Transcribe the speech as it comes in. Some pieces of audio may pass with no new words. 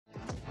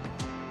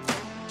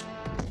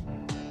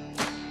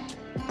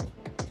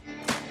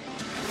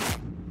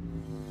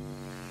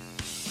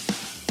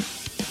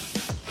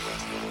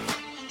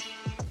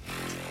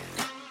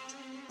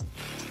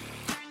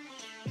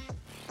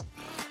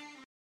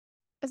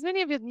as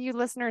many of you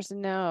listeners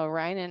know,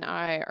 Ryan and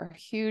I are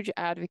huge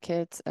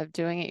advocates of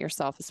doing it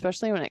yourself,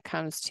 especially when it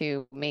comes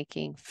to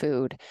making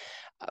food.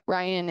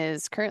 Ryan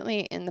is currently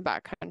in the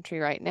backcountry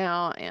right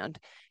now, and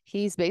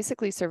he's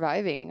basically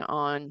surviving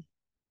on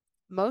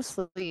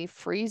mostly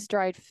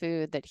freeze-dried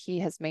food that he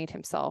has made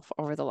himself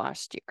over the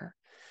last year.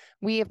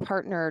 We have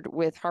partnered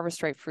with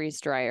Harvest Right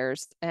freeze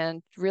dryers,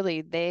 and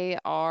really they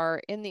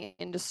are in the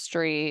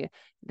industry.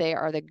 They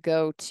are the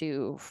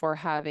go-to for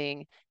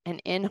having an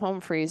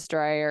in-home freeze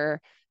dryer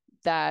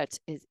that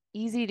is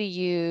easy to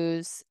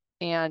use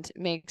and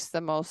makes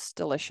the most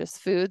delicious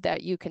food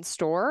that you can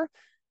store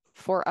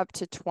for up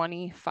to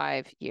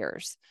 25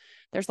 years.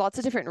 There's lots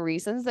of different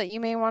reasons that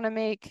you may want to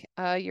make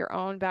your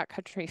own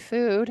backcountry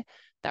food.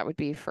 That would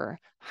be for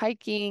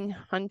hiking,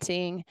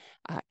 hunting,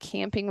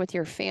 camping with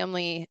your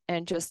family,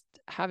 and just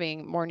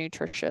having more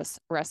nutritious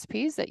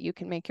recipes that you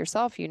can make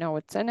yourself. You know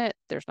what's in it.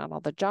 There's not all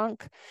the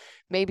junk.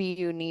 Maybe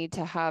you need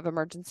to have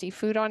emergency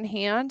food on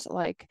hand.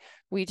 Like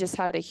we just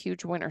had a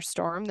huge winter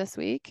storm this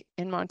week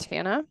in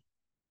Montana.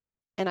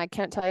 And I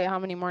can't tell you how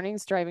many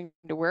mornings driving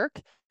to work,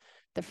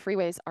 the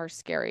freeways are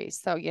scary.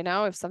 So,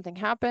 if something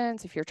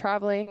happens, if you're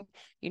traveling,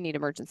 you need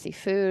emergency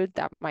food,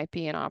 that might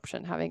be an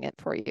option, having it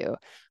for you.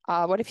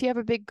 What if you have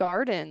a big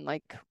garden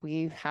like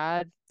we've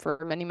had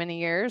for many, many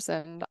years,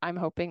 and I'm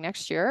hoping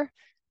next year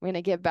I'm going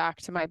to give back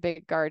to my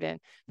big garden,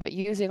 but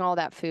using all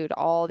that food,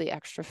 all the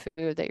extra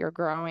food that you're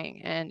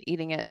growing and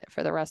eating it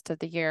for the rest of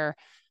the year.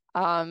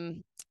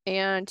 And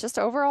just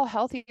overall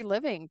healthy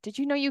living. Did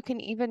you know you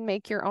can even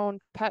make your own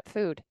pet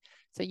food?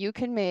 So you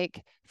can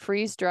make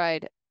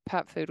freeze-dried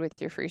pet food with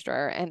your freeze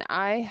dryer. And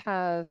I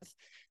have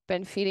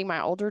been feeding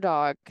my older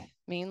dog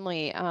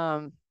mainly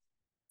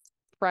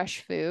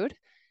fresh food.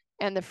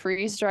 And the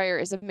freeze dryer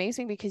is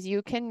amazing because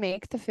you can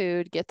make the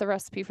food, get the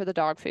recipe for the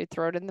dog food,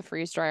 throw it in the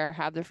freeze dryer,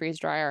 have the freeze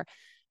dryer,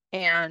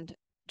 and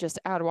just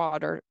add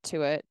water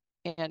to it.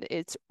 And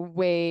it's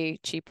way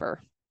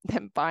cheaper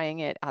than buying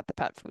it at the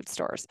pet food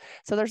stores.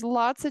 So there's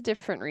lots of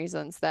different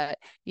reasons that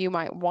you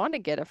might want to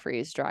get a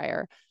freeze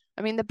dryer.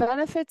 I mean, the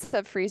benefits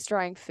of freeze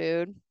drying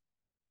food,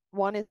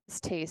 one is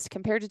taste.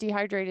 Compared to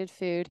dehydrated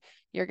food,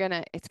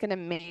 it's gonna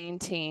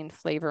maintain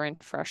flavor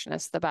and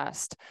freshness the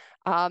best.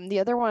 The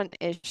other one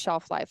is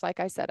shelf life. Like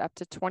I said, up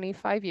to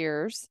 25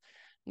 years.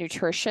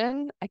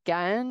 Nutrition,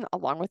 again,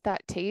 along with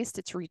that taste,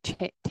 it's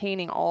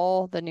retaining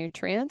all the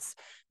nutrients.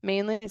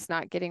 Mainly, it's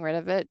not getting rid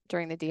of it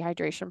during the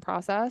dehydration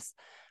process.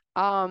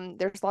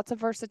 There's lots of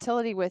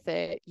versatility with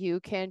it. You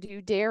can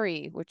do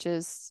dairy, which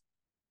is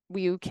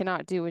you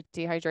cannot do with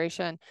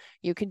dehydration.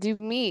 You can do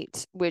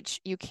meat,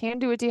 which you can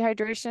do with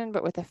dehydration,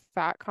 but with the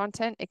fat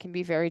content, it can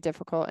be very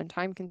difficult and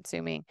time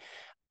consuming.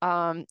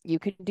 You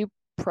can do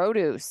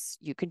produce.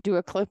 You could do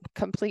a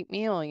complete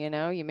meal.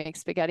 You make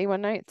spaghetti one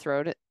night,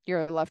 throw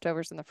your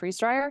leftovers in the freeze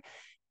dryer,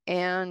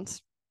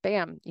 and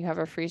bam, you have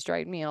a freeze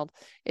dried meal.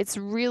 It's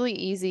really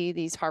easy.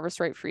 These Harvest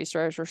Right freeze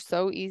dryers are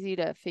so easy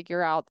to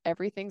figure out.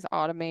 Everything's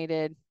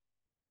automated.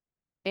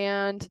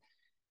 And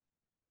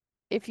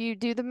if you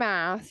do the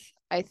math,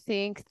 I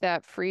think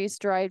that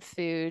freeze-dried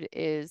food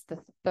is the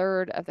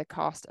third of the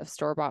cost of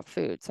store-bought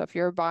food. So if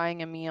you're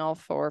buying a meal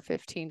for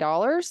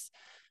 $15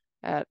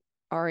 at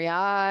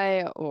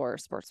REI or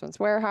Sportsman's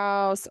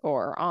Warehouse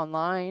or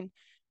online,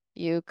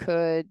 you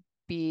could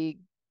be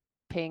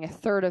paying a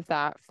third of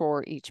that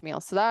for each meal.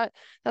 So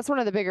that's one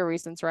of the bigger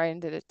reasons Ryan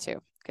did it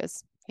too,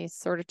 because he's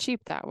sort of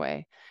cheap that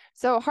way.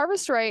 So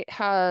Harvest Right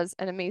has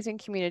an amazing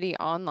community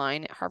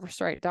online at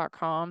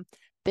harvestright.com.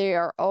 They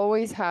are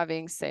always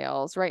having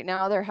sales. Right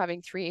now, they're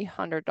having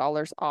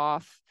 $300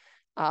 off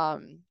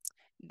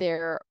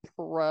their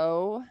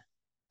Pro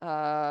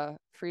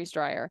freeze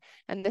dryer.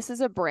 And this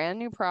is a brand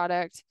new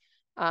product.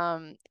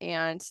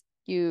 And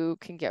you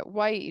can get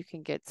white, you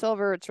can get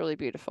silver. It's really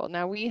beautiful.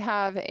 Now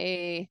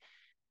I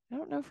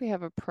don't know if we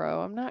have a Pro.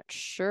 I'm not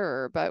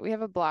sure, but we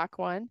have a black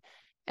one.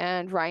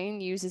 And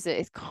Ryan uses it.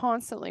 It's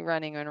constantly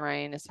running when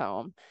Ryan is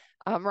home.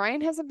 Ryan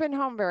hasn't been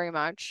home very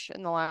much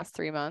in the last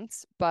 3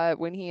 months, but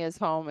when he is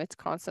home, it's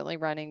constantly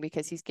running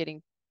because he's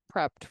getting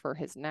prepped for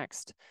his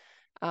next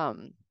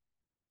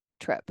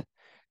trip.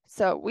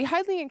 So we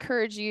highly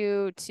encourage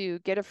you to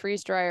get a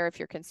freeze dryer if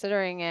you're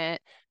considering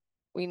it.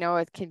 We know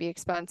it can be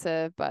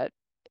expensive, but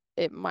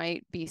it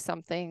might be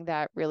something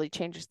that really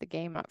changes the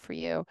game up for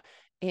you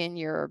in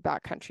your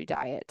backcountry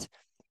diet.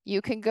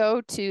 You can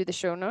go to the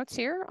show notes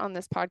here on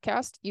this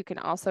podcast. You can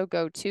also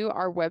go to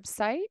our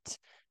website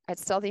at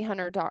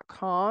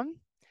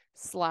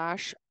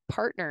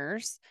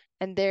stealthyhunter.com/partners.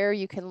 And there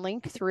you can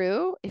link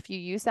through. If you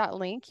use that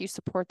link, you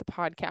support the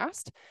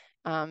podcast.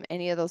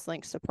 Any of those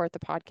links support the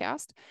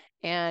podcast,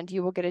 and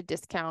you will get a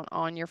discount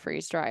on your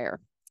freeze dryer.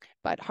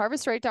 But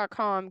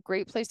harvestright.com,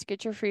 great place to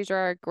get your freeze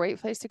dryer,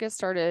 great place to get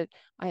started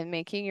on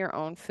making your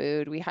own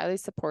food. We highly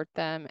support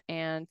them.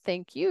 And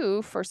thank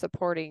you for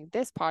supporting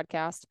this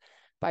podcast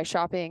by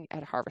shopping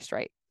at Harvest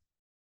Right.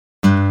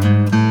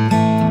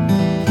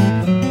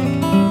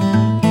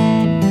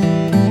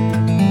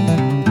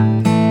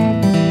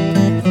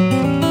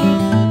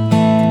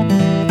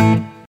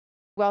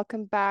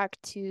 Welcome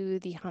back to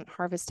the Hunt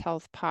Harvest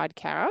Health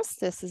podcast.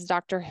 This is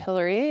Dr.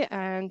 Hillary,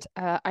 and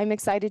I'm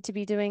excited to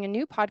be doing a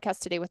new podcast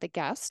today with a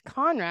guest,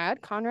 Konrad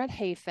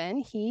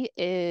Hafen. He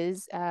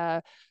is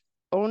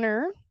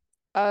owner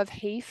of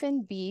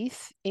Hafen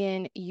Beef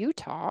in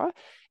Utah.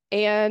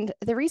 And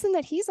the reason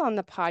that he's on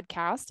the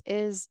podcast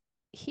is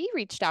he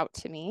reached out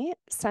to me,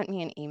 sent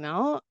me an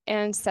email,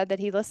 and said that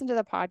he listened to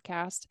the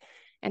podcast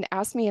and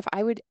asked me if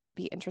I would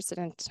be interested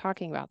in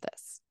talking about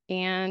this.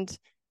 And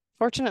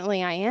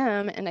fortunately, I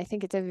am, and I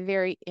think it's a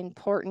very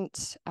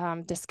important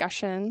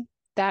discussion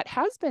that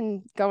has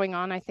been going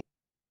on, I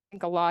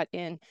think a lot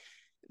in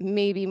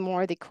maybe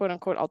more the quote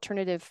unquote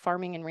alternative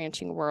farming and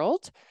ranching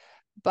world.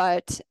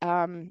 But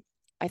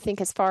I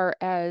think as far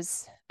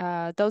as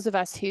those of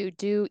us who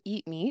do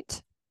eat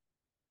meat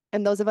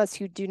and those of us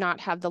who do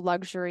not have the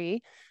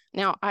luxury,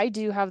 now I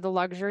do have the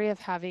luxury of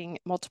having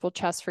multiple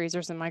chest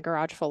freezers in my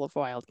garage full of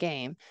wild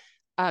game.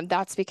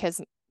 That's because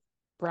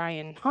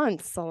Brian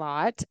hunts a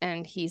lot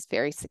and he's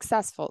very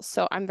successful.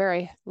 So I'm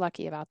very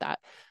lucky about that.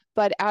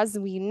 But as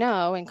we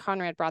know, and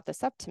Konrad brought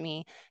this up to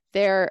me,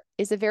 there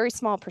is a very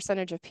small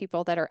percentage of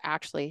people that are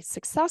actually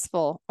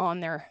successful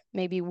on their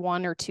maybe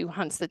 1 or 2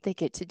 hunts that they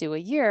get to do a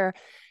year.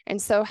 And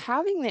so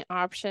having the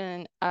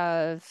option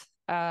of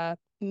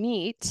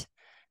meat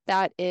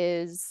that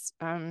is,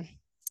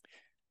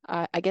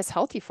 I guess,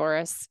 healthy for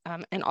us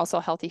and also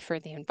healthy for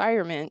the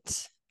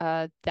environment,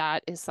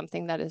 that is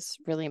something that is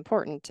really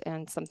important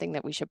and something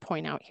that we should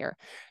point out here.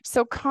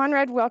 So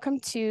Konrad, welcome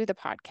to the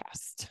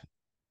podcast.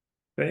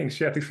 Thanks.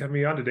 Yeah, thanks for having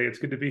me on today. It's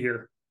good to be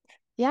here.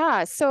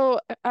 Yeah, so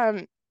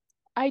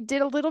I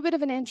did a little bit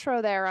of an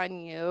intro there on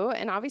you,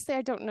 and obviously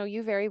I don't know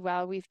you very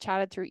well. We've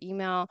chatted through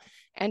email,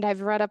 and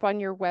I've read up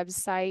on your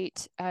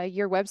website.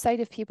 Your website,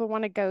 if people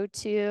want to go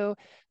to,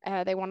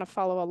 they want to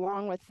follow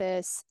along with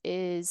this,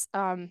 is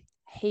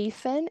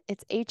Hafen.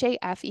 It's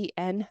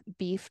Hafen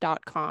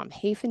beef.com,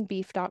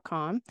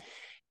 hafenbeef.com.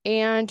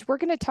 And we're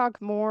going to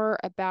talk more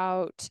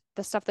about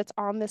the stuff that's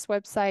on this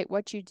website,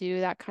 what you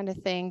do, that kind of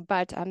thing.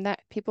 But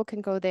that people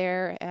can go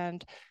there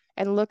and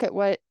look at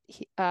what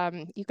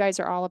you guys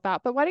are all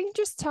about. But why don't you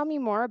just tell me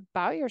more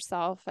about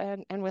yourself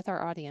and with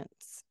our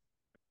audience?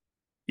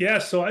 Yeah,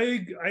 so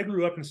I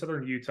grew up in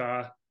southern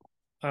Utah,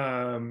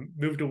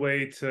 moved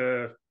away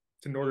to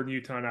northern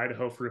Utah and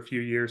Idaho for a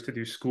few years to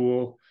do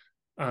school,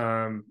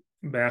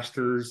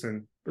 master's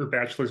or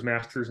bachelor's,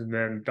 master's, and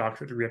then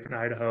doctorate degree up in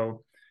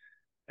Idaho,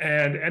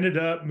 and ended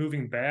up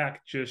moving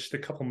back just a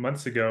couple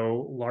months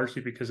ago,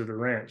 largely because of the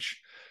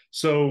ranch.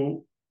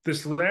 So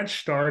this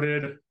ranch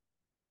started,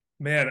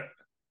 man,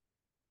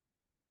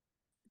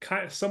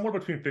 kind of somewhere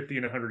between 50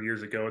 and 100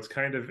 years ago. It's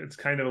kind of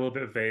a little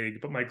bit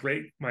vague, but my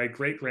great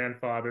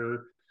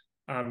grandfather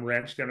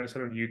ranched down in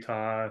southern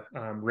Utah,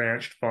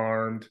 ranched,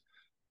 farmed,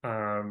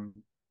 um,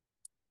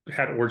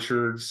 had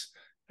orchards,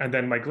 and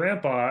then my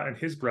grandpa and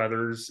his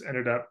brothers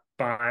ended up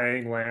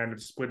buying land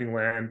and splitting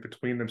land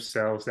between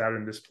themselves out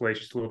in this place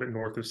just a little bit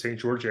north of St.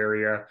 George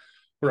area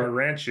where our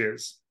ranch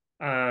is.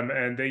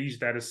 And they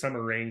used that as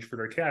summer range for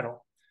their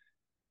cattle.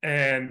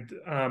 And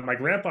my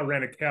grandpa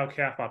ran a cow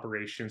calf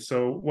operation.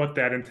 So what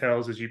that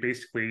entails is you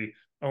basically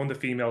own the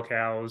female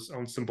cows,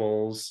 own some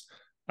bulls.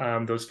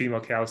 Those female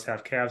cows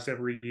have calves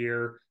every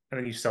year, and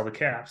then you sell the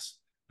calves.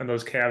 And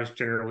those calves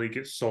generally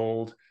get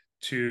sold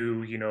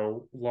to,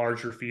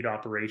 larger feed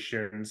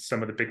operations,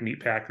 some of the big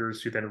meat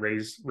packers who then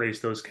raise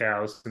those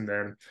cows and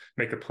then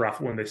make a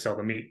profit when they sell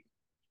the meat.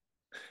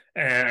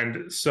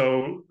 And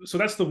so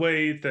that's the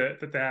way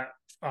that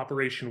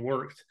operation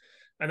worked.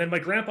 And then my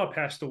grandpa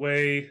passed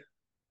away.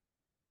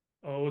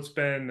 Oh, it's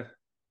been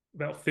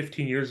about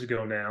 15 years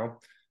ago now.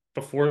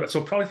 Before, so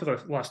probably for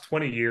the last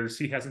 20 years,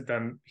 he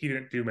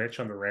didn't do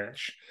much on the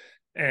ranch.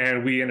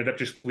 And we ended up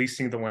just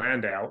leasing the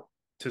land out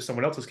to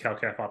someone else's cow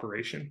calf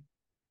operation.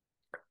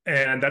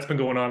 And that's been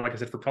going on, like I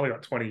said, for probably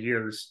about 20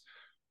 years,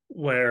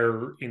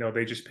 where,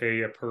 they just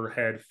pay a per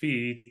head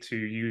fee to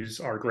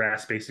use our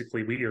grass.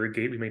 Basically, we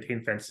irrigate, we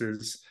maintain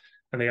fences,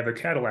 and they have their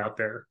cattle out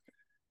there.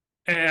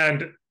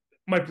 And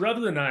my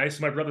brother and I,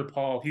 so my brother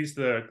Paul, he's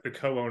the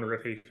co-owner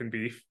of Hafen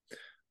Beef.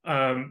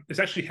 This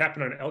actually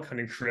happened on an elk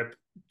hunting trip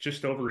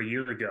just over a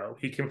year ago.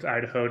 He came to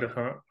Idaho to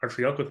hunt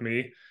archery elk with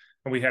me,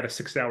 and we had a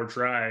 6-hour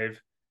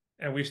drive.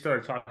 And we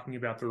started talking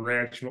about the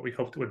ranch and what we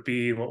hoped it would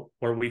be,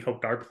 where we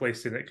hoped our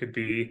place in it could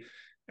be.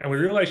 And we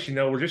realized,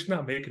 we're just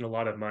not making a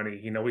lot of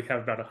money. We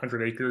have about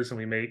 100 acres and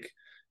we make,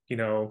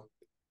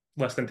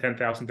 less than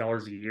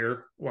 $10,000 a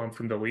year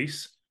from the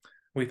lease.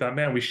 We thought,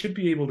 man, we should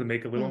be able to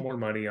make a little more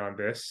money on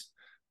this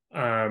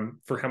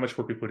for how much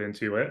work we put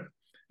into it.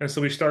 And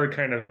so we started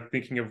kind of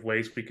thinking of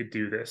ways we could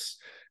do this.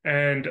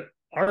 And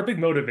our big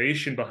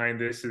motivation behind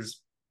this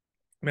is,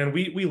 man,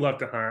 we love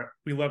to hunt.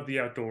 We love the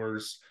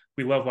outdoors.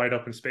 We love wide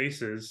open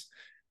spaces.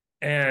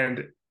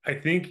 And I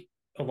think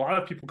a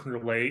lot of people can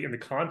relate in the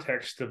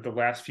context of the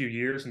last few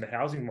years in the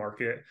housing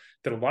market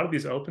that a lot of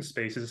these open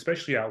spaces,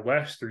 especially out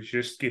west, are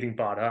just getting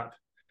bought up.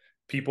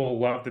 People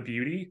love the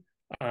beauty.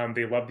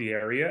 They love the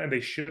area, and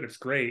they should. It's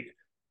great.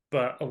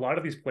 But a lot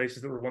of these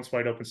places that were once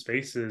wide open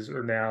spaces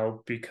are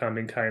now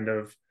becoming kind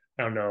of,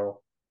 I don't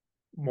know,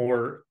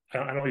 more, I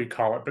don't know what you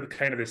call it, but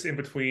kind of this in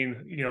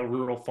between,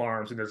 rural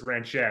farms, and there's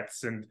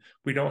ranchettes, and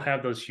we don't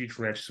have those huge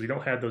ranches. We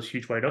don't have those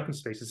huge wide open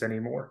spaces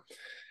anymore.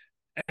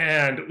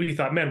 And we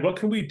thought, man, what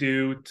can we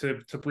do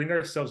to bring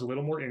ourselves a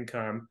little more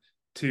income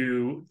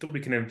to that we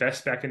can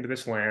invest back into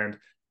this land,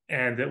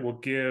 and that will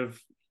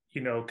give,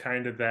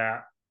 kind of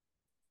that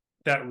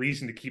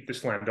reason to keep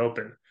this land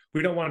open.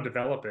 We don't want to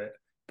develop it,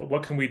 but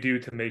what can we do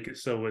to make it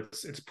so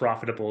it's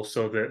profitable,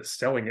 so that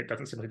selling it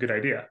doesn't seem like a good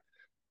idea?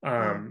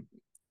 Mm. Um,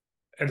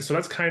 and so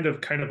that's kind of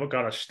what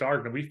got us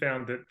started. And we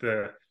found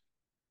that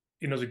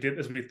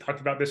as we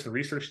talked about this and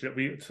researched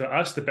it, to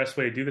us the best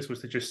way to do this was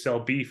to just sell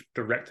beef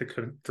direct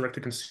to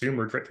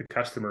consumer, direct to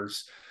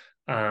customers,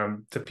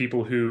 to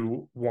people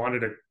who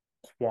wanted a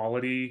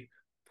quality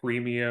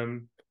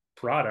premium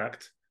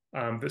product,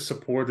 that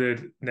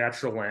supported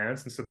natural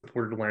lands and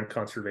supported land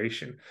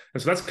conservation.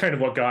 And so that's kind of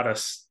what got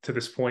us to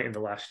this point in the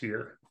last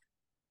year.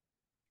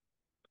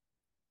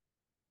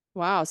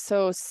 Wow.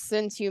 So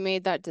since you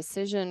made that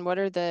decision, what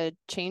are the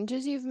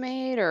changes you've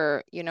made,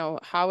 or,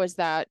 how has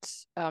that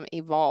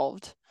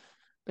evolved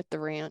with the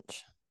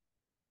ranch?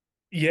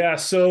 Yeah,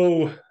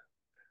 so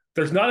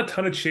there's not a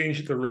ton of change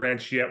at the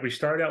ranch yet. We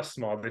started out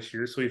small this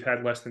year, so we've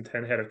had less than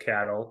 10 head of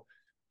cattle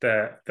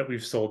that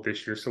we've sold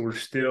this year. So we're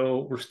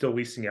still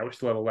leasing out. We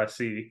still have a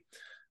lessee.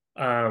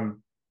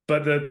 Um,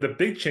 but the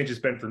big change has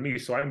been for me.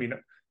 So I mean,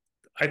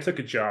 I took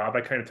a job.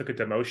 I kind of took a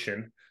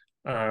demotion,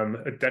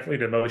 definitely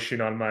a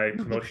demotion on my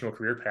promotional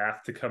career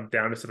path, to come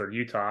down to Southern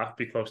Utah,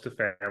 be close to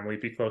family,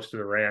 be close to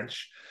the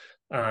ranch.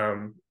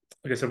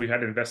 Like I said, we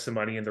had to invest some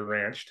money in the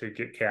ranch to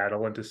get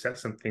cattle and to set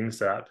some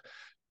things up.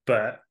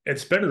 But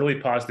it's been a really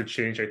positive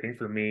change, I think,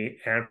 for me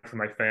and for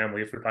my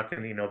family. If we're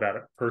talking, about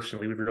it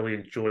personally, we've really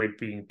enjoyed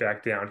being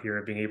back down here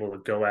and being able to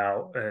go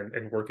out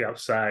and work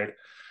outside.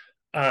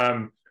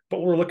 But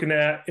what we're looking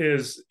at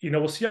is,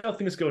 we'll see how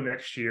things go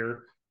next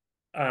year.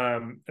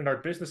 And our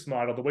business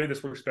model, the way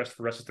this works best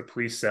for us is to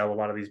pre-sell a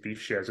lot of these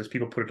beef shares. As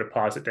people put a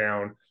deposit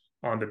down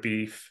on the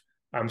beef,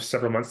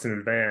 several months in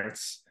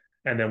advance,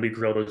 and then we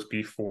grow those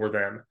beef for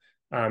them.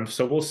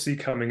 So we'll see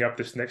coming up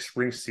this next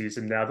spring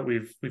season. Now that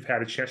we've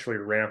had a chance to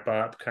really ramp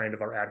up kind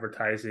of our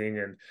advertising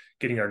and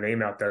getting our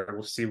name out there,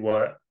 we'll see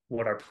what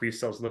our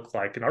pre-sales look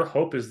like. And our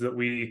hope is that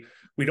we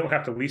don't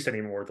have to lease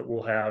anymore. That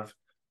we'll have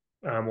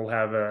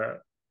a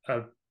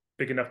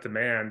big enough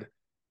demand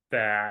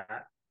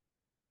that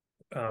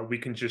we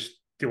can just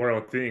do our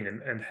own thing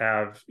and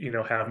have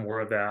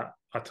more of that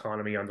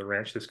autonomy on the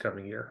ranch this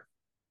coming year.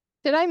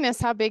 Did I miss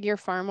how big your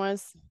farm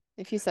was?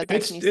 If you said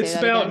that, can you It's say it's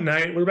that about again?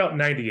 nine. We're about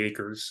 90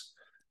 acres.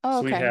 Oh,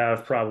 So we okay.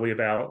 have probably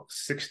about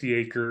 60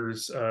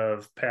 acres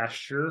of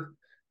pasture,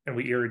 and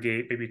we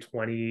irrigate maybe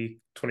 20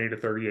 to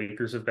 30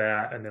 acres of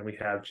that. And then we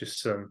have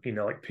just some,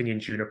 like pinyon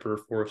juniper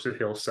forested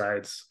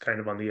hillsides kind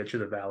of on the edge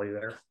of the valley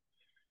there.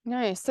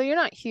 Nice. So you're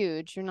not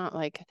huge. You're not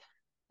like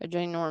a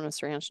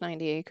ginormous ranch.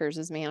 90 acres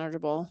is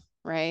manageable,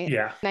 right?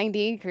 Yeah. 90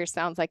 acres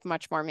sounds like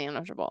much more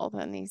manageable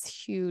than these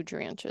huge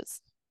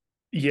ranches.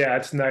 Yeah,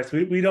 it's nice.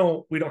 We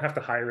don't have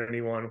to hire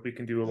anyone. We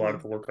can do a lot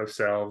of Mhm. the work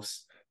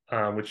ourselves,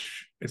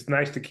 which it's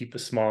nice to keep it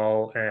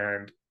small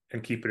and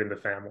keep it in the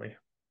family.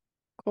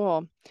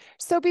 Cool.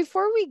 So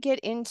before we get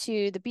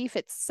into the beef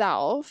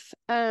itself,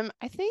 I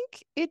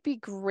think it'd be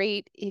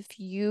great if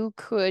you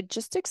could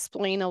just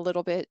explain a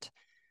little bit,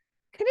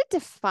 kind of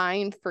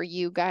define for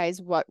you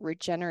guys what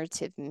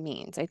regenerative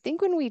means. I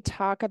think when we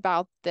talk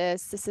about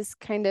this is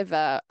kind of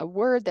a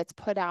word that's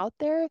put out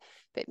there,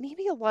 but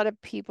maybe a lot of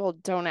people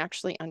don't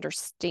actually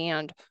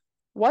understand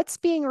what's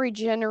being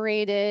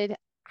regenerated.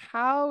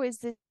 How is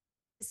this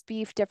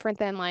beef different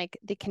than like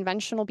the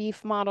conventional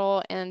beef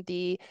model and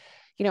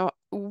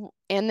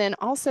and then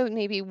also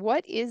maybe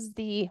what is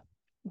the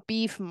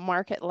beef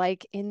market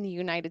like in the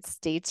United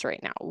States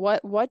right now?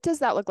 What does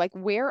that look like?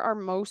 Where are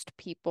most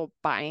people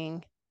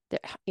buying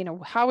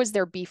how is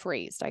their beef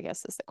raised, I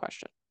guess is the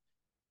question.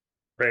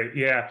 Right.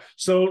 Yeah.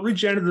 So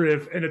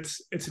regenerative, and it's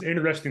an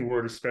interesting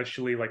word,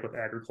 especially like with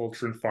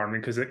agriculture and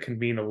farming, because it can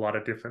mean a lot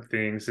of different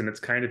things, and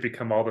it's kind of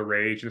become all the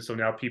rage. And so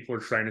now people are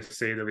trying to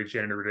say they're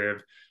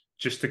regenerative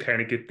just to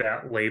kind of get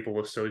that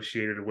label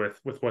associated with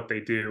what they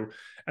do.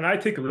 And I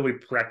take a really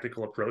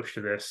practical approach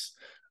to this.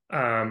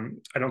 I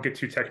don't get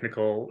too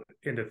technical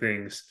into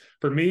things.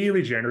 For me,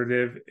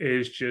 regenerative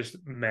is just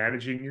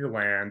managing your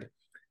land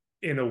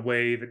in a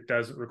way that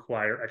doesn't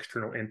require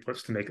external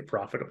inputs to make it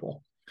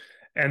profitable.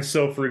 And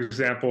so, for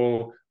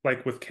example,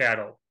 like with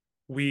cattle,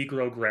 we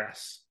grow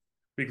grass.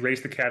 We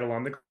graze the cattle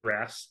on the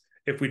grass.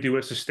 If we do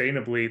it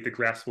sustainably, the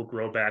grass will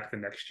grow back the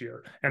next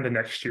year, and the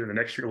next year, and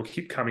the next year will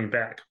keep coming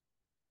back.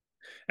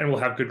 And we'll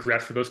have good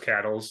grass for those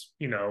cattle,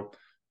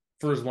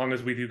 for as long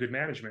as we do good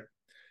management.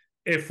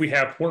 If we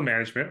have poor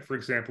management, for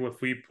example,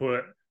 if we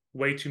put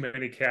way too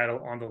many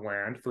cattle on the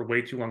land for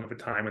way too long of a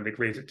time and they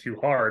graze it too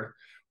hard,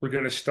 we're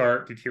going to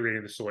start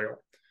deteriorating the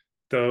soil.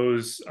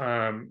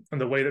 And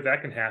the way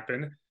that can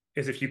happen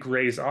is if you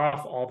graze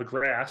off all the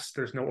grass,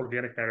 there's no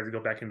organic matter to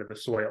go back into the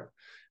soil.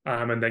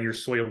 And then your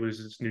soil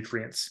loses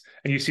nutrients.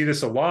 And you see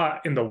this a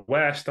lot in the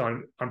West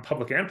on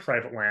public and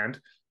private land.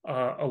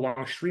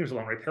 along streams,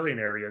 along riparian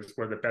areas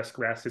where the best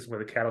grass is, where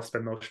the cattle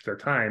spend most of their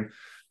time,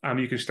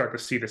 you can start to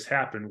see this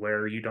happen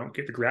where you don't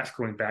get the grass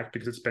growing back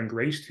because it's been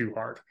grazed too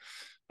hard.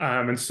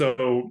 And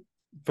so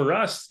for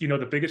us,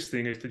 the biggest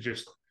thing is to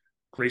just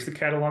graze the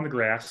cattle on the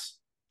grass.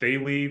 They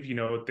leave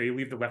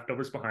the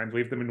leftovers behind,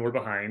 leave the manure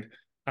behind,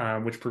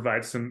 which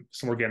provides some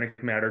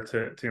organic matter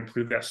to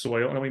improve that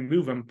soil. And then we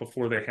move them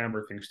before they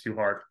hammer things too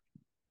hard.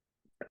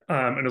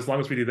 And as long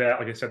as we do that,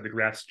 like I said, the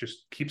grass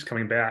just keeps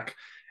coming back.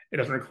 It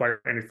doesn't require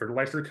any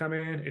fertilizer to come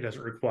in. It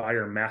doesn't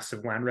require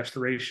massive land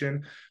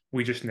restoration.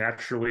 We just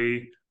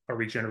naturally are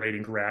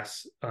regenerating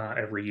grass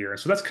every year.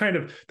 So that's kind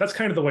of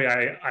the way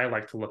I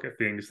like to look at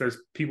things. There's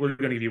people who are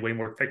going to give you way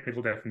more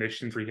technical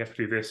definitions where you have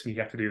to do this and you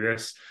have to do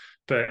this.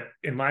 But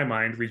in my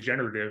mind,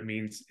 regenerative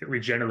means it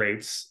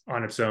regenerates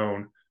on its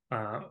own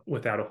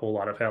without a whole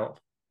lot of help.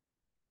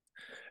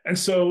 And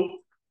so,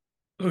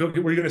 were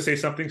you going to say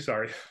something?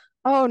 Sorry.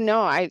 Oh no,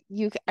 I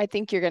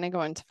think you're going to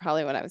go into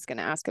probably what I was going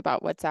to ask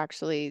about what's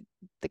actually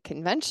the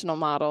conventional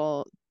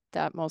model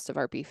that most of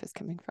our beef is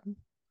coming from.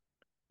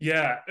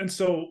 Yeah, and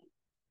so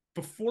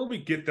before we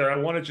get there, I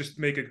want to just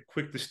make a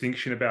quick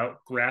distinction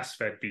about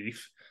grass-fed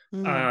beef.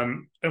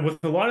 Mm. And with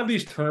a lot of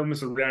these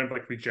terms around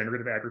like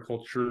regenerative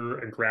agriculture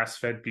and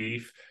grass-fed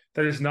beef,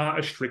 there's not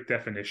a strict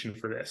definition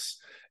for this.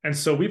 And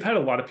so we've had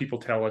a lot of people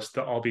tell us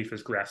that all beef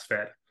is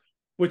grass-fed,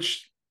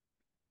 which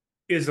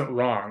isn't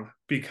wrong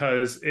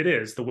because it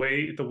is the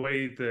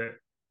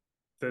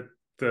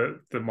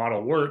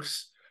model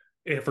works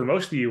for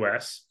most of the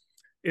U.S.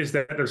 is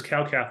that there's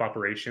cow-calf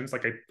operations,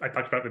 like I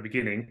talked about at the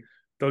beginning.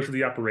 Those are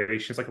the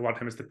operations. Like a lot of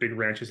times, the big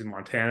ranches in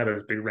Montana.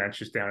 There's big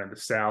ranches down in the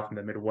South and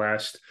the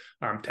Midwest,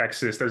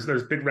 Texas.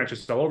 There's big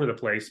ranches all over the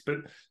place.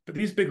 But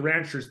these big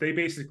ranchers, they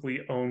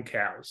basically own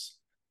cows.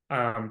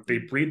 They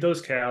breed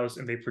those cows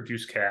and they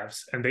produce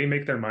calves, and they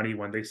make their money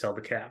when they sell the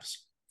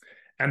calves.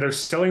 And they're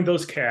selling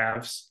those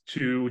calves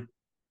to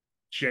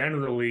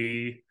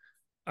generally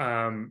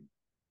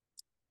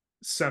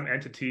some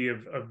entity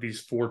of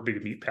these four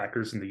big meat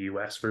packers in the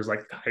US. There's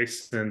like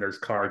Tyson, there's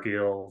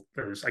Cargill,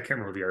 I can't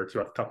remember the other two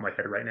off the top of my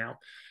head right now,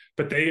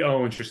 but they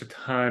own just a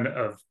ton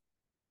of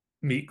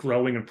meat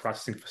growing and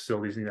processing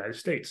facilities in the United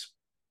States.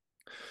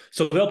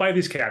 So they'll buy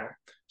these cattle.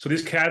 So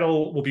these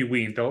cattle will be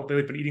weaned.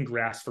 They've been eating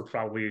grass for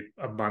probably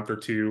a month or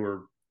two,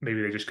 or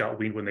maybe they just got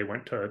weaned when they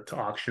went to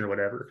auction or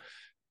whatever.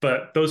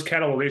 But those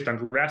cattle were raised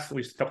on grass for at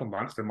least a couple of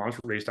months. Their moms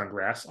were raised on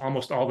grass.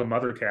 Almost all the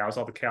mother cows,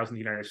 all the cows in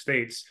the United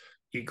States,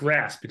 eat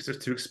grass because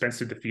it's too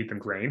expensive to feed them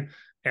grain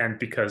and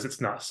because it's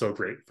not so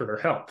great for their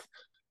health.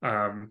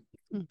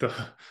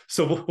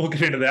 So we'll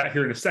get into that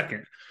here in a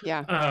second.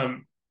 Yeah.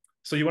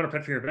 So you want to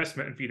protect your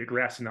investment and feed it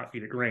grass and not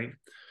feed it grain.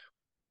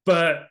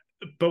 But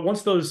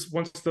once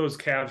those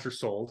calves are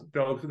sold,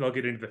 they'll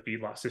get into the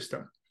feedlot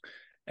system,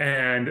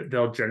 and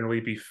they'll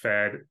generally be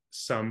fed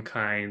some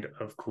kind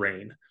of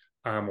grain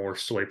or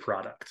soy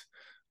product.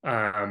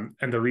 And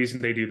the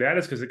reason they do that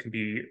is because it can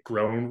be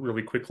grown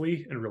really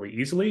quickly and really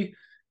easily.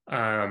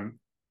 And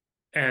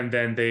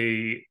then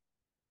they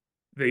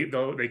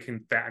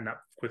can fatten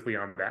up quickly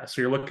on that.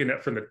 So you're looking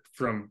at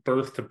from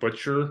birth to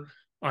butcher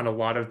on a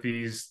lot of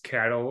these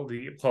cattle,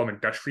 the call them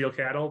industrial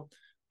cattle.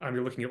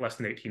 You're looking at less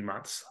than 18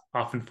 months,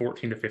 often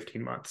 14 to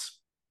 15 months,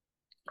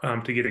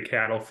 to get a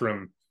cattle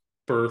from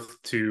birth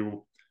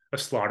to a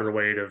slaughter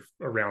weight of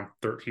around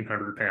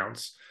 1,300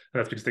 pounds. And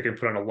that's because they can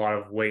put on a lot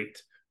of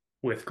weight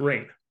with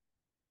grain.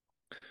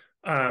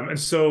 And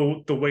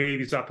so the way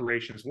these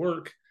operations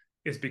work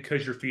is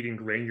because you're feeding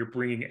grain, you're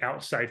bringing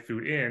outside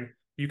food in,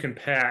 you can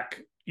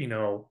pack,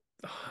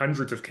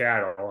 hundreds of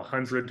cattle,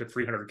 100 to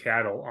 300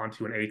 cattle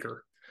onto an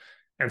acre.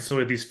 And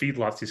so at these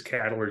feedlots, these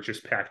cattle are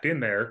just packed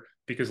in there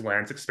because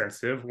land's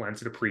expensive,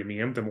 land's at a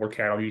premium. The more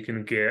cattle you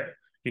can get,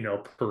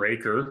 per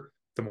acre,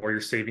 the more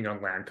you're saving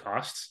on land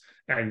costs.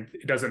 And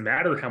it doesn't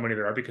matter how many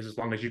there are because as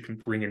long as you can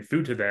bring in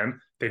food to them,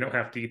 they don't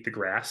have to eat the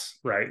grass,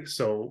 right?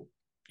 So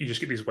you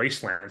just get these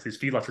wastelands. These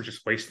feedlots are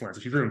just wastelands.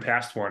 If you've driven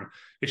past one,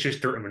 it's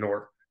just dirt and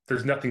manure.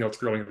 There's nothing else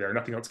growing there.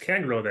 Nothing else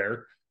can grow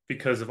there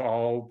because of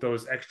all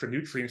those extra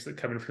nutrients that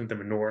come in from the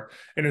manure.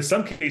 And in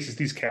some cases,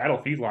 these cattle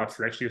feedlots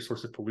are actually a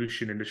source of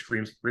pollution into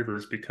streams and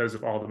rivers because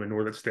of all the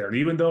manure that's there. And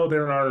even though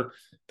there are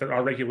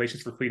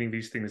regulations for cleaning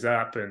these things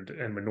up and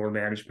manure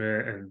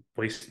management and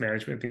waste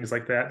management and things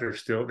like that,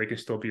 they can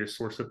still be a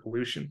source of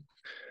pollution.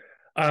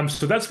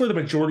 So that's where the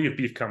majority of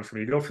beef comes from.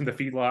 You go from the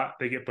feedlot,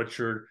 they get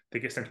butchered, they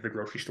get sent to the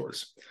grocery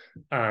stores.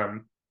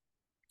 And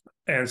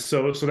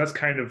so that's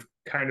kind of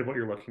what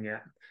you're looking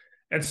at.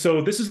 And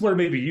so this is where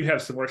maybe you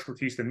have some more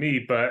expertise than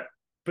me, but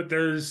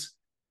it's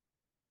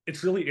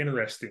really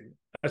interesting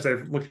as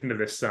I've looked into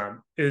this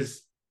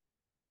is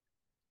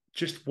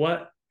just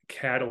what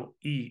cattle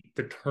eat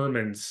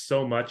determines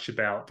so much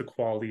about the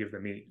quality of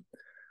the meat.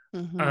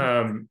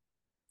 Mm-hmm.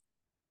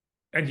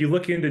 And you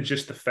look into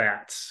just the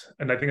fats,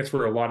 and I think that's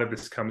where a lot of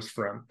this comes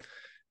from.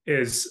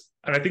 And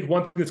I think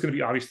one thing that's going to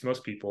be obvious to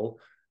most people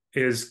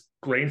is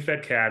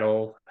grain-fed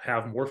cattle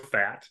have more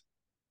fat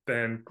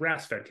than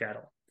grass-fed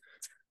cattle.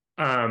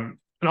 And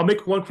I'll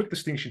make one quick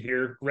distinction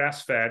here.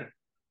 Grass-fed,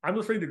 I'm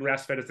referring to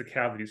grass fed as the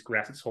cow that eats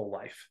grass its whole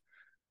life.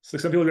 So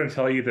some people are going to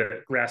tell you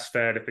that grass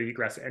fed, if they eat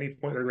grass at any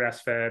point, they're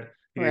grass fed.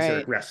 You need to say they're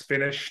Right. grass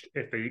finished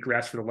if they eat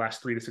grass for the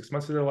last 3 to 6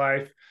 months of their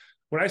life.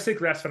 When I say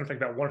grass fed, I'm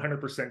talking about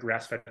 100%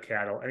 grass fed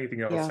cattle. Anything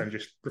else, Yeah. I'm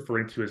just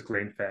referring to as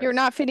grain fed. You're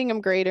not feeding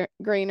them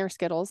grain or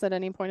Skittles at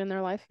any point in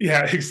their life.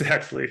 Yeah,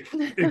 exactly.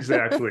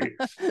 Exactly.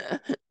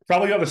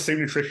 Probably all the same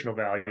nutritional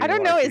value I in a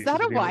don't lot know. of Is that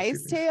cases a of being those two wise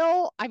things.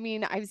 tale? I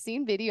mean, I've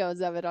seen videos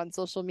of it on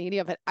social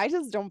media, but I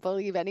just don't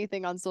believe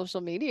anything on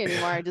social media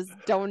anymore. I just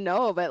don't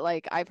know. But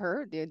like I've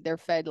heard, dude, they're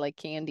fed like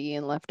candy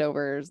and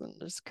leftovers and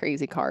just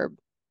crazy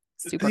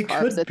super They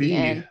carbs could at the be.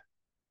 end.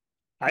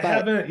 But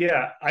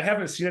I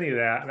haven't seen any of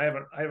that, and I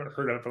haven't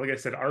heard of it. But like I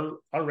said, our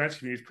ranch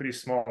community is pretty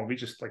small, and we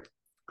just like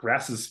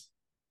grass is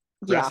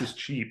grass yeah, is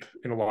cheap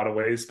in a lot of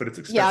ways, but it's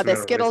yeah, expensive in the other ways,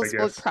 I Skittles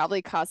will guess.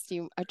 probably cost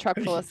you a truck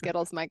full of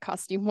Skittles might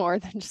cost you more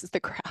than just the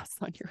grass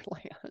on your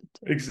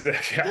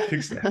Exactly. Yeah,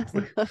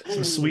 exactly.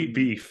 Some sweet land.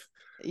 beef.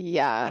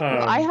 Yeah.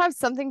 Well, I Um, have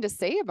something to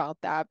say about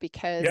that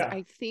because yeah.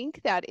 I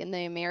think that in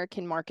the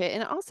American market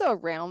and also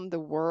around the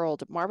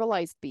world,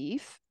 marbleized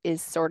beef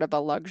is sort of a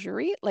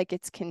luxury. Like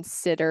it's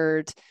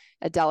considered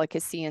a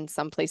delicacy in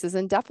some places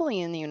and definitely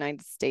in the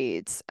United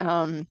States.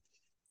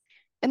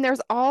 And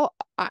there's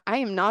I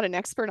am not an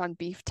expert on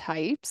beef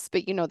types,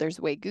 but you know, there's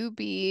Wagyu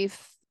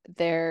beef.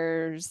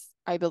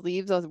 I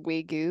believe those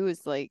Wagyu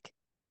is like,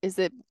 is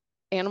it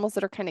animals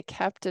that are kind of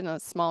kept in a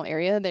small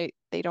area?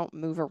 They don't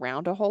move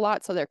around a whole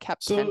lot, so they're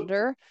kept So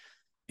tender.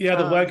 yeah,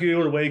 the Um,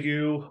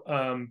 Wagyu,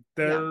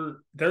 yeah.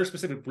 they're a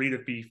specific breed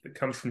of beef that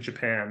comes from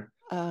Japan.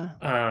 Uh,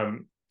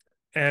 Um,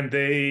 and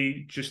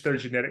they just their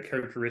genetic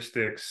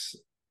characteristics,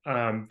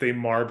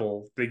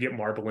 they get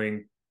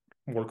marbling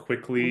more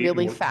quickly and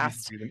really more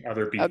fast. easily than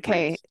other beef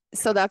Okay,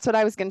 breeds. so Yeah. that's what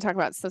I was going to talk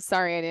about. So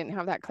sorry I didn't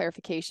have that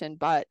clarification,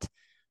 but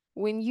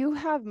when you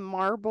have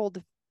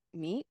marbled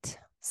meat,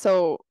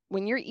 so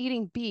when you're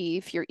eating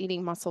beef, you're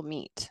eating muscle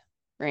meat,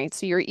 right?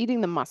 So you're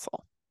eating the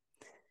muscle.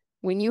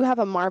 When you have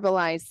a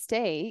marbleized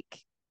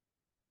steak,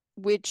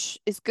 which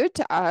is good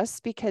to us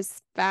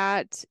because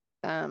fat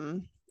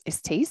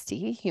is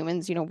tasty.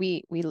 Humans, you know,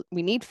 we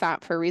need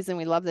fat for a reason.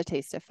 We love the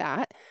taste of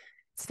fat.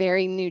 It's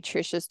very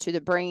nutritious to the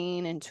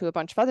brain and to a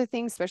bunch of other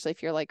things, especially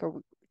if you're like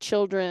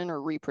children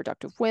or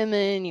reproductive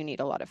women. You need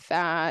a lot of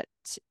fat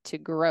to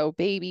grow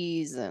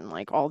babies and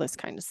like all this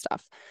kind of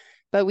stuff.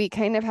 But we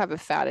kind of have a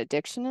fat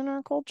addiction in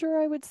our culture,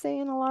 I would say,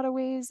 in a lot of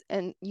ways,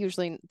 and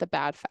usually the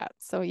bad fat.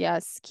 So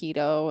yes,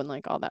 keto and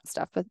like all that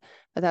stuff, but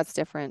that's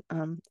different.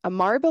 A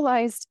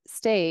marbleized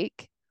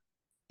steak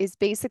is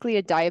basically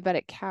a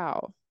diabetic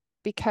cow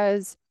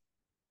because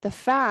the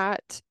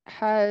fat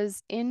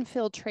has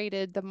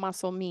infiltrated the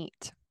muscle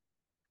meat.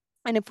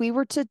 And if we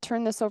were to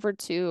turn this over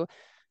to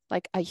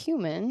like a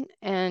human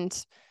and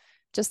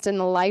just in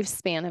the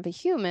lifespan of a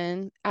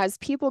human, as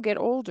people get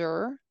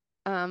older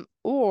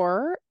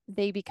or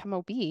they become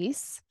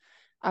obese,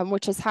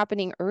 which is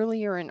happening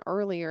earlier and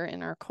earlier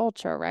in our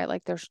culture, right?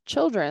 Like there's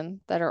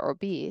children that are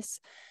obese.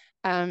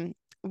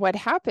 What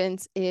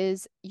happens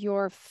is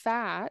your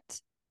fat,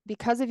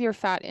 because of your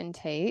fat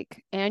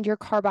intake and your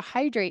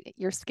carbohydrate,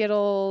 your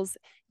Skittles,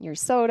 your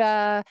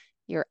soda,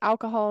 your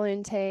alcohol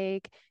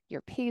intake,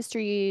 your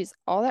pastries,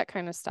 all that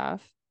kind of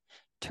stuff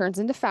turns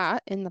into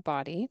fat in the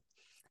body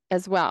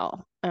as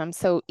well.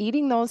 So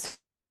eating those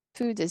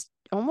foods is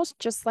almost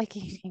just like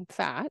eating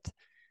fat.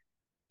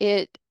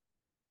 It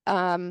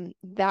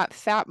that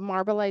fat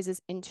marbleizes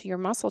into your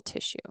muscle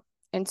tissue.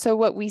 And so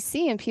what we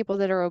see in people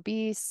that are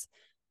obese,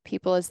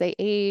 people as they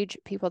age,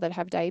 people that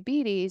have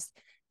diabetes,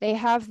 they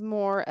have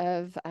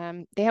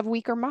they have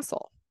weaker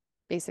muscle,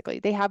 basically.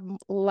 They have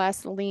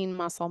less lean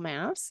muscle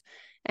mass.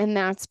 And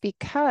that's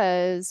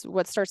because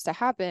what starts to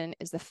happen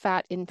is the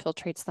fat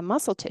infiltrates the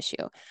muscle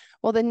tissue.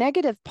 Well, the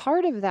negative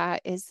part of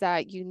that is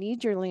that you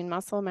need your lean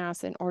muscle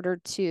mass in order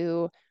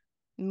to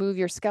move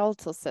your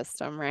skeletal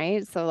system,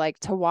 right? So, like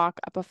to walk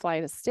up a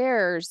flight of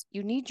stairs,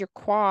 you need your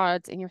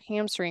quads and your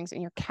hamstrings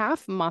and your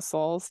calf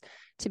muscles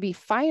to be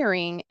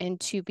firing and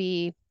to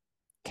be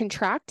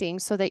contracting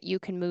so that you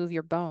can move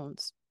your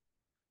bones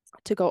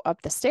to go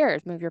up the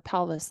stairs, move your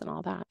pelvis and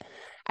all that.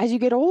 As you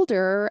get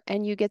older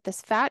and you get this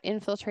fat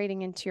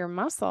infiltrating into your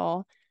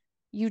muscle,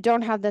 you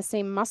don't have the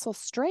same muscle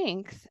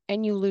strength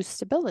and you lose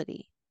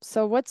stability.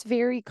 So, what's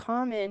very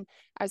common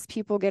as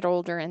people get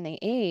older and they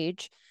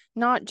age,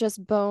 not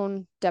just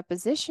bone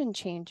deposition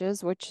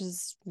changes, which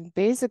is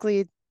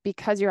basically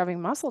because you're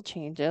having muscle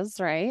changes,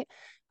 right?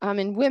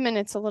 In women,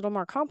 it's a little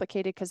more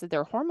complicated because of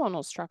their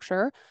hormonal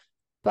structure.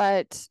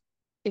 But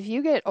if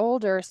you get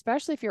older,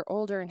 especially if you're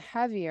older and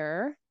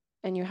heavier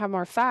and you have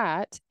more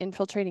fat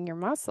infiltrating your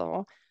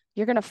muscle,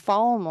 you're going to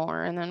fall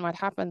more. And then what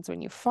happens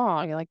when you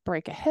fall? You like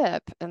break a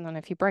hip. And then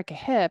if you break a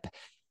hip,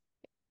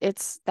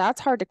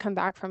 that's hard to come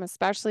back from,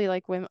 especially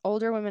like when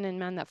older women and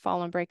men that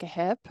fall and break a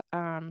hip.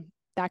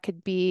 That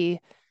could be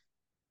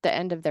the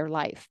end of their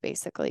life,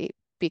 basically,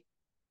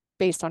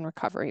 based on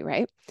recovery,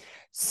 right?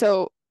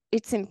 So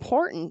it's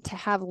important to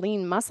have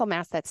lean muscle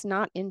mass that's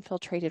not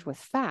infiltrated with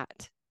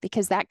fat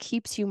because that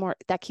keeps you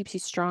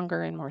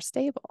stronger and more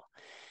stable.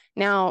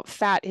 Now,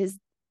 fat is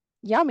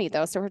yummy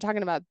though. So if we're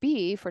talking about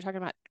beef, we're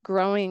talking about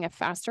growing a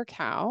faster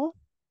cow,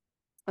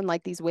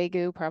 unlike these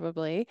Wagyu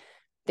probably.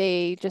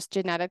 They just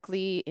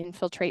genetically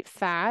infiltrate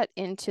fat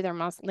into their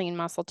lean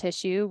muscle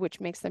tissue, which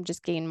makes them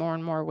just gain more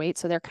and more weight.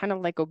 So they're kind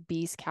of like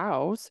obese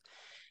cows,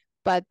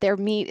 but their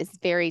meat is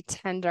very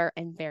tender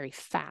and very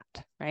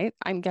fat, right?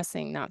 I'm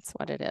guessing that's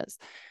what it is.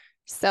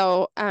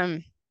 So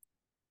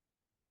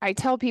I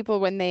tell people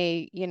when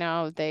I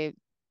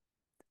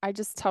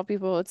just tell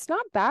people it's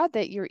not bad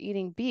that you're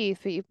eating beef,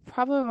 but you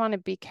probably want to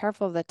be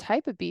careful of the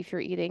type of beef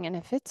you're eating. And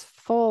if it's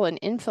full and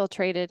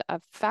infiltrated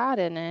of fat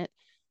in it,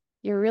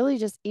 you're really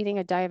just eating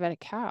a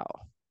diabetic cow.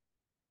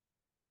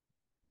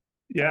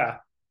 Yeah. Well,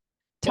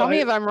 Tell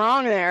me if I'm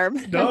wrong there.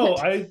 no,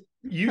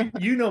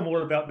 you know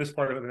more about this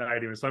part of it than I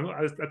do. So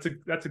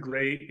that's a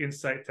great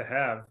insight to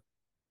have.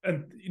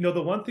 And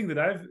the one thing that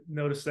I've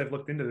noticed, I've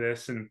looked into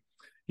this, and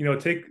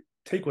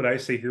take what I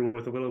say here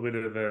with a little bit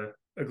of a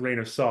grain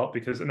of salt,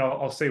 because, and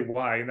I'll say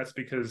why, and that's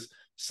because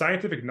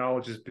scientific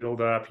knowledge is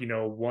built up,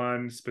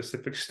 one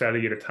specific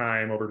study at a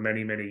time over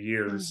many, many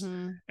years,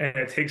 Mm-hmm. and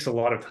it takes a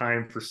lot of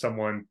time for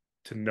someone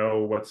to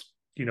know what's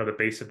the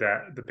base of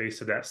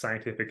that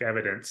scientific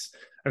evidence.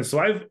 And so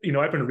I've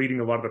been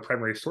reading a lot of the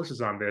primary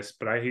sources on this,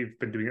 but I've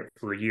been doing it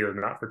for a year,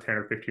 not for 10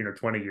 or 15 or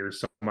 20 years,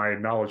 so my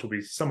knowledge will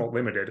be somewhat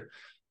limited.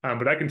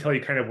 But I can tell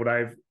you kind of what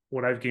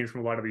I've gained from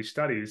a lot of these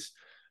studies.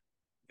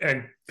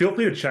 And feel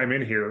free to chime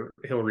in here,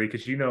 Hillary,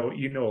 because you know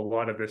a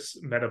lot of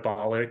this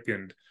metabolic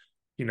and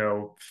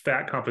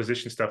fat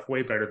composition stuff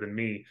way better than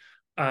me.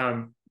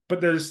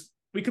 But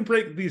we can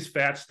break these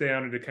fats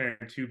down into kind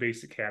of two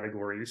basic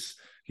categories.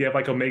 You have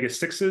like omega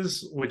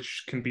sixes,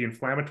 which can be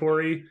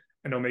inflammatory,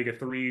 and omega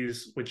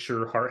threes, which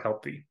are heart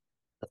healthy.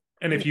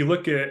 And if you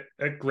look at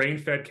grain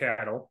fed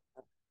cattle,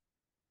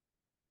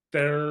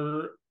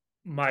 there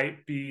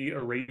might be a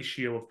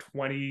ratio of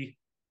 20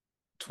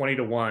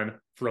 to 1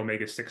 for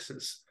omega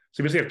 6s. So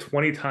you basically have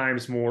 20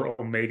 times more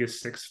omega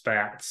 6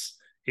 fats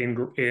in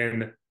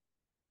grain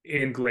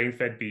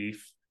fed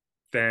beef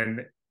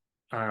than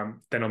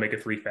omega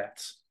 3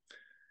 fats.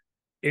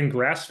 In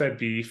grass fed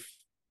beef,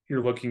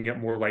 you're looking at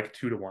more like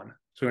 2 to 1.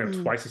 So you have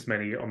Mm. twice as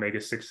many omega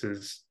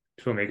 6s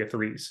to omega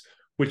 3s,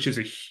 which is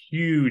a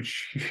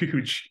huge,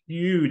 huge,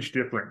 huge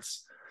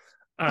difference.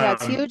 Yeah,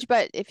 it's Um, huge,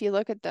 but if you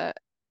look at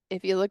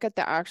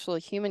the actual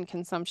human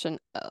consumption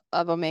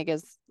of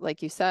omegas,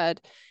 like you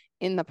said,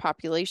 in the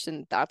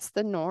population, that's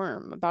the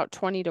norm, about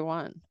 20 to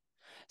 1.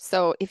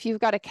 So if you've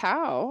got a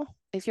cow,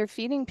 if you're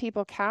feeding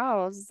people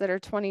cows that are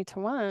 20 to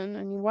 1,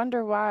 and you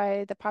wonder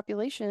why the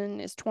population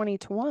is 20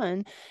 to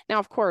 1. Now,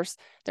 of course,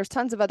 there's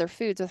tons of other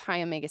foods with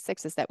high omega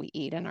 6s that we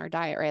eat in our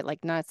diet, right?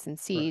 Like nuts and right.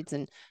 seeds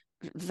and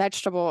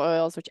vegetable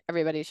oils, which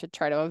everybody should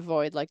try to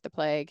avoid like the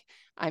plague.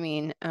 I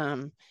mean,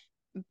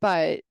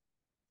 but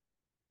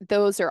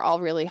those are all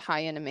really high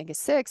in omega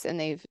 6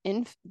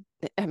 and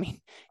I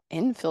mean,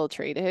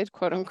 infiltrated,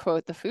 quote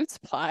unquote, the food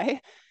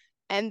supply.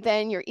 And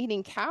then you're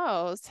eating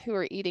cows who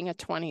are eating a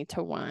 20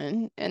 to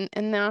 1,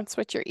 and that's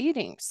what you're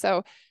eating.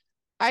 So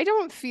I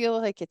don't feel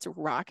like it's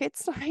rocket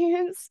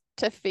science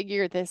to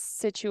figure this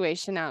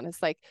situation out.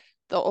 It's like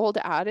the old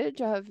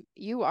adage of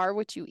you are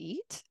what you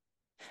eat.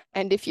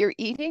 And if you're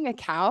eating a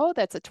cow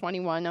that's a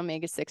 21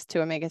 omega 6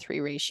 to omega 3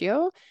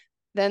 ratio,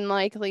 then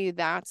likely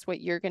that's what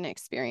you're going to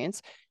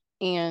experience.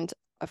 And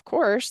of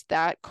course,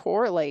 that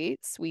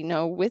correlates, we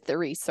know with the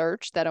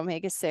research that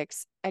omega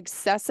 6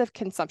 excessive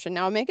consumption.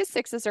 Now, omega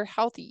 6s are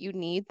healthy, you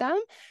need them,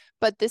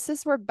 but this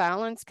is where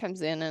balance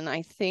comes in. And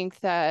I think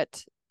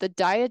that the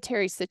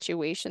dietary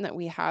situation that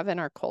we have in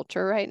our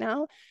culture right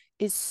now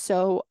is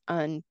so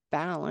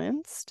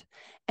unbalanced.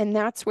 And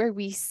that's where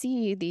we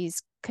see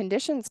these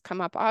conditions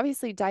come up.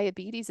 Obviously,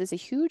 diabetes is a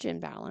huge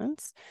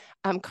imbalance.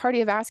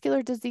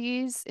 Cardiovascular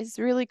disease is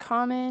really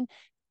common.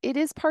 It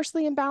is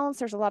partially imbalanced.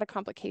 There's a lot of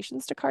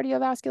complications to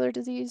cardiovascular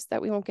disease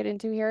that we won't get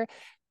into here,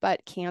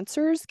 but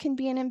cancers can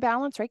be an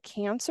imbalance, right?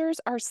 Cancers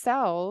are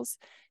cells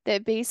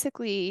that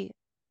basically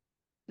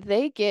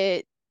they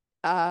get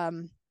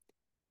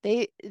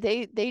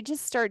they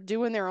just start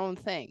doing their own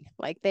thing.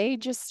 Like they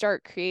just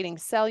start creating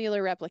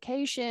cellular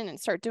replication and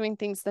start doing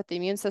things that the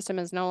immune system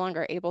is no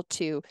longer able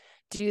to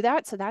do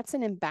that. So that's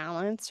an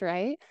imbalance,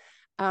 right?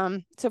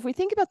 So if we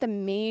think about the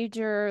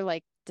major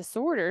like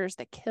disorders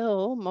that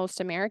kill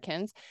most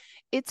Americans,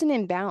 it's an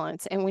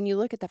imbalance. And when you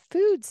look at the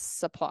food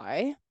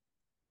supply,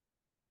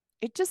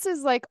 it just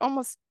is like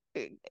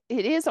it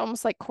is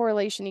almost like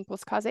correlation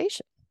equals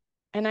causation.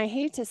 And I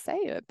hate to say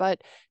it,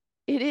 but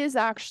it is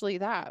actually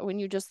that when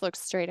you just look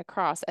straight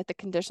across at the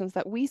conditions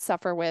that we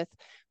suffer with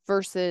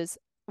versus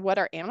what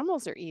our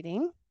animals are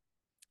eating,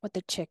 what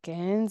the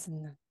chickens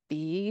and the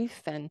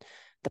beef and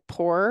the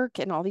pork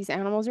and all these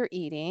animals are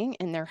eating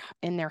in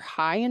their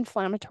high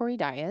inflammatory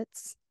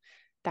diets,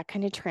 that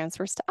kind of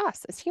transfers to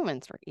us as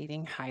humans. We're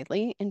eating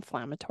highly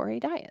inflammatory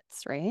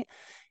diets, right?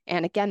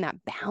 And again, that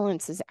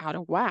balance is out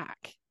of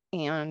whack.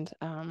 And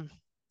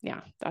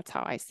yeah, that's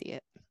how I see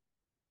it.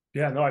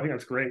 Yeah, no, I think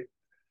that's great.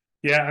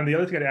 Yeah, and the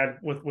other thing I'd add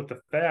with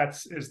the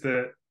fats is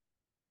that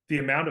the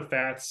amount of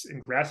fats in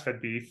grass fed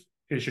beef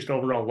is just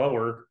overall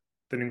lower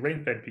than in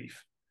grain-fed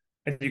beef.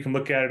 And you can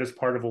look at it as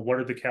part of, well, what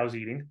are the cows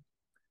eating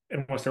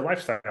and what's their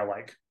lifestyle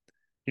like?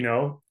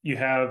 You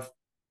have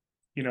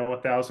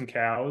 1,000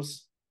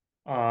 cows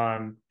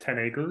on 10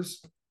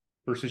 acres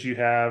versus you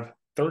have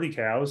 30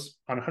 cows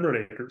on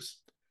 100 acres,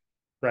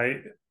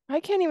 right? I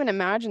can't even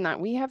imagine that.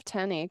 We have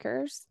 10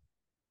 acres.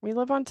 We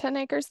live on 10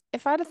 acres.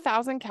 If I had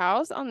 1,000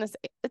 cows on this,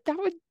 that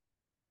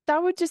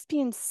would just be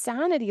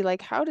insanity.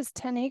 Like, how does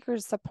 10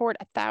 acres support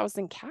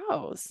 1,000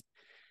 cows?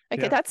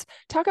 Like, Yeah, that's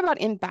talk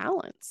about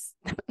imbalance.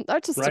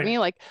 That just to right. me,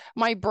 like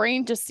my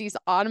brain just sees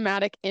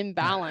automatic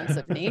imbalance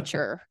of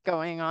nature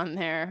going on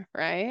there,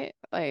 right?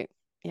 Like,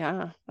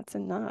 yeah, that's a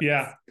nuts.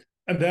 Yeah.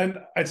 And then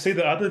I'd say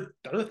the other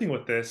thing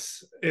with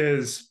this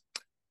is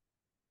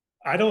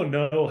I don't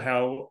know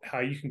how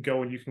you can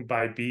go and you can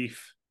buy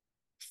beef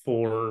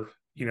for,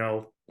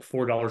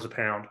 $4 a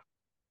pound.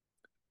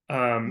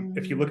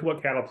 If you look Mm. at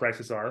what cattle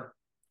prices are,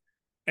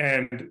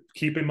 and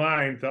keep in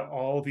mind that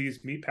all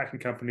these meat packing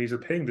companies are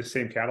paying the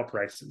same cattle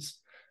prices.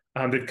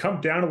 They've come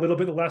down a little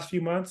bit the last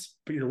few months,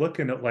 but you're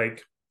looking at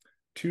like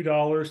 $2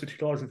 to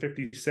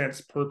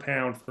 $2.50 per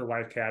pound for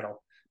live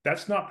cattle.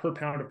 That's not per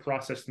pound of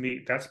processed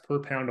meat. That's per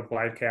pound of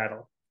live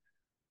cattle.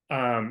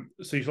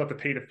 So you still have to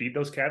pay to feed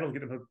those cattle,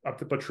 get them up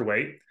to butcher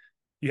weight.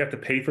 You have to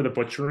pay for the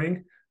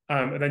butchering,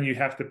 and then you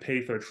have to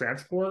pay for the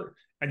transport,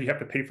 and you have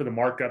to pay for the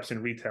markups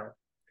in retail.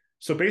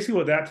 So basically,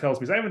 what that tells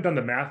me is I haven't done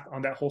the math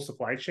on that whole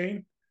supply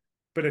chain,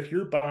 but if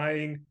you're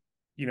buying,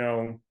 you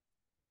know,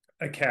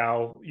 a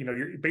cow,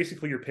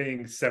 you're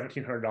paying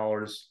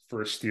 $1,700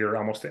 for a steer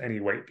almost at any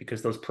weight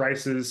because those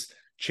prices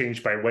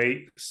change by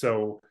weight.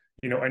 So,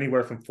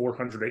 anywhere from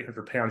 400 to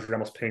 800 pounds, you're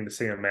almost paying the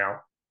same amount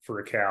for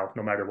a cow,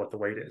 no matter what the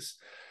weight is.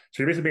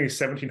 So you're basically paying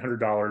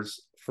 $1,700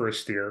 for a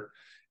steer.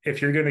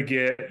 If you're going to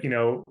get,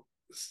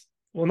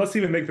 well, let's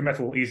even make the math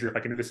a little easier if I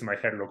can do this in my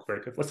head real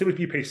quick. Let's say if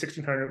you pay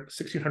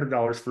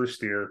 $1,600 for a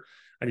steer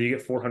and you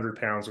get 400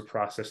 pounds of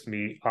processed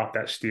meat off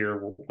that steer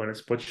when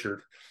it's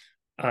butchered.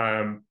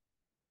 Um,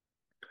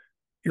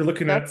 you're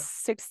looking at That's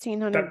sixteen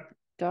that. hundred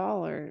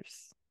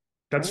dollars,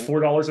 That's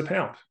right? $4 a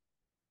pound,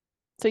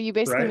 So you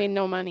basically right? made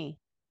no money.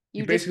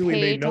 You You just basically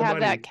made paid to no have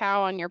that money,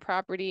 cow on your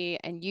property,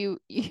 and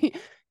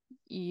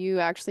you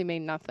actually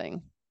made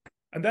nothing.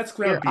 and that's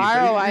Your ground beef.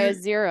 Right? ROI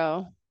is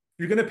zero.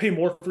 You're going to pay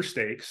more for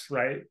steaks,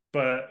 right?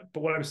 But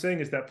what I'm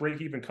saying is that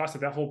break even cost,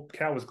 if that whole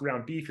cow was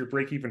ground beef, your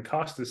break even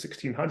cost is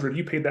 1,600.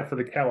 You paid that for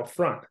the cow up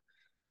front,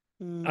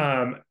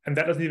 Mm, and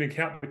that doesn't even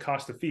count the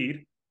cost of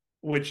feed,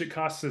 which it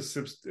costs us.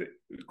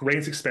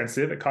 Grain's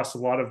expensive. It costs a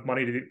lot of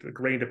money to get the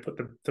grain to put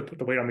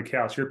the weight on the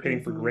cow. So you're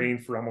paying for hmm. grain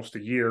for almost a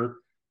year.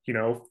 You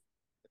know,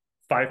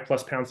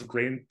 5+ pounds of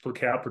grain per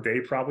cow per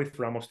day, probably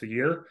for almost a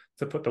year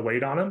to put the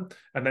weight on them.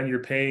 And then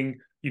you're paying,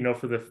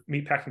 for the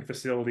meat packing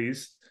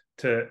facilities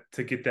to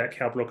get that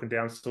cow broken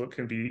down so it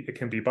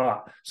can be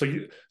bought.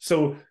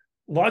 So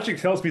logic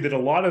tells me that a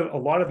lot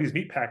of these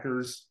meat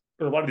packers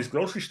or a lot of these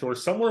grocery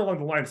stores, somewhere along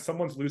the line,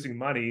 someone's losing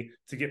money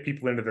to get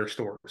people into their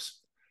stores,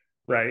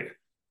 right?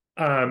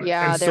 And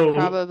Yeah, so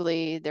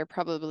they're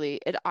probably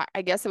it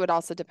I guess it would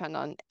also depend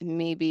on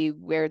maybe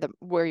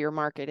where your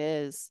market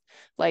is.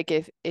 Like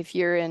if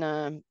you're in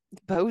a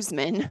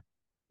Bozeman,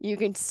 you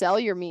can sell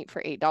your meat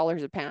for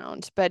 $8 a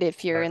pound. But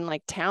if you're right, in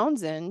like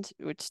Townsend,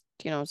 which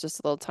is just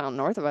a little town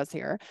north of us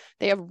here,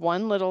 they have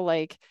one little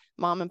like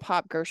mom and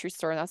pop grocery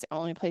store, and that's the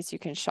only place you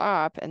can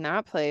shop. And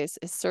that place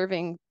is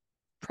serving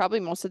probably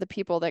most of the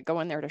people that go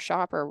in there to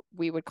shop are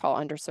we would call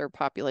underserved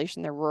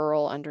population. They're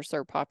rural,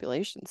 underserved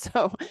population.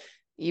 So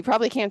you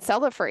probably can't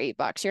sell it for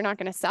 $8. You're not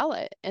going to sell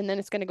it. And then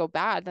it's going to go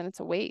bad. Then it's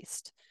a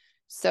waste.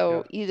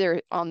 So yeah,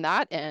 either on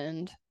that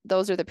end,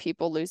 those are the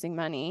people losing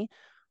money.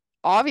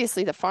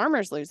 Obviously, the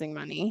farmer's losing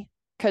money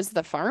because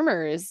the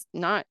farmer is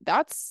not,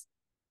 that's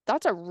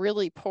a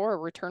really poor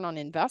return on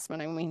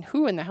investment. I mean,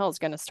 who in the hell is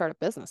going to start a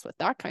business with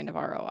that kind of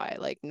ROI?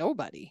 Like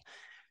nobody.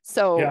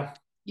 So yeah,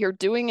 you're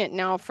doing it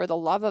now for the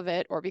love of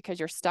it, or because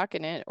you're stuck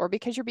in it, or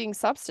because you're being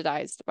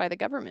subsidized by the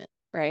government,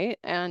 right?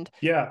 And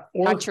yeah.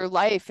 that's Or your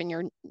life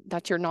and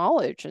that's your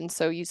knowledge. And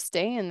so you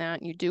stay in that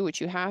and you do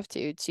what you have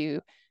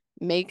to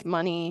make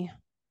money,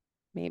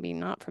 maybe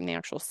not from the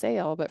actual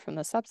sale, but from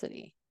the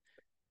subsidy.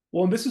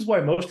 Well, and this is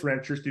why most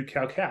ranchers do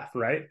cow calf,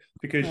 right?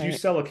 Because you Right.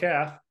 sell a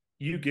calf,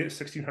 you get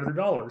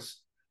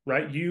 $1,600,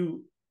 right?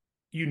 You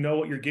know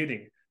what you're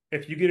getting.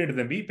 If you get into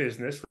the meat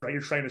business, right,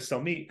 you're trying to sell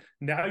meat.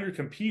 Now you're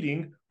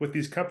competing with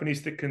these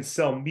companies that can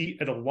sell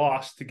meat at a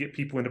loss to get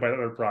people into buy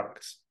other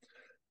products,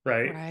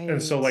 right?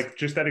 And so, Right. like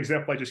just that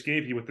example I just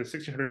gave you with the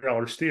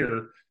 $1,600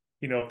 steer,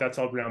 if that's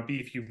all ground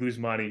beef, you lose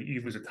money.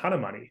 You lose a ton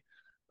of money.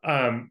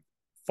 Um,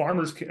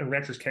 Farmers and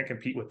ranchers can't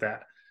compete with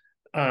that.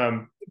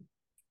 Um,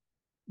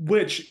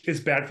 which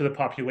is bad for the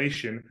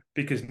population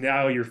because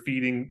now you're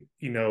feeding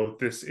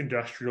this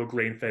industrial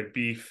grain-fed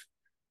beef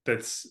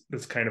that's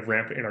kind of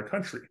rampant in our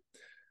country.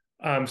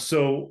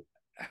 So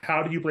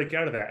how do you break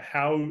out of that?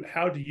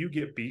 How do you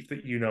get beef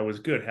that is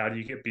good? How do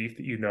you get beef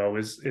that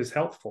is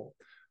healthful?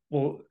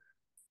 Well,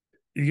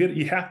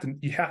 you have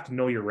to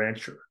know your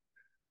rancher.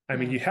 I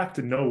mean, Yeah. you have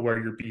to know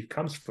where your beef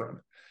comes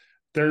from.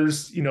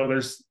 There's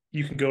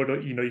you can go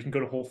to, you can go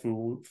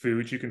to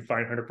Foods, you can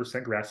find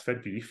 100%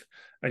 grass-fed beef,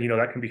 and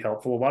that can be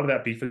helpful. A lot of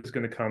that beef is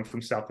going to come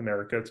from South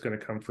America. It's going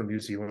to come from New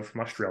Zealand,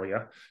 from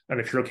Australia, and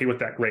if you're okay with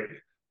that, great.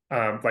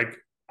 Like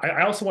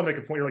I also want to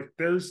make a point here, like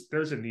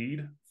there's a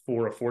need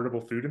for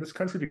affordable food in this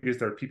country because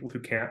there are people who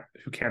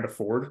can't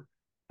afford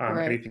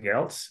Right. anything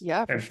else,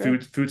 Yeah, for and sure.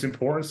 food's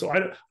important. So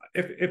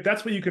if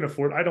that's what you can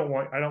afford, I don't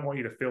want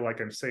you to feel like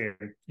I'm saying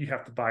you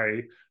have to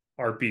buy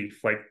our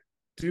beef. Like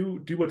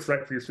do what's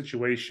right for your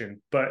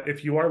situation. But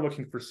if you are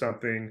looking for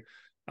something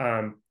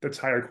that's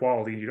higher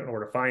quality and you don't know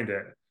where to find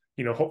it,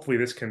 hopefully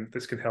this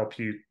can help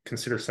you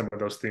consider some of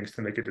those things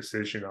to make a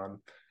decision on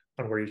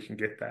where you can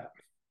get that.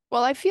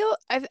 Well, I feel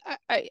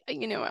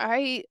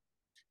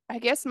I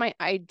guess my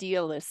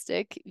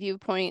idealistic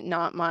viewpoint,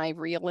 not my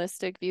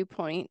realistic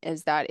viewpoint,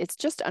 is that it's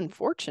just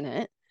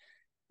unfortunate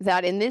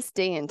that in this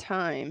day and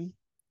time,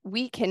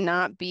 we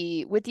cannot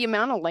be, with the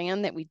amount of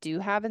land that we do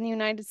have in the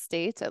United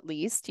States, at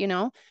least,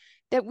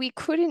 that we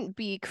couldn't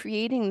be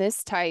creating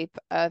this type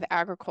of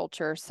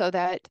agriculture so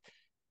that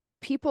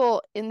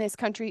people in this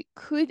country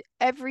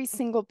every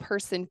single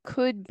person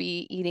could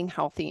be eating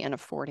healthy and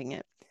affording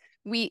it.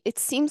 It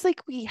seems like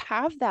we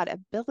have that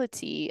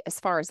ability as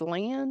far as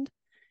land,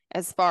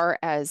 as far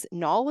as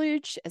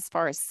knowledge, as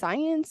far as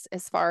science,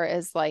 as far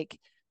as like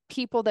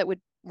people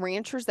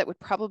ranchers that would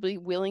probably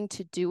willing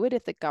to do it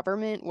if the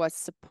government was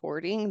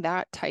supporting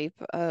that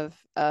type of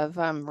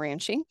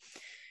ranching.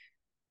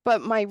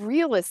 But my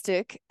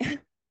realistic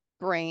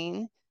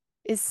brain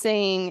is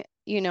saying,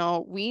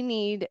 we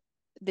need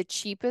the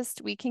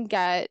cheapest we can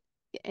get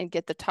and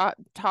get the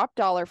top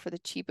dollar for the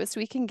cheapest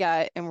we can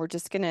get, and we're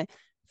just going to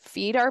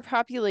feed our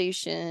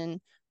population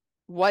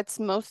what's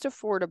most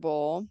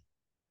affordable.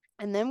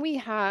 And then we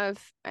have,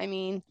 I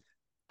mean,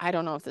 I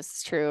don't know if this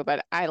is true,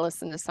 but I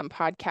listen to some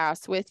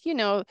podcasts with,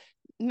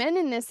 men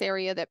in this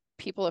area that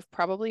people have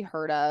probably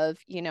heard of,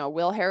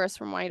 Will Harris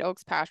from White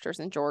Oaks Pastures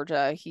in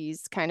Georgia.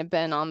 He's kind of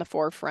been on the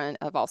forefront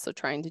of also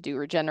trying to do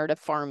regenerative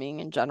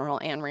farming in general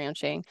and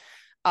ranching.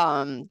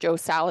 Joe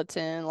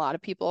Salatin, a lot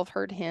of people have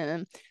heard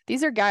him.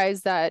 These are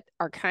guys that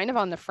are kind of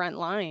on the front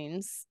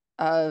lines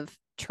of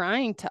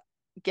trying to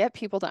get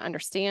people to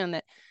understand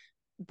that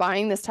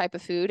buying this type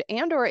of food,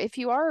 and or if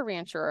you are a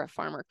rancher or a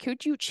farmer,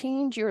 could you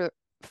change your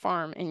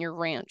farm and your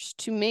ranch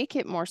to make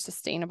it more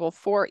sustainable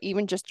for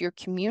even just your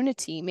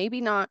community? Maybe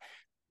not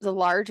the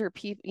larger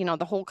people,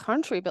 the whole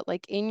country, but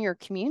like in your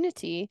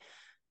community,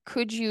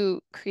 could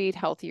you create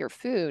healthier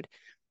food?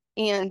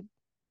 And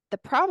the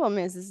problem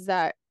is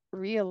that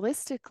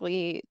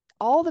realistically,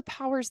 all the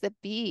powers that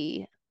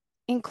be,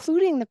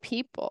 including the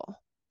people,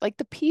 like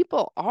the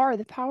people are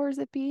the powers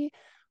that be,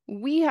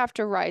 we have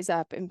to rise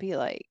up and be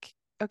like,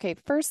 okay,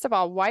 first of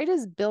all, why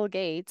does Bill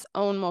Gates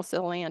own most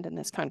of the land in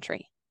this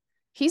country?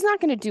 He's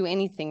not going to do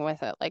anything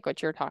with it, like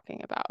what you're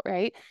talking about,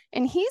 right?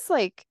 And he's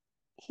an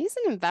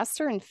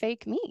investor in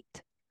fake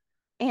meat.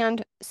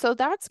 And so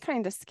that's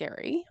kind of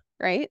scary,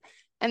 right?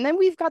 And then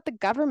we've got the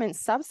government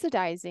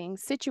subsidizing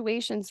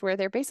situations where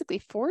they're basically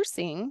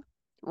forcing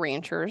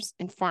ranchers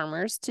and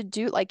farmers to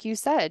do, like you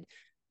said,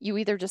 you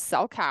either just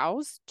sell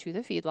cows to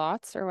the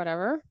feedlots or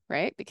whatever,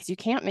 right? Because you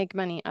can't make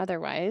money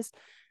otherwise.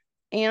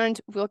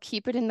 And we'll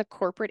keep it in the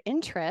corporate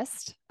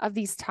interest of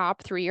these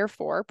top 3 or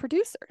 4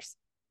 producers.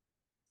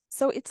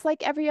 So it's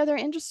like every other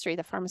industry,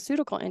 the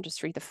pharmaceutical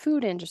industry, the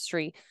food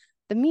industry,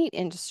 the meat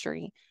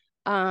industry,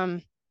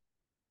 the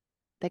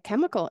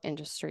chemical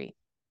industry.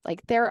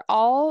 Like they're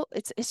all,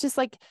 it's just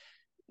like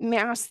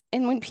mass.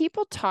 And when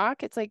people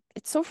talk, it's like,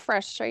 it's so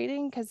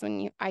frustrating because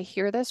I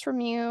hear this from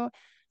you,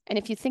 and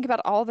if you think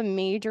about all the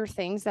major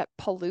things that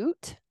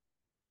pollute,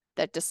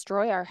 that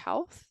destroy our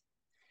health,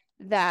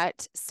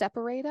 that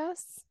separate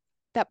us,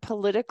 that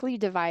politically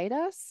divide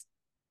us,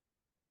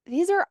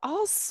 these are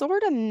all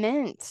sort of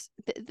meant,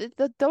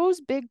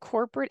 those big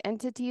corporate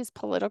entities,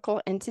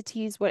 political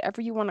entities,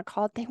 whatever you want to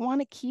call it, they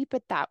want to keep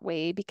it that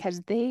way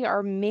because they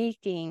are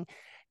making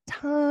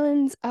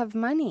tons of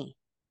money.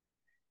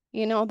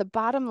 The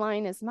bottom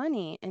line is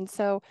money. And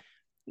so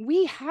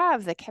we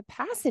have the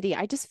capacity.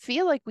 I just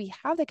feel like we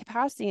have the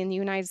capacity in the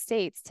United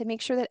States to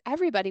make sure that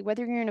everybody,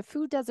 whether you're in a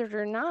food desert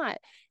or not,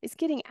 is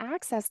getting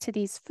access to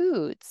these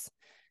foods.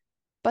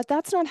 But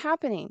that's not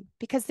happening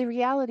because the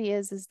reality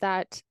is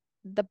that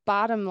the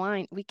bottom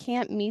line, we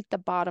can't meet the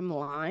bottom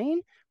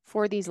line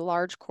for these uh,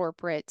 large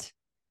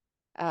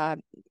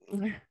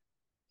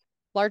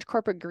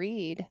corporate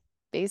greed,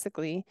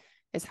 basically,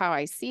 is how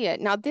I see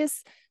it. Now,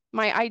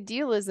 my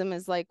idealism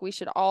is like we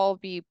should all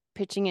be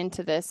pitching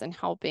into this and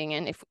helping.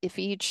 And if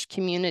each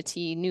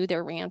community knew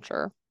their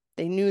rancher,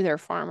 they knew their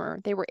farmer,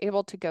 they were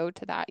able to go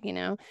to that,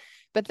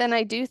 But then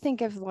I do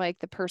think of like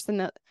the person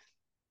that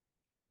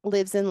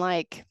lives in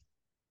like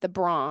the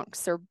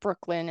Bronx or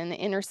Brooklyn and the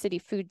inner city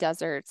food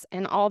deserts,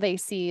 and all they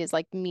see is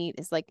like meat,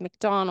 is like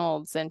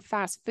McDonald's and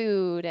fast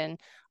food and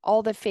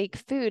all the fake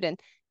food, and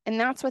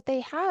that's what they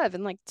have.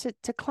 And like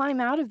to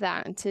climb out of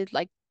that and to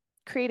like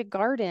create a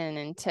garden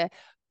and to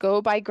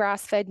go buy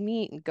grass-fed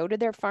meat and go to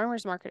their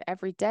farmers market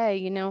every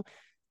day,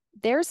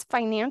 there's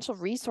financial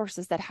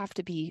resources that have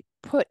to be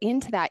put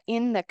into that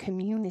in the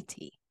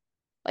community.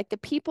 Like the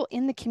people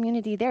in the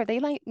community there, they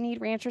like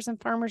need ranchers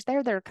and farmers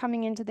there that are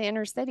coming into the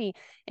inner city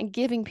and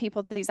giving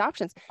people these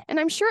options. And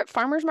I'm sure at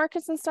farmers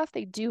markets and stuff,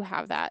 they do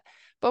have that.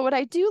 But what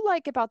I do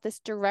like about this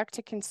direct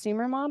to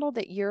consumer model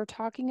that you're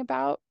talking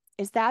about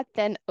is that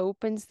then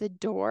opens the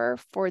door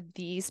for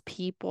these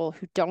people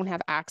who don't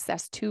have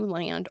access to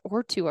land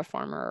or to a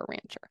farmer or a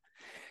rancher.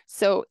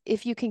 So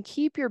if you can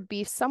keep your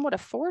beef somewhat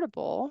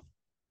affordable,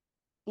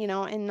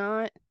 and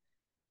not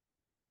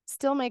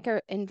still make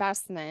an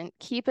investment,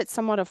 keep it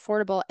somewhat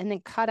affordable, and then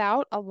cut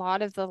out a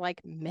lot of the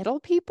like middle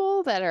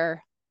people that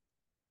are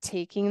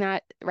taking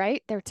that,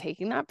 right? They're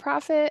taking that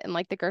profit, and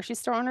like the grocery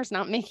store owner's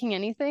not making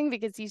anything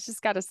because he's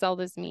just got to sell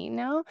this meat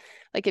now.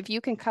 Like if you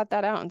can cut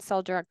that out and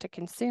sell direct to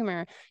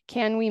consumer,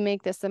 can we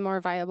make this a more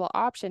viable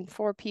option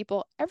for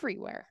people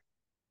everywhere?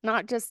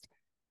 Not just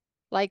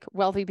like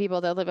wealthy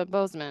people that live in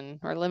Bozeman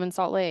or live in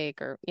Salt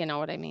Lake, or you know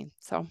what I mean?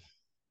 So,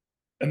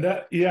 And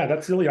that, yeah,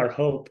 that's really our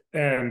hope.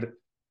 And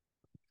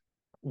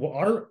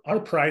well, our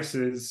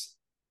prices,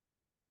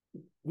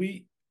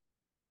 we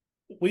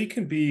we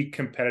can be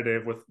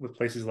competitive with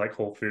places like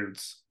Whole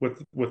Foods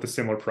with a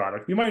similar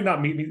product. We might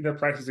not meet their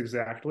prices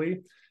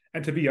exactly,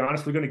 and to be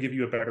honest, we're going to give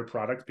you a better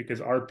product because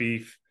our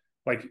beef,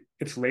 like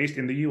it's raised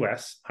in the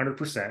U.S.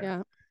 100%.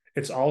 yeah.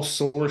 It's all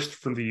sourced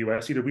from the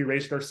U.S. Either we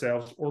raised it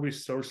ourselves or we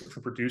source it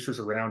from producers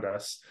around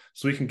us,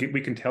 so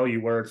we can tell you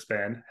where it's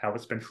been, how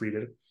it's been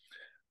treated.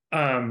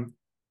 Um,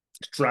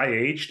 Dry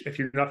aged. If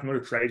you're not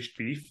familiar with dry aged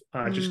beef,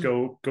 just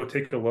Mm. go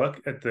take a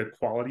look at the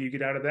quality you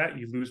get out of that.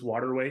 You lose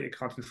water weight, it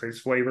concentrates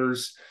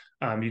flavors.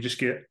 You just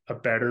get a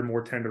better,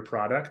 more tender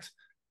product.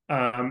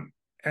 Um,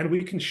 and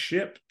we can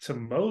ship to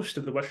most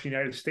of the Western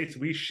United States.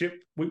 We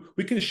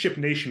can ship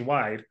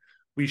nationwide.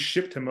 We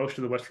ship to most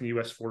of the Western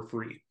U.S. for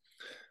free.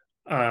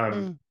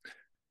 Um,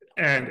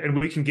 Mm. and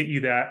we can get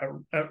you that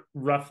at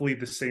roughly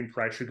the same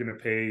price you're going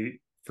to pay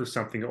for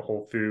something at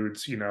Whole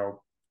Foods,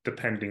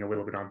 depending a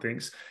little bit on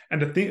things.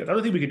 And the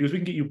other thing we can do is we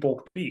can get you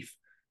bulk beef.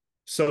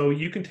 So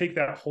you can take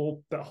that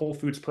Whole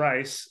Foods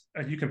price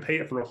and you can pay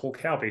it for a whole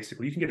cow.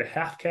 Basically, you can get a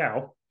half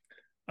cow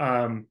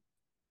um,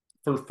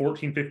 for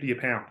 $14.50 a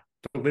pound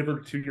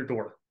delivered to your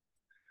door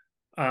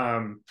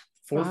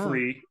for Wow.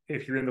 free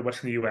if you're in the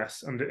Western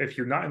U.S. And if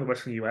you're not in the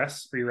Western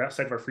U.S. or you're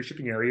outside of our free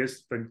shipping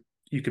areas, then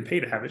you can pay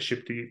to have it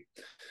shipped to you.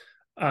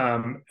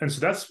 And so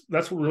that's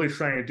what we're really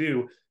trying to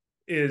do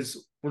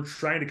is we're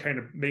trying to kind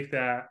of make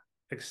that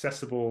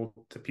accessible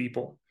to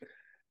people.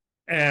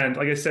 And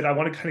like I said, I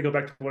want to kind of go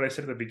back to what I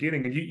said at the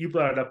beginning, and you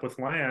brought it up with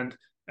land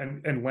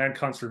and land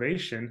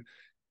conservation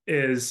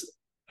is,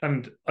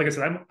 and like I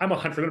said, I'm a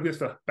hunter. I'm going to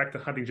get back to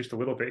hunting just a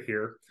little bit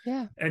here.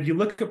 Yeah. And you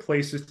look at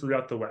places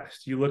throughout the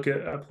West. You look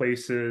at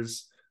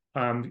places,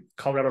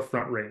 Colorado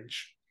Front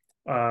Range,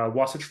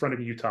 Wasatch Front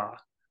in Utah,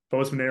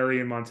 Bozeman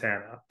area in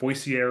Montana,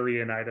 Boise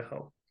area in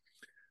Idaho,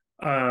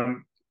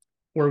 um,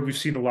 where we've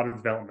seen a lot of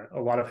development, a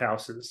lot of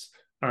houses.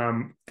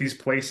 These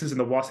places in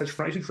the Wasatch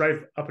Front, I used to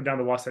drive up and down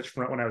the Wasatch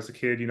Front when I was a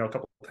kid, a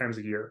couple of times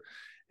a year.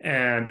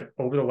 And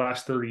over the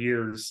last 30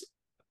 years,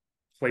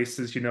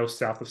 places,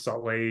 south of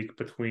Salt Lake,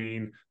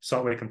 between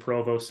Salt Lake and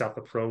Provo, south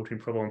of Provo, between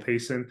Provo and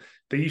Payson,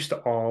 they used to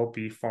all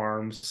be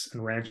farms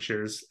and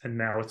ranches, and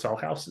now it's all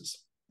houses.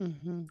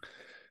 Mm-hmm.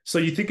 So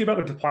you think about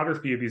the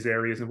topography of these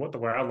areas and what the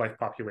wildlife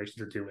populations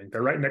are doing.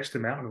 They're right next to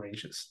mountain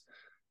ranges.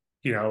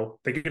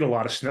 They get a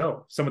lot of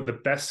snow. Some of the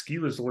best ski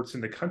resorts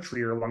in the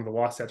country are along the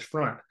Wasatch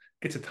Front.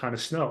 It's a ton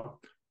of snow.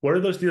 What are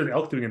those deer and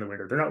elk doing in the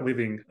winter? They're not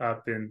living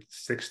up in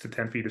 6 to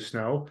 10 feet of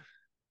snow.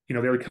 They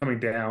were coming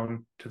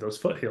down to those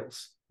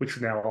foothills, which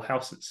are now all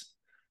houses,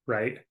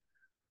 right?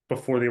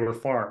 Before they were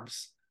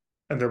farms.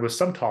 And there was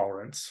some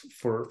tolerance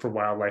for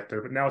wildlife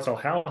there, but now it's all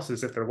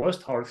houses. If there was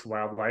tolerance for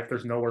wildlife,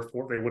 there's nowhere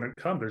for they wouldn't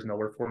come. There's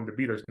nowhere for them to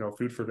be. There's no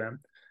food for them.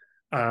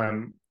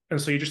 And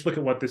so you just look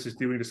at what this is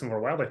doing to some of our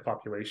wildlife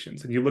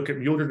populations, and you look at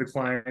mule deer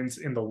declines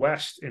in the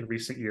West in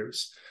recent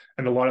years,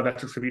 and a lot of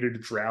that's attributed to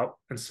drought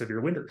and severe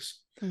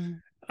winters.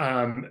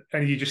 Mm-hmm.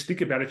 And you just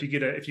think about it,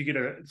 if you get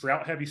a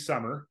drought heavy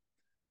summer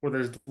where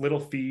there's little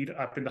feed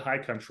up in the high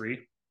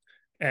country,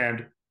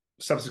 and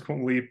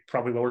subsequently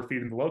probably lower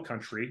feed in the low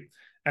country,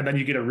 and then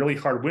you get a really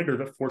hard winter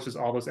that forces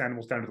all those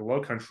animals down to the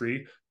low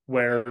country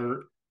where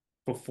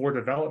before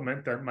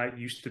development there might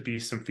used to be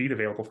some feed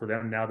available for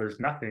them. Now there's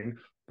nothing.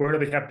 Where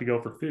do they have to go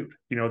for food?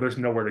 There's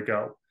nowhere to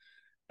go.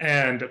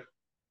 And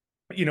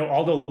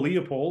Aldo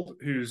Leopold,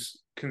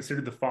 who's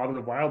considered the father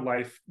of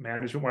wildlife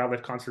management,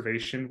 wildlife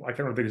conservation, I can't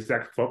remember the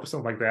exact quote, but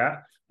something like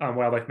that,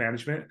 wildlife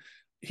management,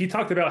 he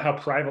talked about how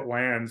private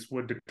lands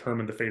would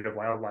determine the fate of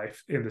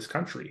wildlife in this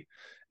country.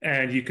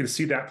 And you can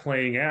see that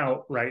playing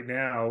out right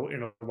now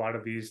in a lot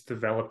of these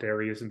developed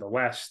areas in the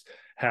West,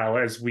 how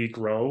as we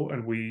grow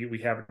and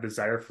we have a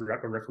desire for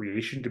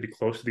recreation to be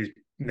close to these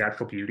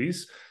natural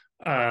beauties.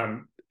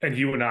 And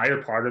you and I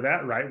are part of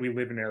that, right? We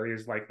live in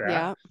areas like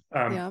that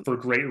Yeah. Yeah. for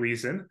great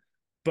reason.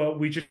 But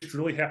we just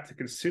really have to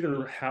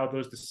consider how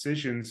those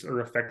decisions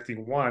are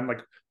affecting one,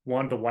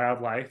 the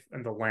wildlife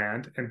and the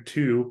land, and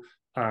two,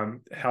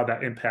 how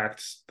that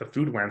impacts the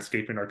food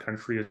landscape in our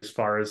country as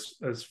far as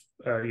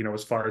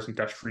far as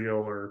industrial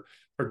or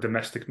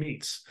domestic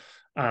meats.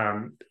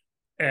 Um,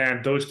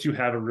 and those two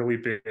have a really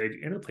big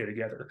interplay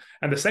together.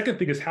 And the second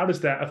thing is, how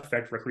does that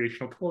affect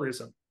recreational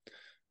tourism,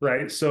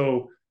 right?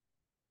 So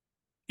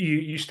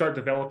you start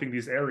developing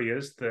these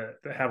areas that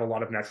have a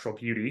lot of natural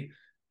beauty.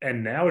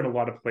 And now in a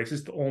lot of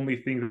places, the only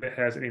thing that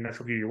has any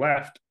natural beauty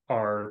left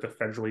are the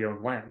federally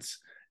owned lands.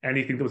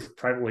 Anything that was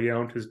privately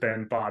owned has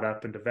been bought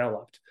up and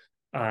developed.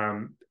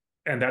 Um,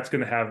 and that's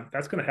going to have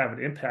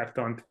an impact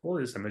on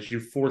tourism as you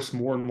force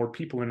more and more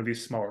people into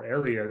these smaller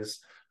areas.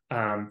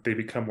 They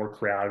become more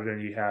crowded,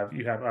 and you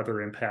have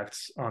other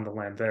impacts on the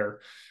land there.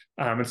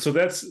 And so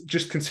that's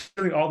just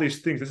considering all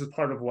these things. This is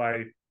part of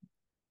why,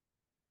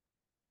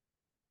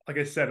 like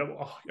I said,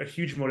 a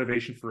huge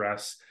motivation for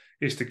us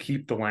is to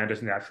keep the land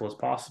as natural as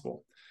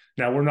possible.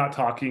 Now, we're not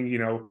talking,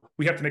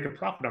 we have to make a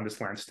profit on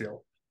this land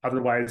still.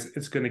 Otherwise,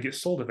 it's going to get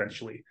sold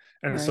eventually.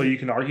 And so Right. you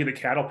can argue that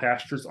cattle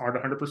pastures aren't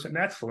 100%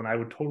 natural. And I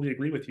would totally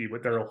agree with you,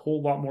 but they're a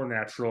whole lot more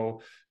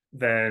natural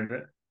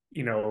than,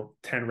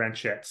 10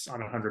 ranchettes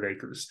on 100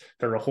 acres.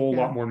 They're a whole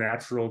Yeah. lot more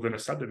natural than a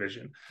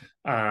subdivision.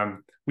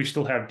 We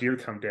still have deer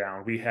come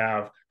down. We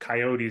have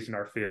coyotes in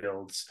our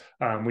fields.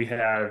 We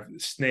have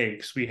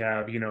snakes. We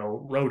have,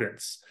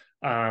 rodents.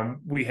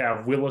 We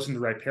have willows in the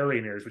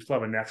riparian areas. We still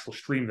have a natural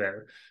stream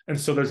there. And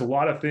so there's a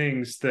lot of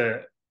things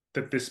that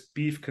this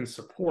beef can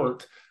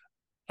support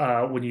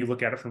when you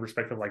look at it from a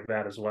perspective like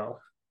that as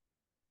well.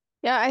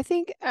 Yeah, I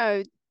think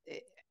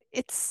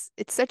it's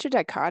such a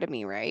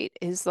dichotomy, right?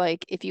 Is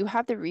like if you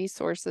have the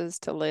resources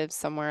to live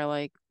somewhere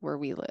like where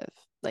we live,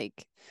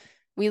 like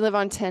we live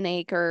on 10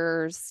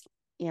 acres,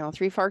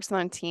 Three Forks,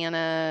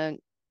 Montana,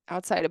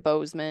 outside of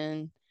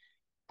Bozeman.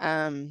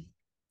 Um,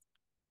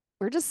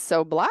 we're just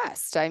so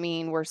blessed. I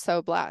mean, we're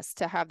so blessed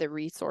to have the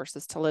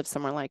resources to live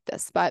somewhere like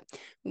this. But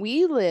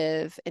we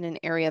live in an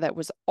area that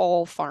was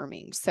all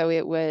farming. So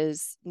it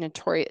was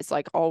notorious,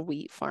 like all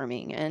wheat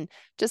farming. And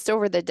just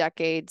over the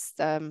decades,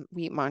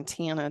 Wheat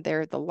Montana,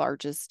 they're the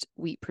largest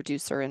wheat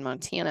producer in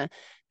Montana.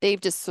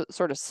 They've just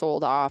sort of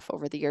sold off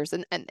over the years.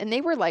 And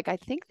they were like, I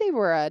think they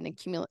were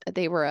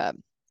a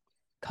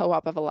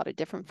co-op of a lot of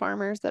different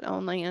farmers that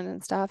own land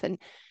and stuff. And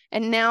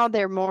now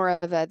they're more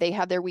of they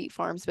have their wheat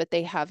farms, but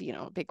they have,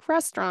 a big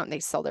restaurant. They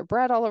sell their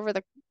bread all over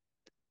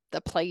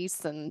the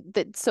place. And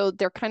so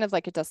they're kind of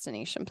like a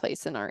destination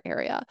place in our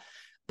area.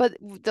 But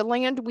the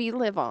land we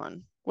live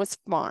on was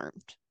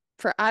farmed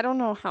for I don't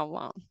know how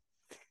long.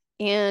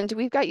 And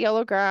we've got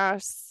yellow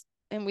grass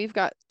and we've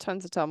got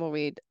tons of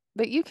tumbleweed,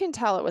 but you can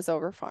tell it was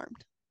over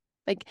farmed.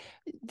 Like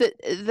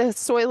the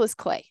soil is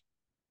clay.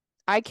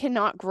 I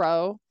cannot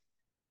grow.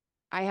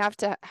 I have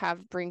to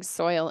bring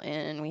soil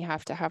in. We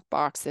have to have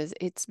boxes.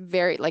 It's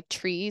very like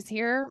trees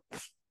here.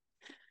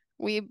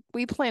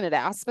 We planted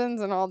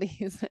aspens and all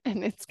these,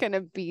 and it's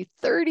gonna be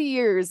 30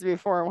 years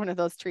before one of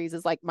those trees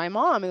is like my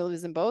mom who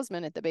lives in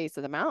Bozeman at the base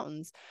of the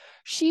mountains.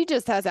 She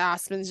just has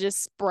aspens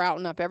just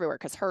sprouting up everywhere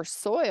because her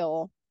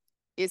soil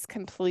is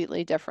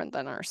completely different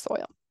than our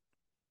soil.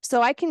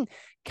 So I can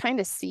kind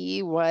of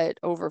see what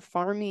over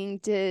farming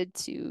did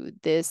to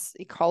this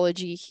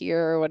ecology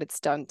here, what it's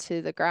done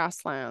to the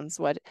grasslands,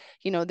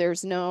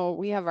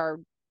 we have our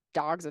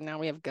dogs and now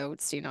we have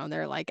goats, and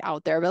they're like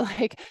out there, but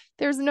like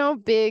there's no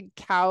big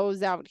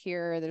cows out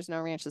here. There's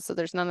no ranches. So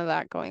there's none of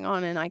that going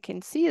on. And I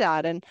can see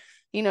that. And,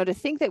 to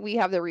think that we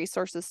have the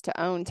resources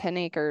to own 10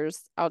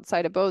 acres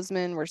outside of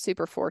Bozeman, we're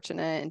super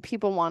fortunate and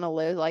people want to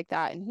live like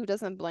that. And who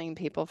doesn't blame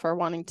people for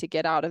wanting to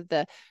get out of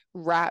the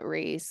rat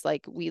race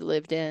like we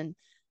lived in?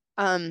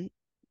 Um,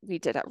 we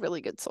did have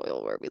really good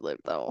soil where we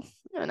lived though,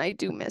 and I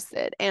do miss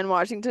it. And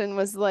Washington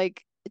was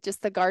like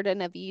just the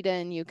Garden of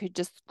Eden. You could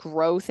just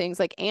grow things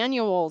like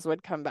annuals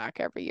would come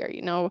back every year.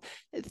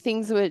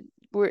 Things would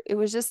were it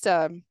was just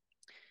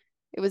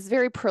it was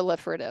very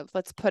proliferative.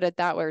 Let's put it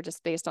that way,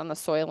 just based on the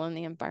soil and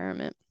the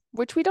environment,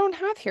 which we don't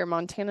have here.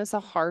 Montana's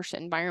a harsh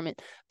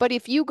environment, but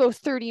if you go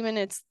 30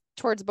 minutes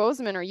towards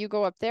Bozeman or you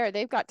go up there,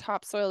 they've got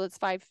topsoil that's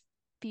 5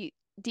 feet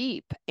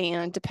deep,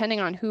 and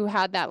depending on who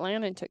had that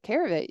land and took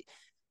care of it,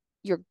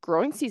 your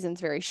growing season's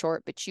very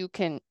short, but you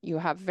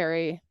have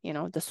very,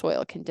 the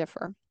soil can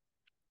differ.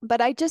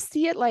 But I just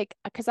see it like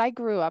because I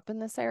grew up in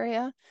this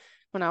area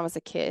when I was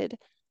a kid,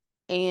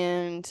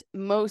 and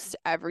most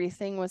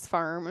everything was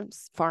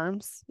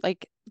farms.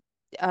 Like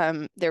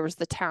there was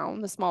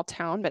the small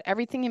town, but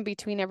everything in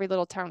between every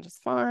little town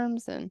just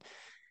farms. And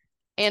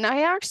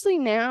I actually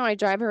now I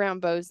drive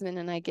around Bozeman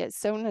and I get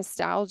so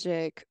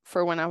nostalgic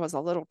for when I was a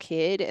little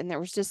kid, and there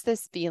was just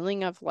this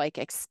feeling of like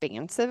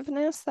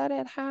expansiveness that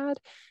it had.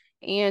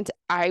 And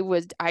I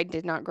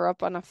did not grow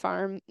up on a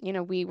farm.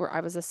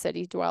 I was a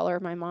city dweller.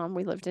 My mom,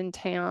 we lived in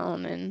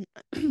town and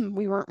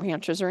we weren't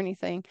ranchers or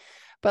anything.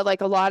 But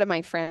like a lot of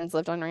my friends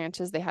lived on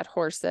ranches. They had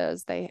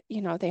horses, they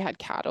had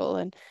cattle.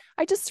 And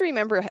I just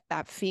remember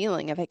that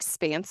feeling of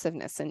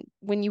expansiveness. And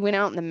when you went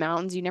out in the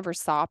mountains, you never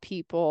saw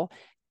people.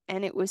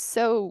 And it was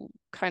so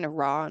kind of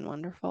raw and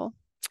wonderful.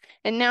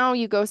 And now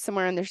you go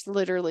somewhere and there's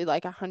literally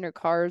like 100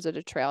 cars at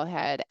a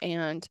trailhead.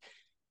 And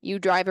You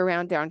drive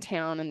around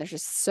downtown and there's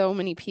just so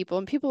many people,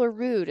 and people are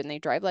rude and they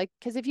drive like,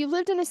 because if you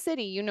lived in a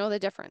city, you know the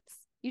difference.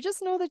 You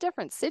just know the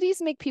difference.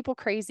 Cities make people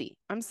crazy.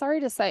 I'm sorry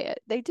to say it.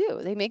 They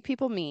do. They make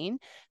people mean.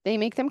 They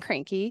make them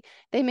cranky.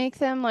 They make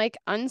them like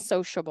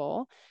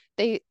unsociable.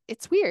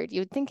 It's weird.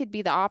 You would think it'd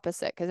be the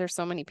opposite because there's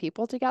so many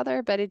people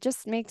together, but it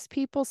just makes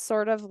people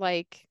sort of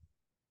like,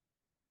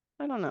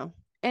 I don't know.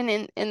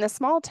 And in the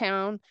small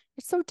town,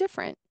 it's so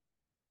different.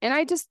 And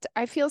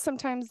I feel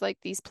sometimes like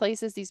these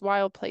places, these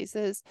wild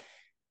places,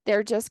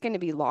 they're just going to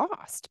be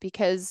lost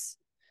because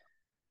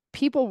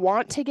people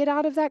want to get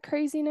out of that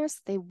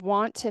craziness. They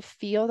want to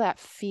feel that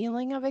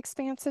feeling of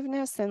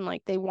expansiveness, and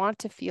like they want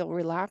to feel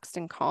relaxed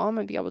and calm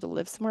and be able to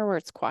live somewhere where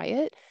it's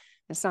quiet.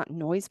 It's not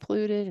noise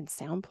polluted and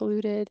sound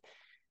polluted.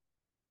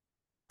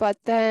 But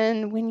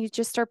then when you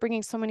just start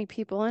bringing so many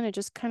people in, it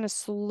just kind of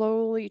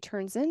slowly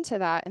turns into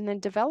that. And then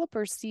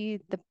developers see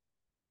the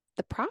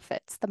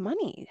profits, the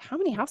money. How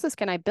many houses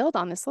can I build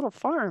on this little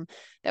farm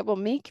that will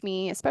make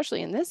me,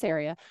 especially in this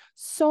area,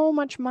 so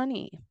much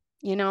money,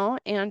 you know?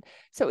 And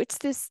so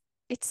it's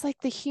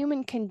like the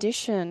human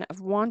condition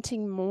of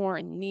wanting more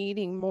and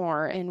needing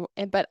more and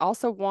but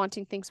also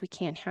wanting things we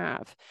can't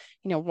have,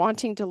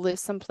 wanting to live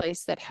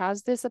someplace that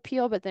has this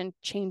appeal, but then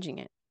changing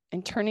it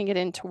and turning it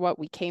into what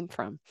we came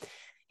from.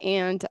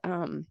 And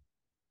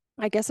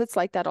I guess it's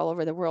like that all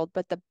over the world.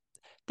 But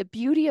the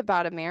beauty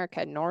about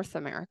America, North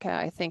America,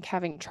 I think,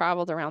 having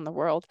traveled around the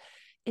world,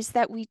 is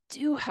that we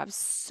do have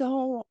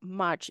so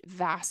much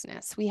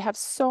vastness. We have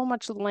so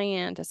much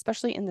land,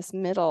 especially in this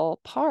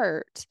middle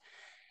part,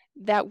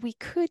 that we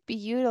could be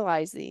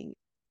utilizing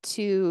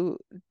to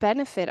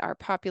benefit our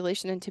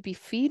population and to be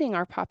feeding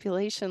our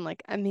population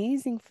like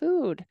amazing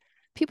food.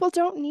 People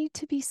don't need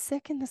to be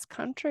sick in this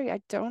country.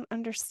 I don't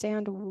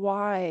understand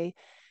why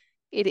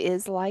it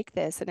is like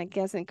this. And I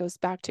guess it goes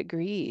back to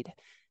greed.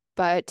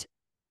 But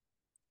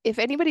if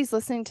anybody's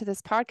listening to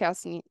this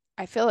podcast, and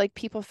I feel like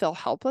people feel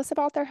helpless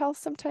about their health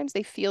sometimes,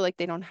 they feel like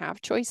they don't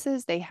have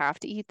choices. They have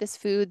to eat this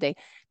food. They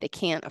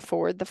can't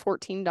afford the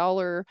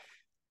 $14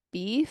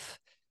 beef.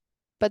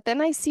 But then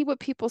I see what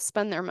people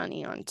spend their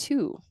money on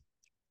too.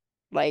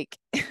 Like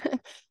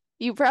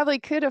you probably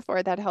could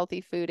afford that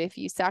healthy food if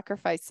you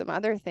sacrifice some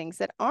other things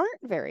that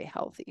aren't very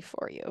healthy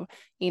for you,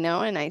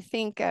 and I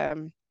think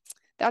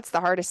that's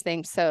the hardest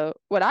thing. So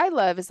what I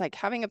love is like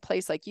having a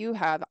place like you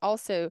have,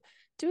 also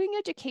doing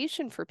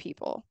education for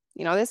people.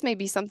 This may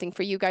be something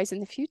for you guys in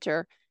the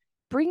future,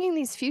 bringing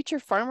these future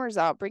farmers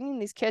out, bringing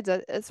these kids.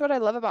 That's what I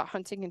love about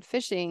hunting and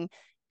fishing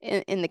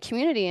in the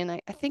community. And I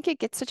think it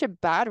gets such a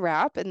bad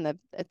rap in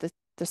the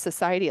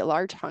society at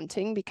large,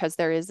 hunting, because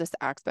there is this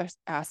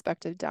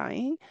aspect of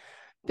dying.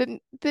 But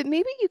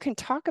maybe you can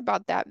talk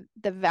about that,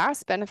 the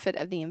vast benefit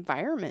of the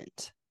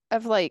environment,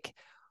 of like,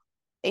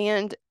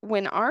 and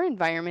when our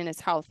environment is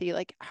healthy,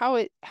 like how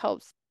it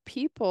helps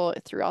people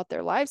throughout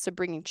their lives. So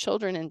bringing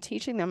children and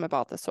teaching them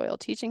about the soil,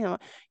 teaching them,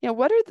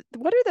 what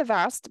are the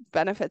vast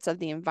benefits of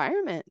the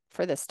environment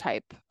for this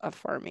type of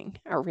farming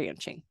or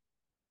ranching?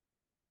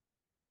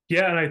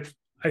 Yeah, and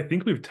I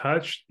think we've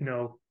touched,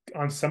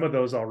 on some of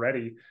those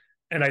already.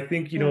 And I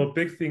think, Yeah. a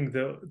big thing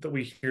that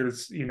we hear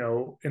is, in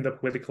the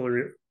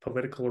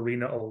political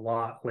arena a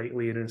lot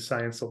lately, and in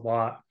science a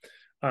lot,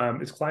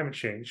 is climate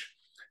change.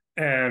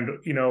 And,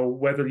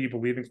 whether you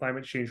believe in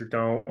climate change or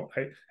don't,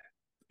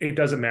 it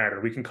doesn't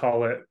matter. We can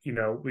call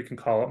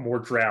it more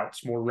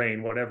droughts, more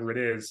rain, whatever it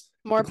is.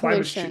 The More climate,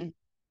 pollution.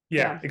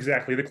 yeah, Yeah.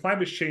 exactly. The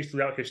climate's changed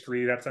throughout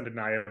history. That's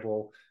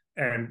undeniable.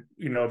 And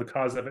the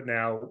cause of it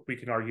now, we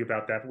can argue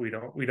about that, but we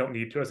don't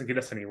need to. It doesn't get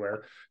us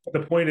anywhere. But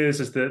the point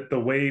is that the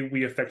way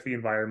we affect the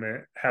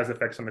environment has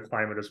effects on the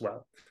climate as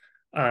well.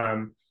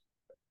 Um,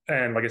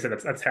 and like I said,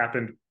 that's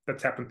happened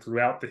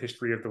throughout the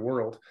history of the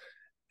world.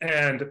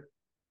 And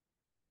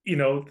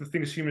the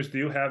things humans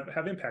do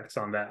have impacts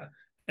on that.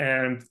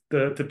 And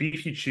the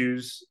beef you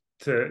choose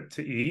to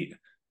eat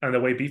and the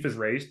way beef is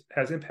raised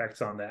has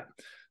impacts on that.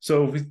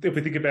 So if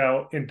we think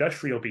about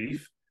industrial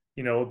beef,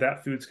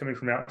 that food's coming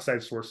from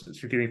outside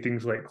sources. You're getting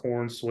things like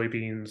corn,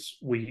 soybeans,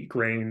 wheat,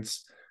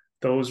 grains.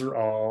 Those are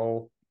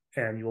all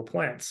annual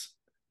plants.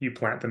 You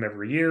plant them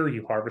every year,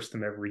 you harvest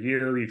them every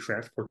year, you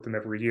transport them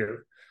every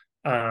year.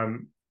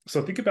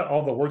 So think about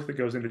all the work that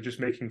goes into just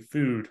making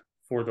food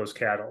for those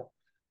cattle.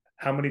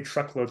 How many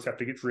truckloads have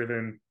to get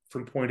driven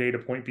from point A to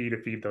point B to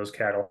feed those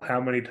cattle?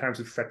 How many times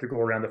does it have to go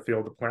around the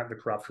field to plant the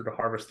crops or to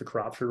harvest the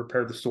crops or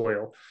repair the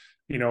soil?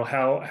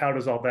 How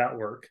does all that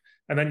work?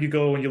 And then you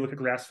go and you look at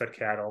grass-fed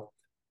cattle.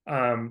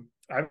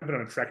 I've been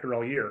on a tractor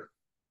all year.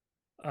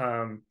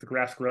 The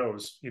grass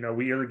grows.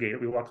 We irrigate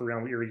it. We walk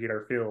around. We irrigate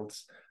our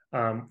fields,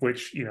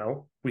 which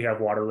we have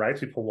water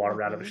rights. We pull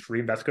water out of a Mm-hmm.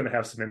 stream. That's going to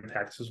have some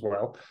impacts as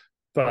well.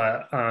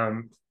 But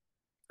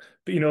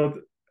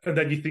and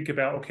then you think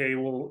about, okay,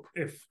 well,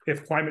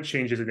 if climate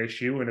change is an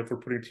issue and if we're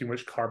putting too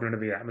much carbon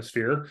into the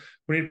atmosphere,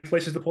 we need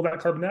places to pull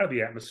that carbon out of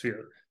the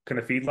atmosphere. Can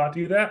a feedlot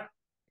do that?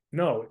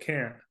 No, it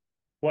can't.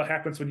 What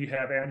happens when you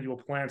have annual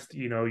plants?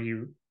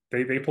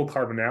 They pull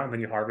carbon out, and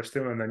then you harvest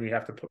them, and then you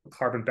have to put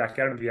carbon back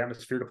out into the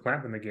atmosphere to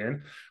plant them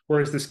again.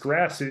 Whereas this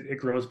grass, it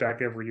grows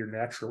back every year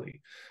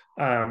naturally.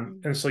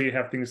 Mm. And so you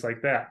have things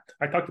like that.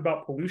 I talked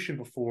about pollution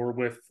before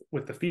with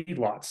the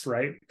feedlots,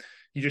 right?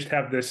 You just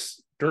have this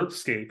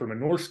dirtscape or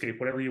manurescape,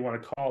 whatever you want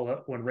to call it.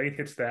 When rain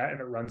hits that and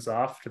it runs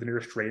off to the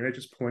nearest drainage,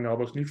 it's pulling all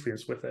those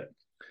nutrients with it.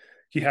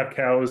 You have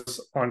cows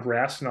on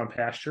grass and on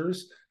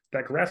pastures.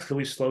 That grass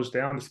really slows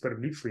down the spread of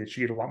nutrients.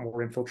 You get a lot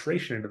more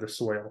infiltration into the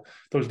soil.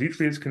 Those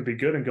nutrients can be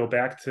good and go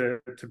back to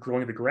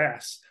growing the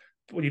grass.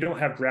 But when you don't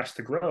have grass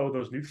to grow,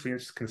 those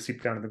nutrients can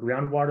seep down into the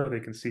groundwater.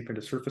 They can seep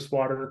into surface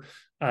water.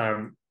 They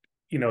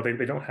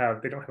don't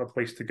have a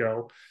place to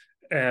go.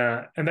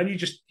 And then you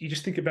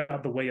just think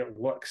about the way it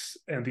looks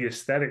and the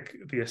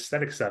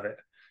aesthetics of it.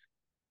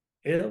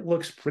 It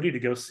looks pretty to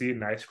go see a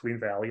nice green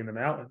valley in the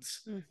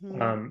mountains.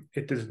 Mm-hmm.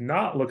 It does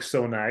not look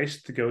so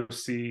nice to go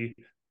see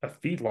a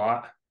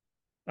feedlot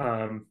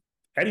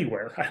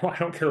anywhere. I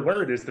don't care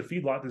where it is. The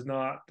feedlot does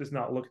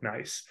not look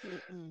nice.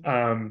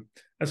 Mm-mm.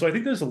 And so I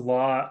think there's a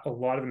lot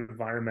of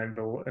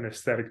environmental and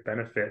aesthetic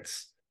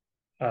benefits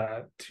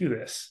to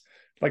this.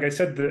 Like I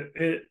said,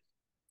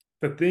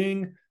 the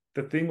thing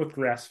the thing with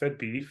grass-fed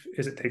beef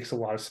is it takes a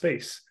lot of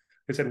space.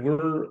 I said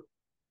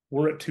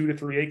we're at 2 to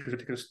 3 acres. It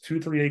takes us 2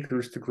 to 3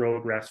 acres to grow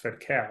a grass-fed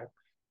cow,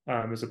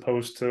 as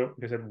opposed to,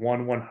 like I said,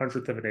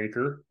 1/100th of an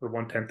acre or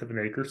 1/10th of an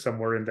acre,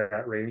 somewhere in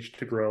that range,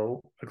 to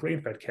grow a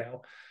grain-fed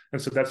cow.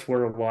 And so that's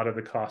where a lot of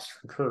the costs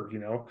incur.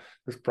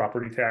 There's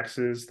property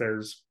taxes,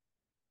 there's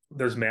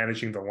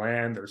managing the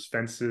land, there's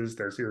fences,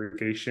 there's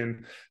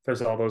irrigation,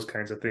 there's all those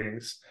kinds of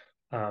things,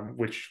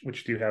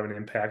 which do have an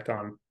impact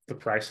on the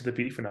price of the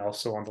beef and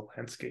also on the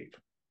landscape.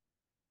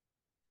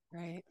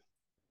 Right.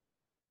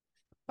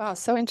 Wow,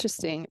 so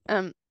interesting.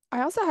 I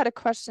also had a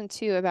question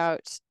too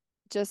about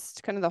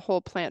just kind of the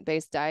whole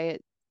plant-based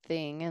diet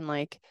thing and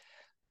like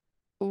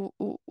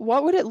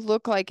what would it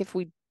look like if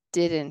we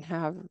didn't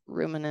have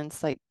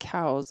ruminants like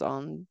cows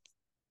on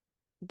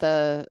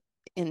the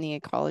in the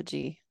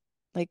ecology?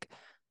 Like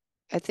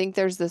I think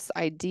there's this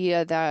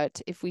idea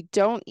that if we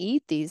don't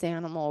eat these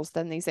animals,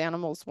 then these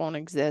animals won't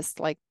exist.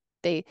 Like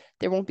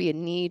there won't be a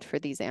need for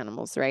these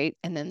animals, right?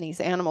 And then these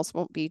animals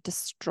won't be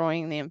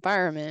destroying the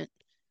environment.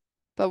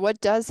 But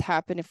what does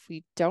happen if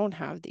we don't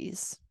have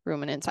these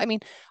ruminants? I mean,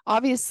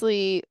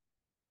 obviously,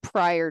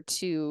 prior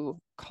to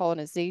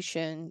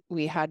colonization,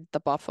 we had the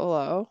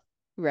buffalo,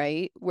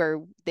 right? Where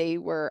they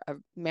were a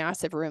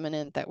massive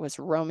ruminant that was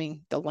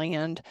roaming the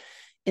land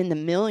in the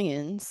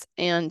millions,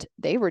 and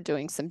they were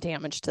doing some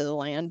damage to the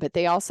land, but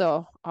they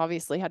also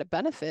obviously had a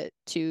benefit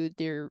to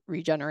their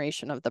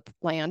regeneration of the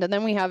land. And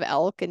then we have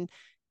elk and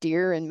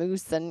deer and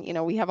moose, and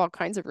we have all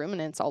kinds of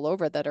ruminants all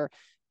over that are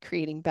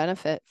creating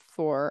benefit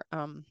for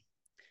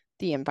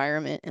the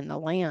environment and the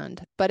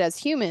land. But as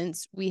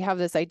humans, we have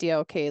this idea,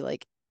 okay,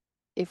 like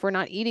if we're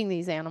not eating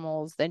these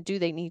animals, then do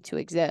they need to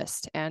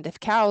exist? And if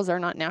cows are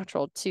not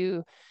natural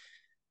to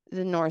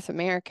the North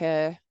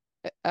America,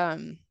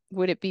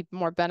 would it be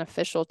more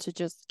beneficial to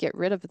just get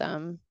rid of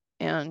them?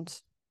 And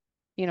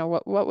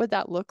what would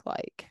that look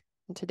like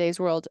in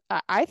today's world?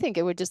 I think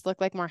it would just look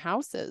like more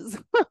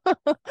houses.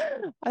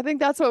 I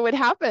think that's what would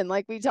happen,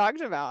 like we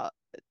talked about.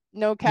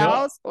 No No,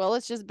 cows. Well,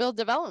 let's just build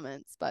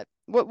developments. But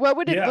what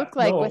would it yeah, look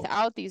like no,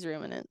 without these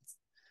ruminants?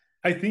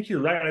 I think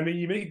you're right. I mean,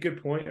 you make a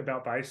good point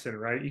about bison,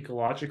 right?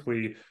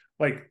 Ecologically,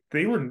 like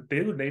they were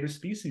native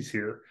species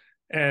here,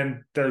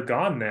 and they're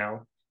gone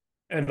now,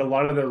 and a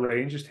lot of their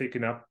range is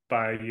taken up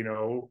by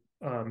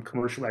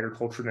commercial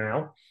agriculture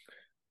now.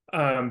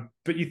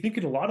 But you think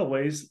in a lot of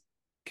ways,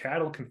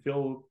 cattle can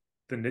fill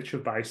the niche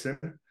of bison.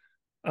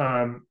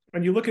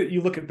 And you look at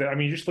that. I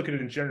mean, you just look at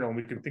it in general, and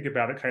we can think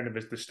about it kind of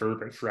as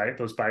disturbance, right?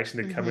 Those bison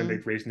that come in, they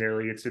Mm-hmm. graze an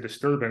area, it's a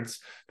disturbance.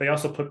 They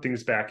also put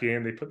things back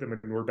in. They put the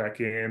manure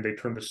back in. They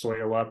turn the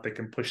soil up. They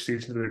can push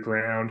seeds into the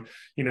ground.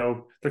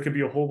 There can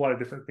be a whole lot of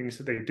different things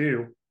that they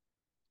do.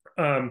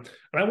 And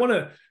I want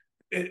to.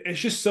 It's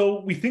just so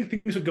we think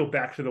things would go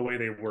back to the way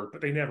they were, but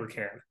they never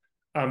can.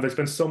 There's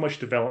been so much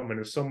development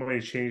and so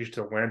many changes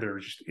to the land that are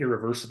just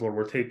irreversible.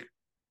 Will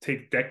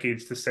take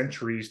decades to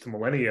centuries to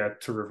millennia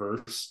to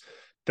reverse.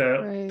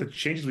 The Right.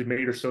 changes we've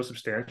made are so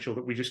substantial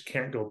that we just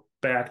can't go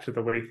back to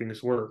the way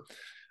things were.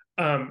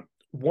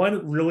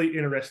 One really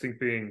interesting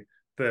thing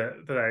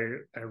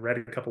that I read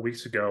a couple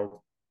weeks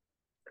ago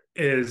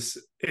is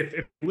if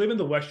you live in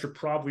the West, you're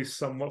probably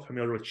somewhat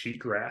familiar with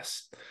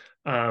cheatgrass.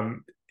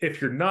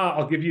 If you're not,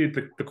 I'll give you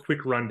the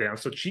quick rundown.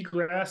 So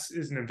cheatgrass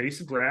is an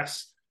invasive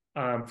grass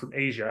from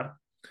Asia.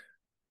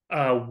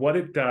 What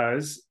it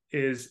does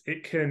is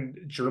it can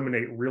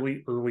germinate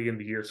really early in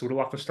the year. So it'll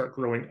often start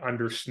growing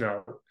under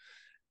snow.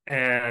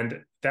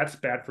 And that's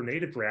bad for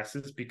native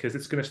grasses because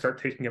it's going to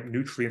start taking up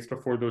nutrients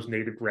before those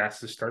native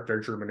grasses start their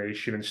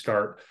germination and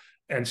start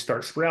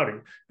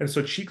sprouting. And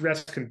so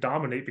cheatgrass can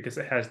dominate because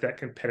it has that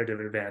competitive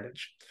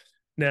advantage.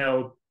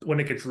 Now, when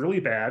it gets really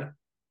bad,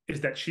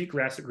 is that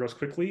cheatgrass that grows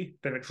quickly,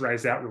 then it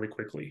dries out really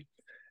quickly.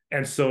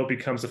 And so it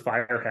becomes a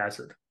fire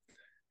hazard.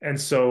 And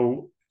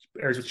so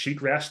areas with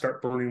cheatgrass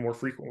start burning more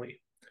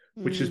frequently.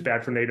 which is Mm,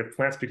 bad for native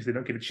plants because they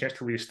don't get a chance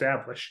to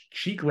reestablish.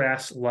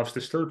 Cheatgrass loves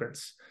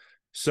disturbance.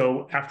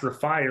 So after a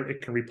fire,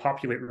 it can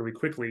repopulate really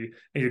quickly,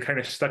 and you're kind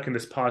of stuck in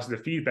this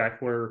positive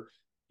feedback where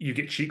you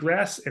get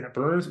cheatgrass and it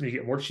burns, and you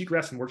get more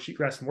cheatgrass and more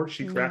cheatgrass and more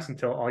cheatgrass mm,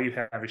 until all you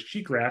have is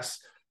cheatgrass,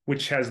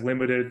 which has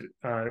limited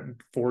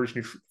forage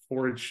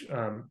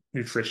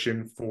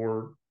nutrition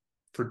for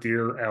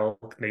deer,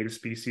 elk, native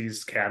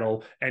species,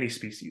 cattle, any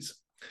species.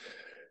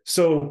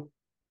 So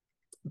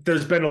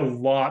there's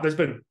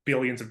been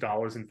billions of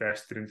dollars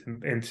invested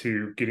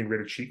into getting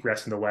rid of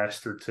cheatgrass in the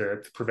West or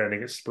to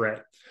preventing its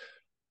spread.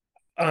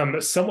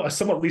 A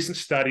somewhat recent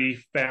study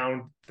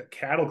found that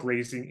cattle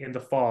grazing in the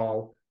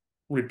fall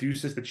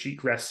reduces the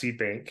cheatgrass seed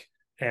bank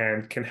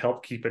and can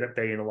help keep it at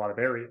bay in a lot of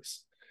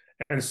areas.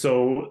 And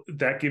so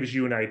that gives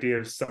you an idea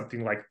of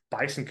something like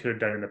bison could have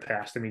done in the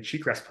past. I mean,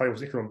 cheatgrass probably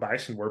wasn't here when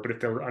bison were, but if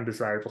there were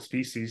undesirable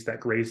species, that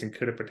grazing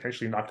could have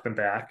potentially knocked them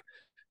back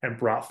and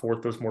brought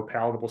forth those more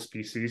palatable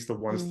species, the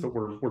ones that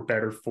mm, were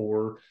better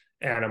for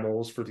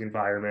animals, for the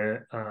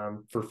environment,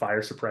 for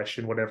fire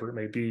suppression, whatever it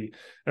may be.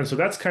 And so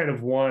that's kind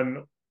of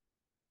one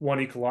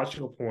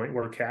ecological point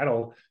where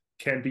cattle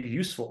can be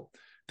useful.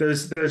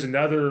 There's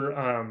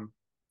another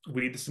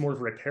weed. This is more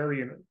of a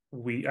riparian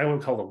weed. I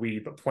won't call it a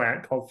weed, but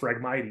plant called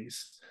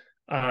Phragmites.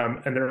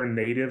 And there are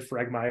native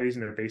Phragmites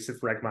and invasive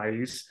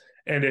Phragmites.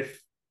 And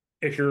if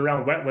you're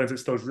around wetlands,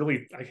 it's those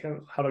really, I can't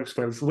how to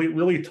explain this,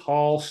 really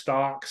tall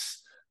stalks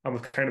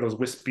with kind of those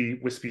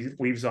wispy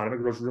leaves on it. It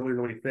grows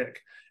really thick,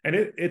 and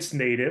it's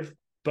native.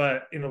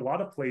 But in a lot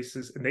of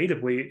places,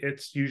 natively,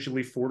 it's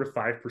usually 4 to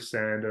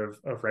 5%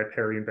 of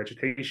riparian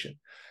vegetation.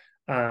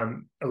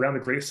 Around the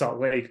Great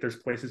Salt Lake, there's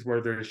places where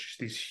there's just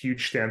these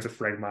huge stands of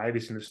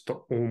Phragmites, and it's the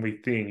only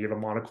thing. You have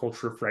a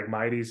monoculture of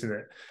Phragmites,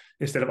 and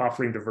instead of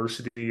offering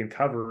diversity and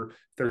cover,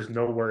 there's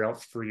nowhere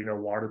else for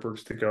water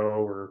birds to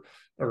go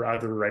or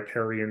other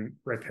riparian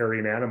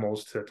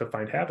animals to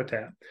find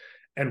habitat.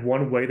 And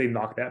one way they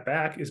knock that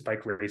back is by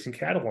grazing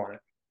cattle on it.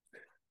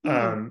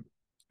 mm,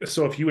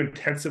 So if you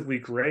intensively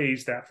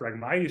graze that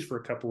Phragmites for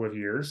a couple of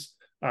years,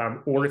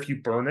 or if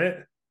you burn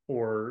it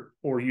or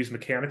use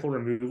mechanical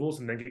removals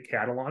and then get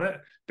cattle on it,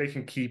 they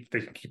can keep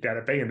that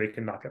at bay and they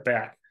can knock it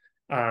back.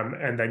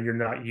 And then you're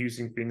not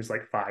using things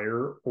like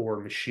fire or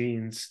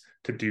machines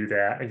to do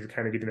that, and you're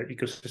kind of getting that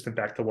ecosystem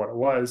back to what it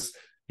was,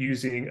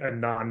 using a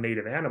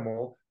non-native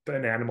animal, but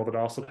an animal that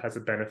also has a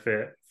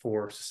benefit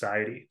for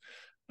society.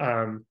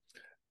 Um,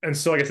 and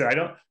so, like I said, I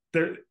don't.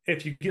 There,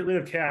 if you get rid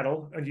of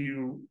cattle and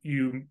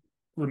you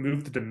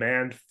remove the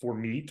demand for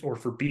meat or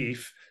for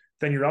beef,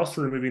 then you're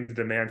also removing the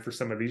demand for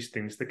some of these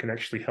things that can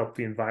actually help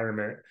the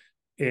environment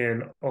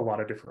in a lot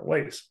of different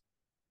ways.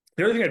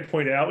 The other thing I'd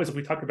point out is if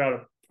we talk about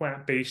a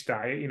plant-based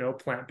diet,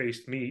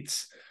 plant-based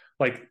meats,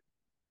 like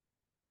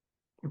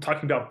we're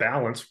talking about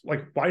balance,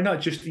 like why not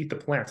just eat the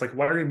plants? Like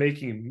why are you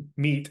making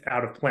meat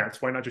out of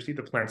plants? Why not just eat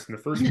the plants in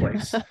the first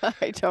place? mm.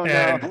 I don't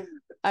know. And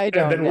I and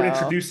don't then we're know.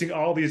 introducing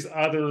all these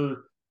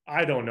other,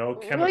 I don't know,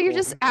 Well, you're chemicals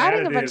just and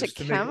adding a bunch of additives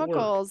to make it work.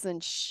 chemicals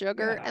and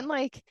sugar. Yeah, And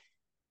like,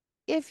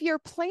 if you're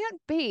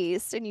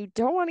plant-based and you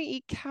don't want to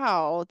eat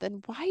cow,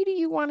 then why do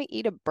you want to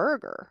eat a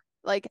burger?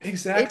 Like,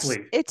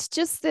 exactly. it's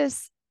just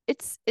this,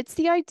 it's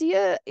the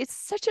idea, it's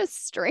such a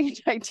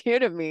strange idea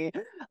to me.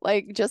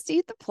 Like, just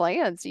eat the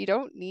plants. You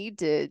don't need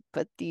to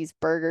put these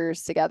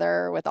burgers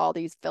together with all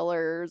these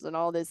fillers and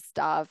all this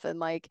stuff. And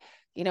like,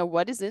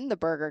 what is in the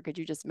burger? Could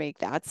you just make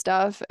that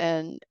stuff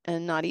and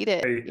not eat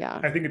it?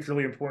 Yeah. I think it's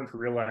really important to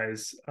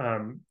realize,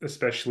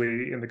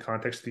 especially in the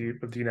context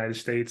of the United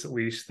States, at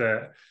least,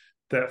 that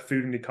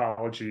food and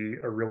ecology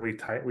are really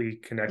tightly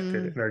connected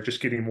Mm, and are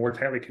just getting more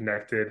tightly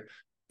connected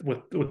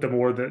with the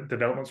more the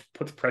development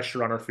puts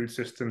pressure on our food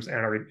systems and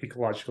our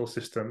ecological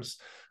systems.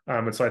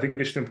 And so I think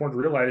it's just important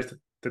to realize that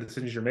the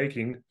decisions you're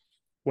making,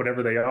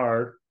 whatever they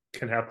are,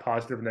 can have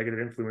positive and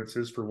negative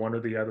influences for one or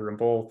the other and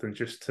both. And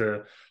just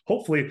to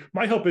hopefully,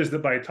 my hope is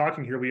that by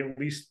talking here, we at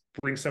least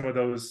bring some of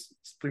those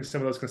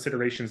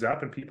considerations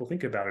up and people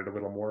think about it a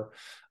little more.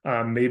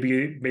 Maybe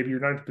you're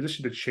not in a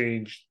position to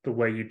change the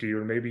way you do,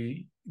 or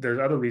maybe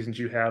there's other reasons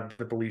you have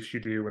the beliefs you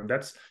do, and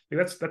that's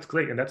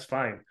great and that's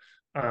fine.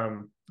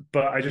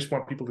 But I just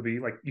want people to be,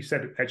 like you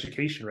said,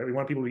 education, right? We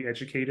want people to be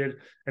educated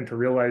and to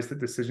realize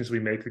that decisions we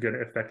make are going to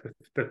affect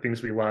the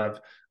things we love,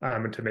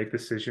 and to make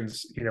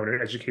decisions, in an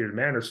educated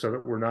manner, so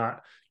that we're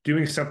not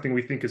doing something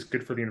we think is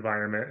good for the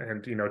environment,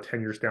 and 10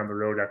 years down the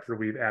road, after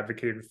we've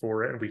advocated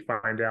for it, and we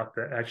find out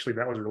that actually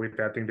that was a really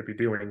bad thing to be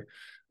doing.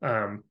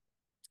 And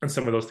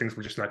some of those things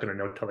we're just not going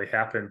to know till they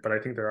happen. But I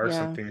think there are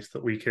some yeah. things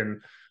that we can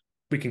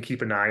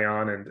keep an eye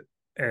on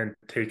and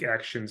take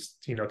actions,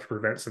 to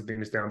prevent some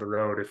things down the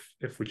road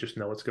if we just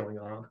know what's going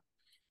on.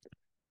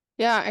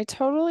 Yeah, I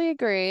totally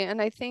agree.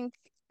 And I think,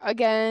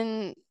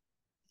 again,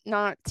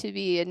 not to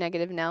be a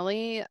negative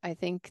Nelly, I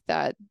think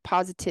that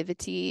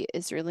positivity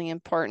is really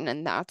important,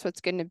 and that's what's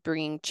going to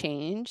bring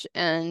change.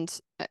 And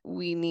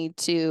we need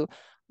to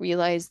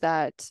realize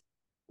that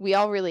we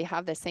all really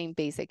have the same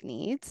basic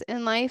needs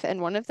in life, and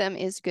one of them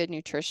is good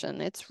nutrition.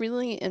 It's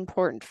really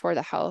important for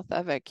the health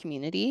of a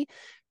community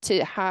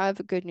to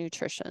have good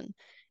nutrition.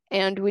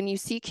 And when you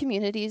see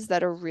communities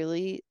that are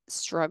really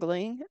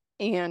struggling,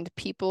 and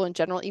people in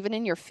general, even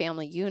in your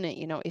family unit,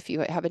 if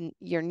you have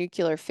your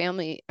nuclear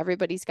family,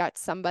 everybody's got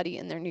somebody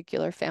in their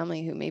nuclear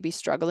family who may be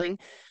struggling,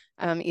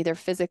 either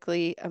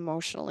physically,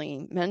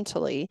 emotionally,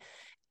 mentally.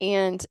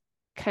 And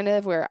kind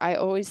of where I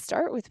always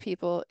start with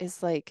people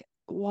is like,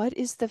 what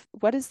is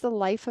the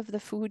life of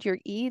the food you're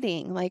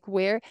eating? Like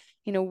where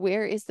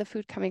is the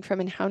food coming from,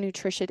 and how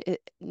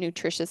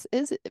nutritious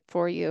is it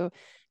for you?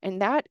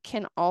 And that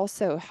can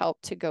also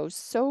help to go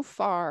so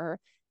far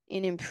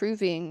in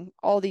improving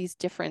all these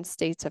different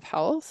states of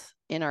health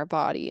in our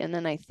body. And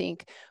then I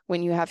think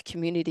when you have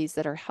communities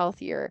that are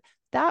healthier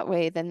that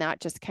way, then that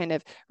just kind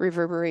of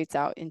reverberates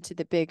out into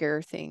the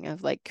bigger thing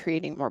of like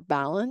creating more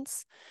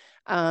balance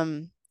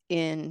um,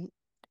 in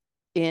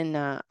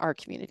our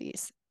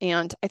communities.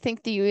 And I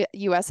think the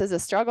U.S. is a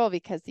struggle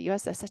because the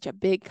U.S. is such a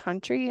big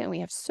country, and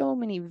we have so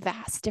many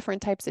vast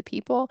different types of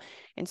people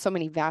and so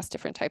many vast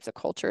different types of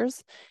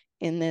cultures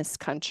in this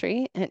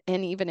country, and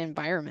even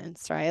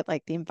environments, right?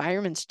 Like the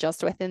environments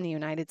just within the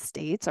United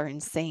States are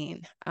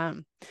insane.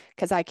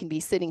 Because I can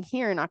be sitting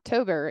here in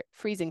October,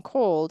 freezing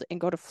cold,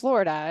 and go to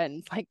Florida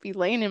and like be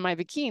laying in my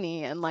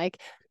bikini, and like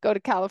go to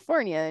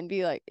California and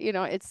be like,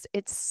 it's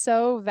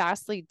so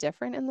vastly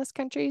different in this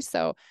country.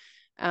 So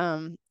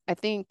I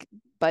think,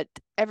 but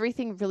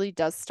everything really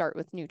does start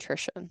with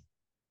nutrition.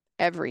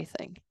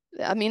 Everything.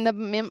 I mean, the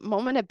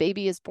moment a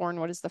baby is born,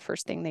 what is the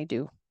first thing they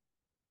do?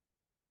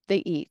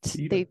 They eat.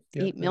 Eat They them.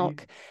 Yeah, eat they eat.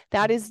 milk.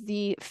 That is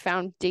the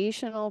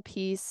foundational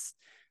piece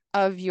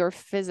of your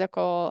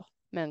physical,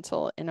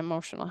 mental, and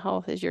emotional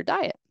health is your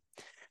diet.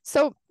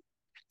 So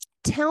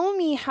tell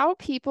me how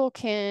people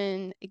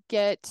can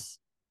get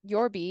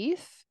your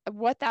beef,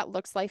 what that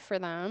looks like for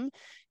them.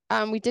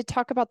 We did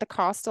talk about the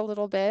cost a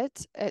little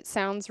bit. It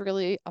sounds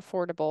really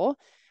affordable.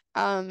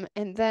 And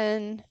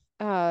then,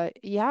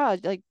 yeah,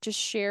 like just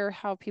share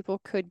how people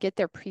could get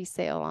their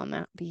pre-sale on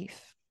that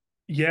beef.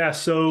 Yeah,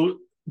 so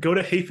go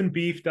to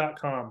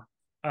hafenbeef.com.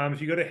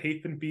 If you go to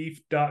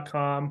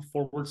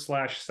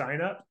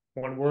hafenbeef.com/sign up,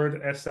 one word,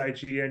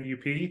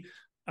 SIGNUP.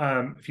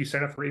 If you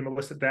sign up for email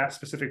list at that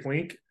specific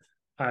link,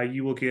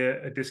 you will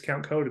get a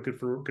discount code, good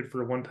for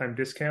a one-time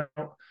discount.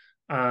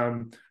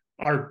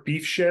 Our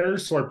beef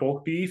shares, so our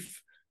bulk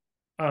beef,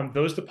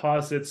 those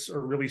deposits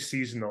are really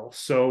seasonal.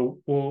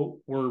 So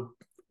we're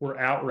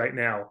out right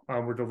now.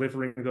 We're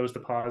delivering those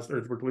deposits,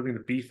 or we're delivering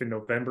the beef in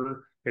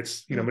November.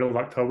 It's Mm. middle of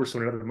October, so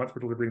in another month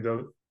we're delivering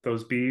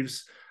those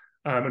beeves,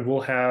 and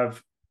we'll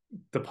have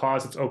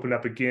deposits open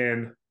up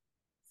again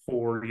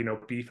for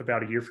beef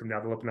about a year from now.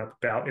 They'll open up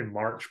about in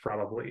March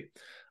probably.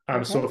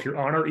 So Okay. if you're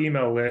on our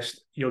email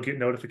list, you'll get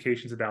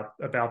notifications about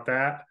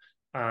that.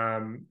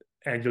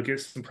 And you'll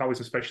get probably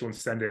some special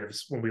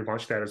incentives when we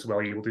launch that as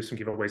well. You will do some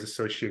giveaways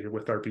associated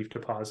with our beef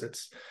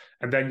deposits,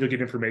 and then you'll get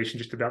information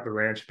just about the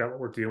ranch, about what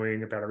we're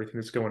doing, about everything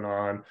that's going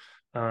on.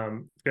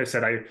 Like I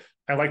said,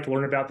 I like to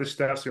learn about this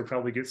stuff, so you'll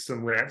probably get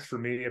some rants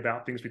from me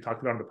about things we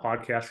talked about on the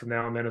podcast from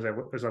now and then as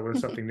I learn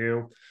something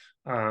new.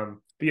 But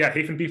yeah,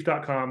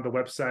 hafenbeef.com, the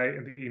website,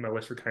 and the email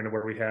list are kind of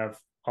where we have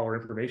all our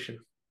information.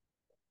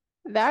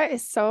 That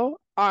is so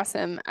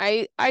awesome.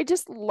 I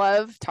just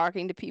love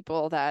talking to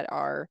people that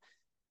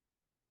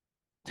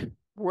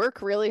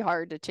work really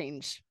hard to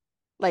change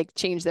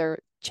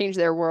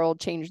their world,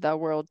 change the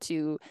world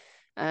to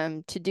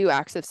do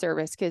acts of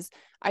service. Because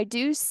I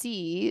do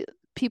see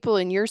people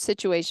in your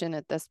situation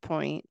at this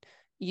point,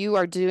 you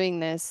are doing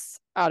this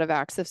out of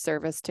acts of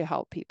service to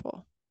help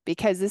people,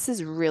 because this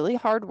is really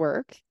hard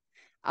work.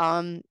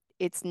 Um,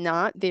 it's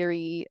not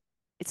very,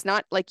 it's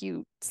not like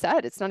you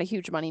said, it's not a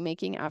huge money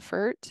making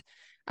effort.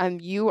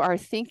 You are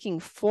thinking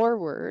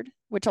forward,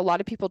 which a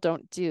lot of people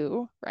don't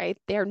do, right?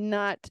 They're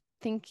not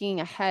thinking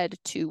ahead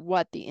to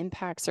what the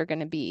impacts are going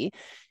to be.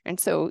 And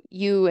so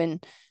you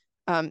and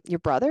your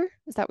brother,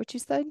 is that what you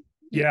said?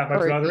 Yeah, my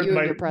Or brother, you and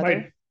my your brother?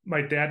 my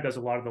my dad does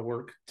a lot of the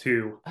work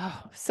too.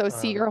 Oh, so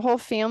see, Um, your whole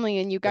family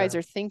and you guys yeah,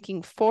 are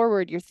thinking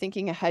forward. You're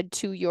thinking ahead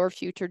to your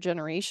future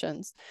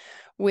generations,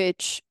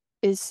 which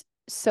is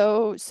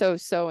so, so,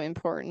 so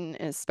important,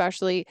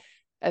 especially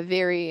a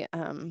very,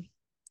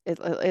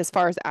 as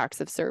far as acts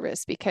of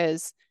service,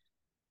 because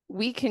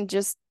we can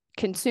just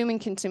consume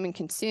and consume and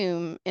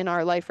consume in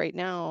our life right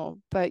now,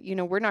 but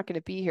we're not going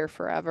to be here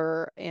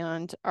forever,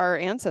 and our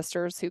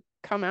ancestors who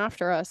come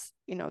after us,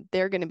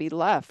 they're going to be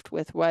left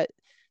with what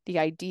the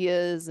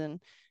ideas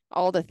and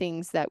all the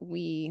things that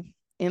we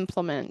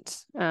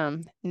implement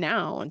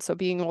now. And so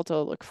being able to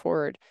look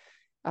forward,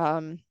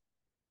 um,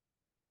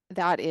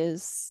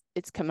 it's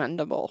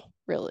commendable,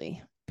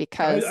 really, I,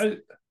 because I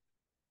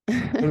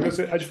I was gonna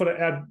say, I just want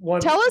to add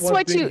one tell us one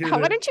what thing you here how,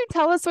 why that don't you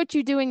tell us what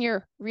you do in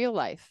your real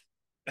life?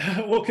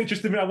 well,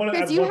 just a minute. I want to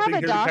Because add you one have thing a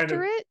here to kind of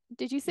doctorate.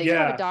 Did you say you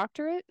have a yeah,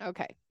 doctorate?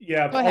 Okay.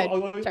 yeah. Go ahead.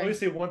 Let me Sorry.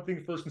 say one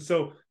thing first. And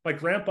so my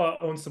grandpa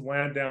owns some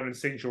land down in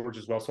St. George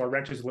as well. So our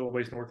ranch is a little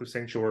ways north of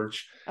St.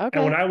 George.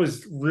 And when Okay. I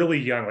was really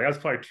young, like I was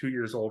probably 2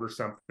 years old or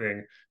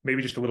something,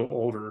 maybe just a little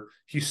older,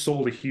 he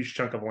sold a huge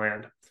chunk of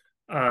land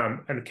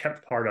and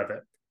kept part of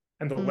it.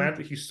 and the Mm. land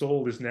that he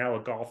sold is now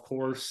a golf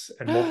course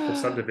and multiple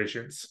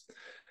subdivisions.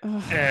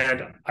 Oh,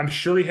 And I'm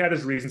sure he had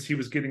his reasons. He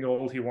was getting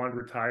old. He wanted to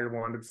retire,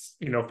 wanted,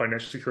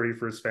 financial security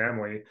for his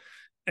family.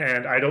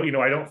 And I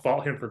don't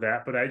fault him for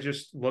that, but I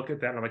just look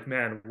at that and I'm like,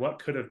 man, what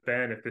could have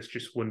been if this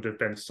just wouldn't have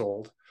been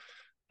sold?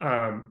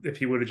 If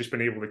he would have just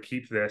been able to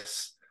keep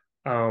this,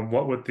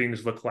 what would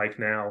things look like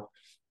now?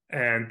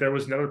 And there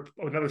was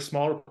another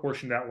smaller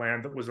portion of that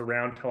land that was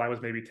around till I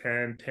was maybe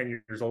 10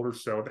 years old or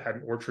so that had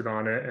an orchard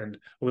on it and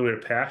a little bit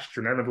of pasture.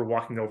 And I remember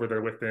walking over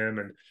there with him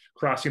and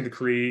crossing the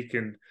creek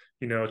and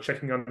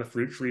checking on the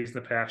fruit trees in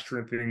the pasture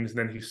and things. And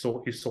then he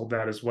sold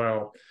that as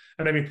well.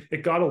 And I mean,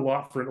 it got a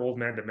lot for an old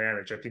man to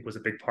manage, I think was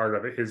a big part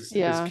of it. His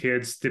yeah.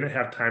 kids didn't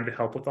have time to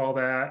help with all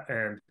that,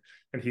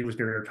 and he was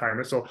nearing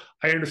retirement. So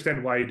I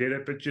understand why he did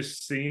it, but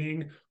just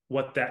seeing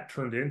what that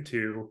turned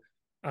into,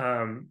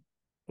 um,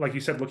 like you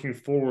said, looking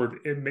forward,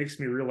 it makes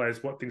me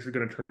realize what things are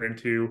going to turn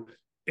into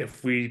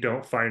if we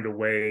don't find a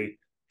way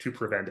to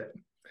prevent it.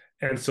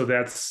 And so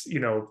that's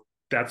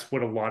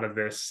what a lot of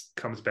this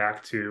comes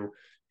back to,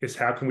 is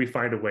how can we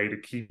find a way to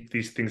keep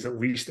these things at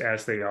least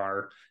as they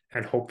are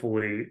and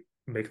hopefully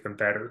make them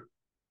better.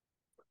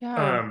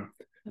 Yeah, Um,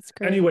 that's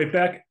great. anyway,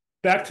 back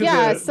to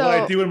Yeah, the what I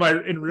so do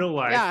in real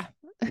life.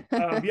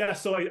 yeah. Yeah,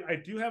 so I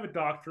do have a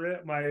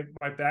doctorate. My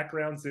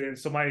background's in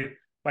so my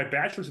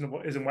bachelor's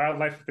is in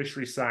wildlife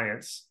fishery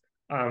science.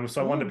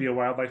 So I wanted to Oh, be a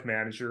wildlife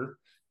manager,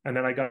 and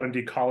then I got into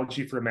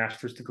ecology for a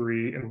master's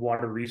degree and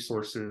water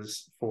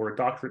resources for a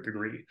doctorate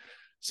degree.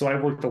 So I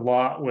worked a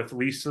lot with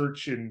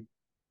research in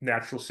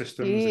natural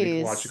systems and geez.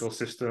 ecological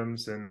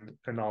systems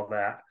and all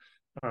that.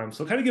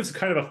 So it kind of gives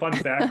kind of a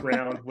fun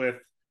background with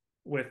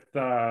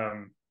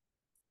um,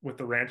 with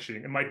the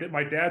ranching. And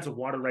my dad's a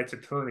water rights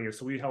attorney, and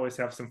so we always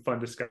have some fun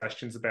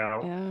discussions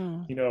about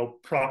Yeah.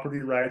 property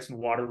rights and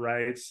water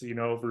rights,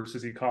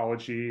 versus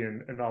ecology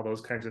and all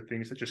those kinds of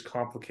things that just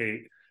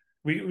complicate.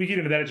 We get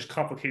into that, it just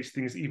complicates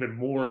things even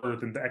more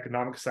than the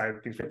economic side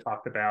of things we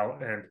talked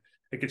about, and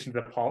it gets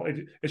into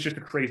it's just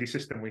a crazy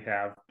system we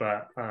have,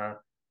 but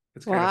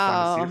it's kind of fun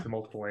to see it Wow. from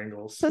multiple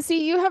angles. So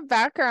see, you have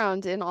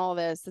background in all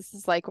this. This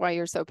is like why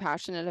you're so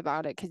passionate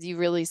about it, because you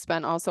really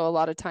spent also a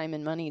lot of time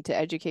and money to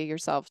educate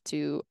yourself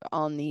to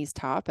on these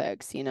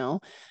topics, you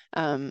know?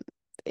 Um,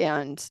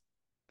 and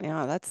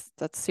yeah, that's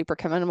super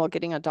commendable.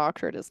 Getting a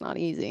doctorate is not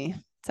easy.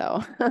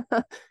 So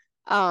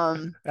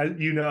um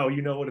You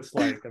know what it's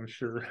like, I'm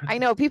sure. I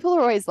know people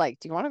are always like,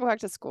 "Do you want to go back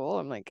to school?"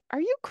 I'm like,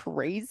 "Are you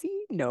crazy?"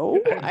 No.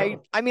 I I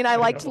know. I mean, I I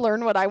like to know.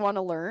 learn what I want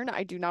to learn.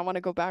 I do not want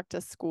to go back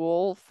to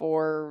school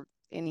for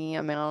any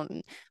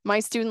amount.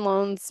 My student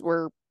loans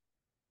were,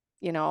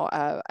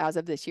 as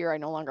of this year, I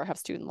no longer have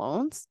student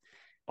loans,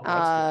 Oh,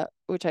 that's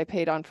good. which I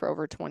paid on for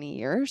over 20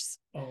 years.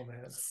 Oh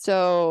man.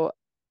 So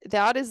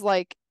that is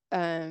like,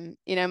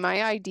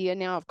 my idea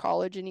now of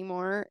college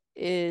anymore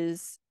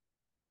is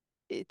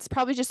it's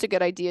probably just a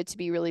good idea to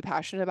be really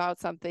passionate about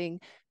something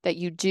that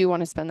you do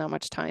want to spend that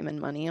much time and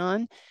money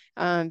on,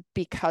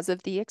 because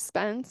of the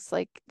expense.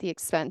 Like the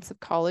expense of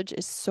college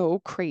is so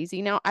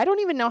crazy now. I don't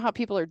even know how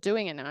people are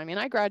doing it now. I mean,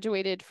 I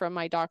graduated from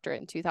my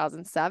doctorate in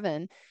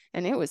 2007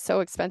 and it was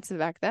so expensive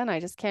back then. I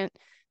just can't,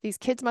 these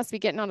kids must be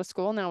getting out of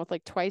school now with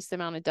like twice the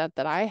amount of debt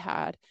that I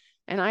had.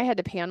 And I had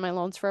to pay on my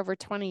loans for over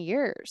 20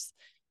 years.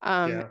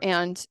 Yeah.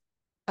 And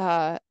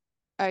uh,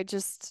 I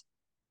just,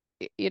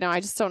 I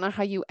just don't know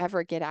how you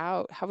ever get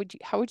out. How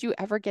would you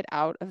ever get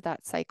out of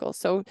that cycle?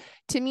 So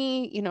to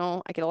me,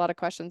 I get a lot of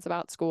questions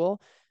about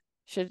school.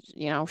 Do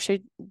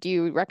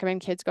you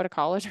recommend kids go to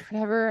college or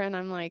whatever? And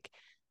I'm like,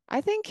 I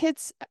think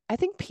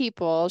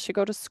people should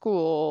go to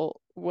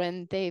school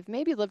when they've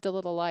maybe lived a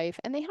little life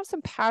and they have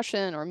some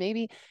passion, or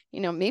maybe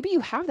you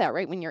have that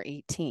right when you're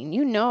 18.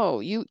 You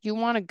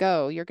want to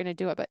go, you're going to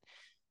do it. But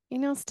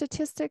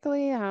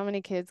statistically, how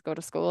many kids go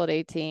to school at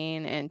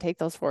 18 and take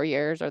those 4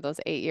 years or those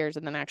 8 years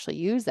and then actually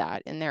use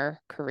that in their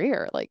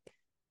career? Like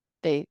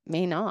they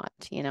may not.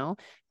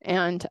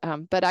 And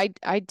but I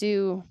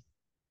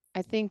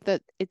think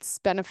that it's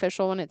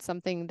beneficial and it's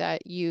something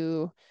that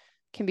you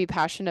can be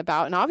passionate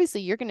about. And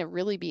obviously you're going to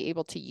really be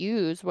able to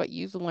use what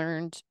you've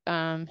learned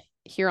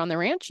here on the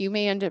ranch. You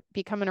may end up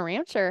becoming a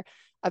rancher,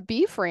 a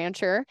beef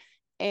rancher,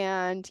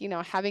 and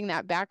having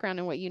that background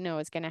in what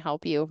is going to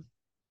help you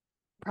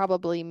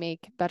probably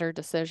make better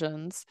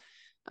decisions.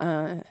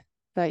 Uh,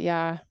 but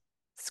yeah,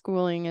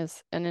 schooling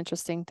is an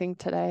interesting thing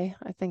today.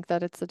 I think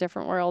that it's a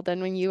different world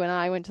than when you and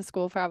I went to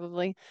school,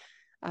 probably.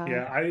 Uh,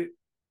 Yeah,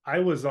 I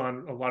was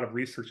on a lot of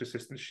research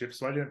assistantships,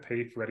 so I didn't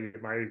pay for any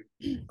of my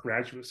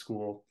graduate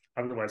school.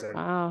 Otherwise,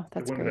 wow, it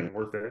that's wouldn't have great.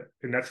 been worth it.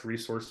 And that's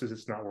resources.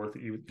 It's not worth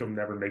it. You'll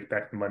never make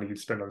back the money you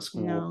spend on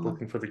school No.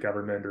 working for the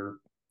government or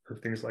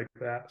things like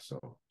that.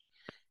 So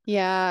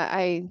Yeah,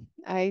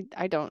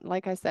 I don't,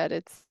 like I said,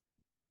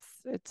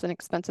 it's an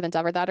expensive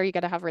endeavor. That or you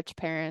got to have rich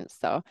parents.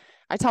 So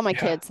I tell my yeah,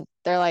 kids,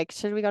 they're like,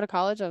 should we go to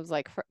college? I was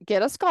like,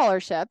 get a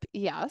scholarship.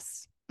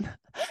 Yes.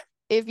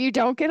 If you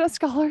don't get a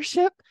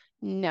scholarship,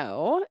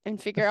 no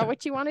and figure out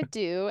what you want to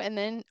do. And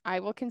then I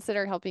will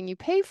consider helping you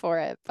pay for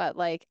it. But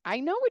like, I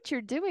know what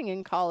you're doing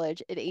in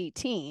college at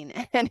 18,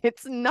 and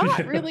it's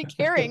not really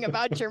caring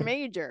about your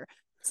major.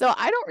 So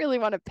I don't really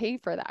want to pay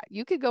for that.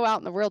 You could go out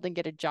in the world and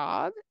get a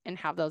job and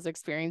have those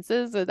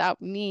experiences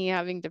without me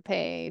having to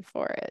pay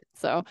for it.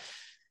 So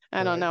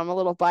I don't Right. know. I'm a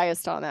little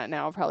biased on that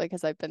now, probably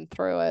because I've been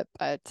through it,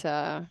 but it's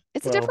a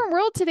different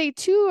Well, world today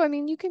too. I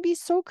mean, you can be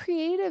so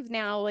creative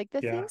now. Like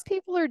the yeah. things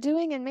people are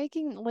doing and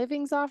making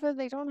livings off of,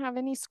 they don't have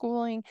any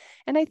schooling.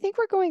 And I think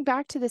we're going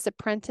back to this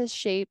apprentice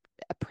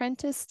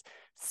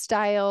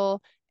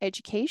style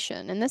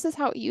education. And this is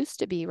how it used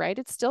to be, right?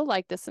 It's still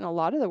like this in a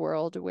lot of the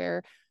world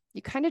where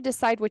you kind of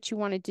decide what you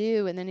want to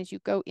do. And then as you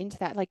go into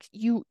that, like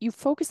you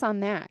focus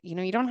on that. You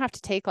know, you don't have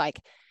to take like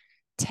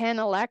 10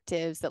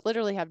 electives that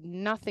literally have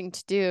nothing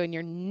to do, and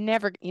you're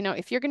never, you know,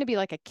 if you're going to be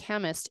like a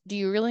chemist, do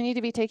you really need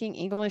to be taking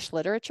English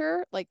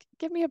literature? Like,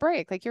 give me a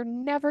break. Like, you're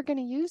never going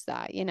to use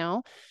that, you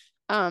know?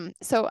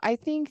 So I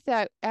think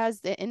that as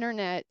the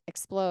internet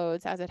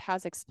explodes, as it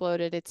has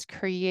exploded, it's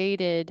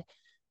created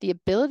the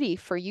ability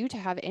for you to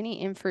have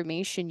any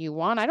information you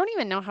want. I don't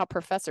even know how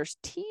professors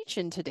teach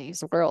in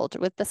today's world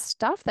with the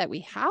stuff that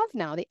we have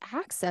now, the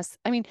access.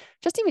 I mean,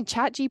 just even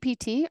Chat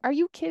GPT. Are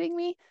you kidding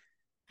me?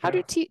 How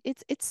do Yeah.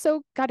 it's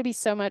so got to be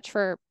so much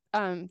for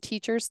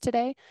teachers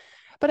today.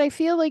 But I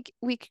feel like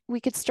we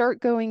could start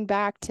going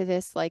back to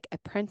this like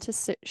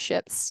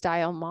apprenticeship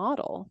style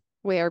model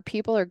where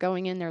people are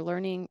going in, they're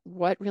learning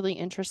what really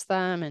interests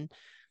them. And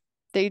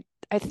they,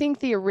 I think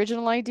the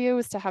original idea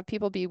was to have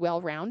people be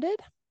well-rounded.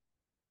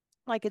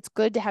 Like it's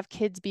good to have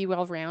kids be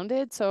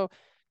well-rounded. So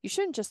you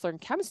shouldn't just learn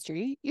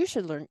chemistry, you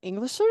should learn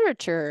English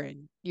literature,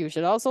 and you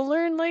should also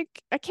learn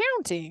like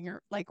accounting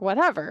or like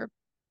whatever.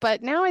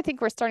 But now I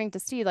think we're starting to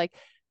see like,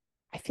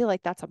 I feel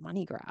like that's a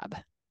money grab.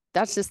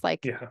 That's just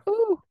like, Yeah.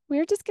 oh,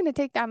 we're just going to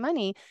take that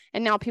money.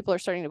 And now people are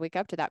starting to wake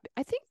up to that.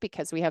 I think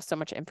because we have so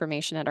much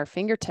information at our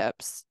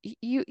fingertips,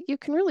 you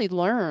can really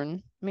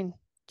learn. I mean,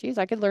 geez,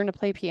 I could learn to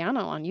play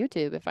piano on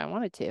YouTube if I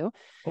wanted to.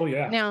 Oh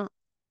yeah. Now,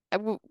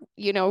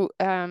 you know,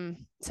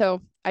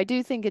 so I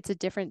do think it's a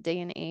different day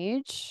and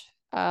age.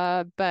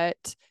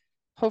 But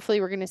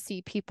hopefully we're going to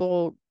see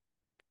people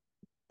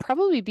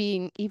probably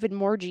being even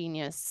more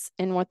genius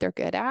in what they're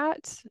good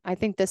at. I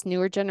think this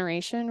newer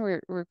generation,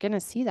 we're going to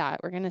see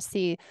that. We're going to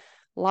see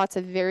lots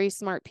of very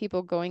smart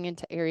people going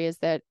into areas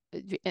that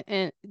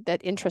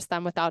that interest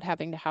them without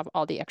having to have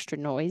all the extra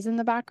noise in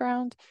the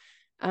background.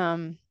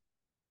 Um,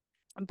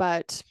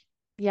 but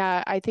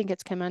yeah, I think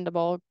it's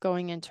commendable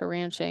going into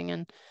ranching.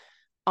 And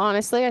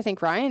honestly, I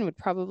think Ryan would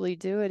probably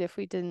do it if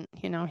we didn't,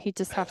 you know, he'd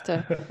have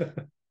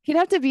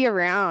to be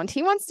around.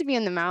 He wants to be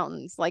in the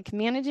mountains, like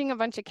managing a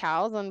bunch of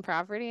cows on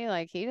property.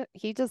 Like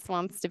he just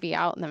wants to be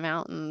out in the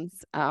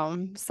mountains.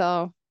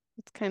 So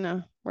it's kind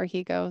of where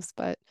he goes.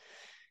 But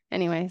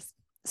anyways,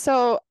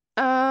 so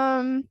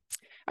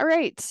all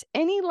right.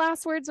 Any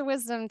last words of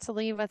wisdom to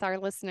leave with our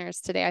listeners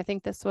today? I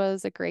think this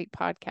was a great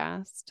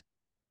podcast.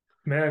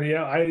 Man,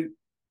 yeah,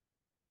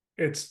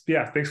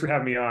 thanks for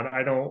having me on.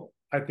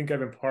 I think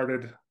I've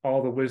imparted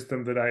all the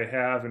wisdom that I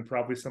have and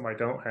probably some I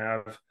don't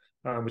have,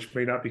 which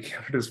may not be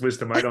counted as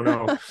wisdom. I don't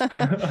know.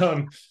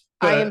 um,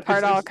 I but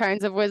impart all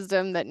kinds of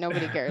wisdom that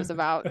nobody cares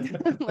about.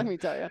 Let me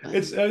tell you.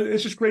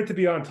 it's just great to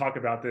be on and talk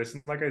about this.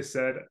 And like I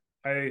said,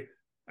 I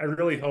I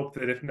really hope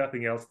that if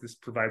nothing else, this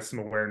provides some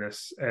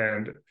awareness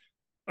and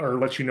or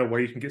let you know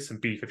where you can get some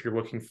beef if you're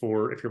looking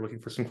for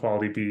some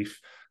quality beef.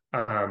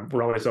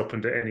 We're always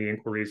open to any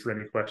inquiries or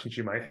any questions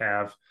you might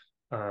have.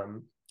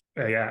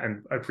 Yeah,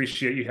 and I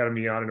appreciate you having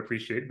me on and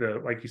appreciate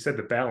like you said,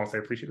 the balance. I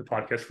appreciate the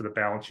podcast for the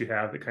balance you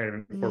have that kind of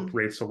Mm.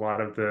 incorporates a lot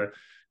of the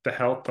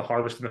health, the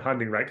harvest, and the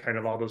hunting, right? Kind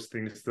of all those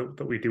things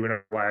that we do in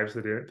our lives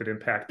that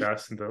impact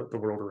us and the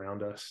world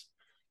around us.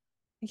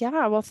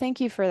 Yeah, well, thank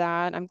you for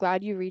that. I'm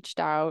glad you reached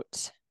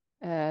out.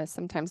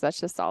 Sometimes that's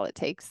just all it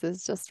takes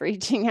is just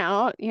reaching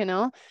out, you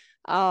know.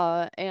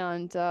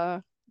 And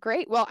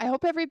great. Well, I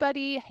hope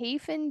everybody,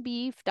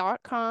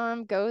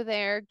 hafenbeef.com, go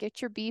there,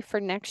 get your beef for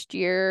next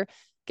year,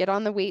 get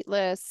on the wait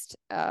list.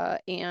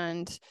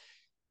 And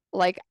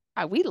like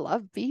we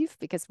love beef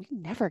because we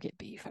never get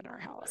beef in our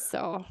house.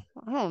 So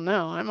I don't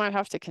know. I might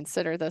have to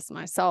consider this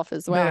myself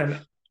as well. Man,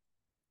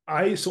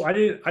 I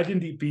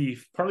didn't eat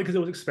beef partly because it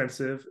was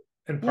expensive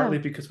and Yeah. partly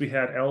because we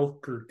had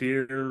elk or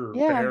deer or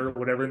Yeah. bear or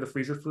whatever in the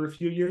freezer for a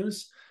few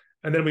years,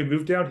 and then we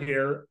moved down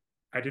here.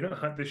 I didn't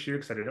hunt this year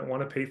because I didn't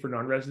want to pay for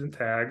non-resident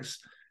tags,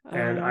 Oh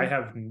and yeah.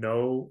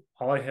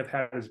 all I have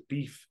had is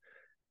beef,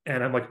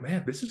 and I'm like,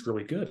 man, this is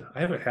really good.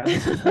 I haven't had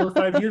this in 4 or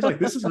 5 years. Like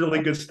this is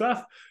really good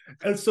stuff,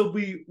 and so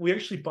we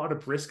actually bought a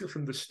brisket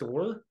from the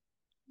store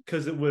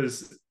because it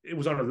was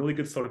on a really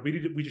good salt. We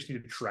just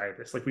needed to try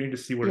this. Like we need to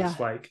see what it's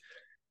Yeah. like.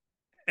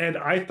 And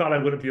I thought I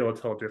wouldn't be able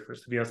to tell a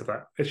difference. To be honest, I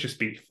thought it's just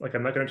beef. Like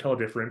I'm not going to tell a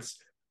difference.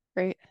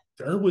 Great.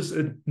 There was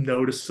a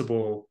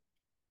noticeable.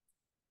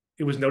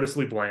 It was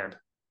noticeably bland.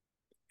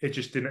 It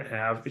just didn't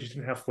have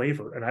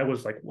flavor. And I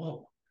was like,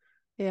 whoa,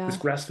 this Yeah.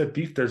 grass fed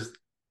beef. There's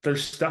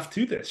stuff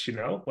to this.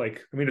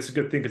 Like I mean, it's a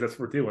good thing because that's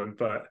what we're doing.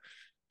 But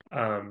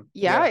Yeah,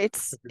 Yeah,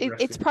 it's that's it's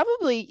interesting.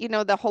 probably,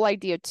 the whole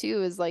idea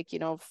too is like,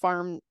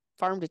 farm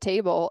to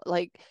table,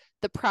 like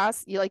the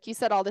process, like you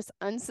said, all this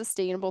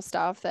unsustainable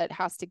stuff that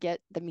has to get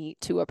the meat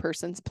to a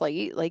person's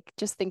plate. Like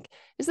just think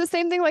it's the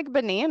same thing like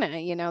banana,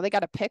 they got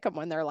to pick them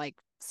when they're like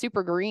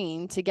super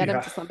green to get them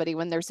Yeah. to somebody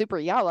when they're super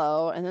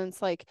yellow. And then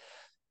it's like,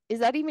 is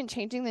that even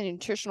changing the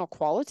nutritional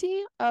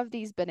quality of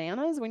these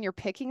bananas when you're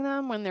picking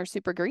them when they're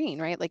super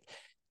green, right? Like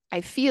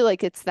I feel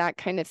like it's that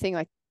kind of thing.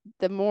 Like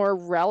the more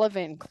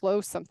relevant and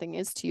close something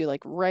is to you,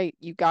 like right,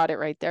 you got it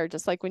right there.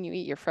 Just like when you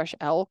eat your fresh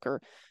elk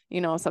or,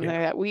 something Yeah.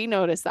 like that. We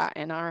notice that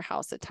in our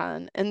house a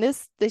ton. And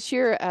this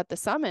year at the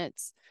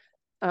summits,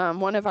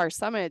 one of our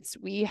summits,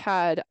 we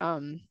had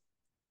Ty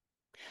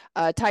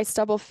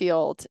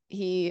Stubblefield.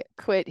 He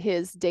quit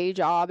his day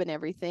job and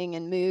everything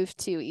and moved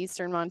to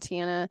Eastern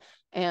Montana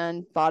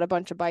and bought a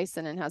bunch of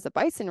bison and has a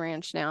bison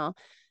ranch now,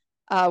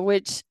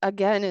 which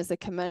again is a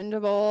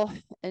commendable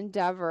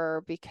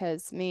endeavor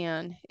because,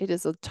 man, it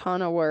is a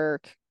ton of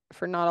work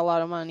for not a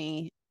lot of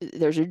money.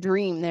 There's a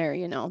dream there,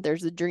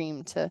 there's a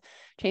dream to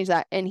change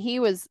that. And he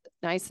was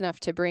nice enough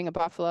to bring a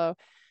buffalo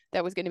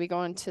that was going to be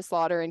going to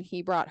slaughter, and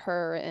he brought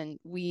her, and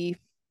we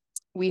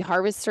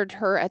harvested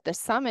her at the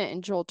summit,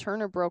 and Joel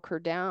Turner broke her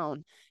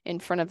down in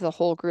front of the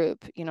whole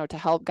group, to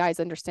help guys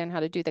understand how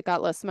to do the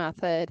gutless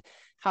method,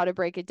 how to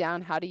break it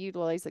down, how to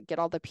utilize it, get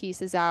all the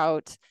pieces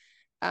out.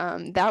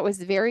 That was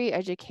very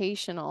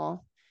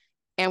educational.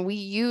 And we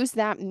use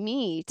that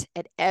meat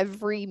at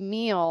every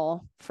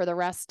meal for the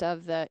rest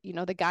of the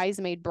guys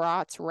made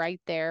brats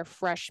right there,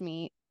 fresh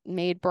meat,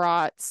 made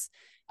brats.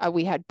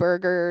 We had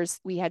burgers,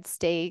 we had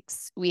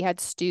steaks, we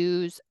had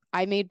stews.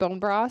 I made bone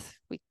broth.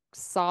 We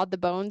sawed the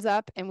bones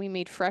up and we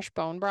made fresh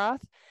bone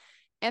broth.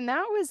 And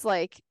that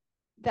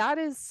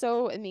is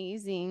so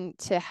amazing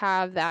to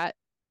have that,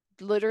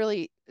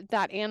 literally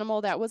that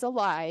animal that was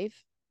alive,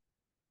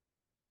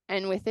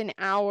 and within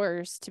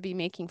hours to be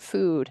making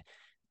food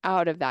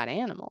out of that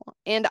animal.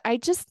 And I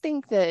just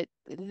think that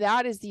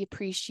that is the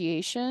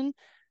appreciation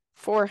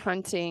for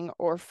hunting,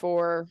 or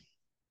for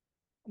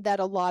that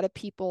a lot of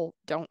people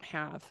don't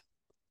have.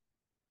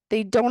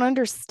 They don't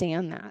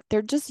understand that.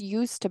 They're just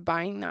used to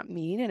buying that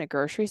meat in a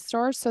grocery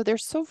store. So they're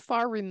so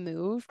far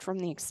removed from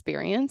the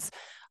experience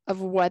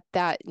of what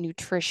that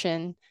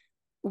nutrition,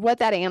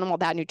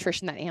 that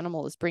nutrition that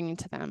animal is bringing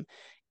to them.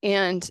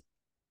 And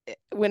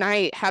when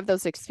I have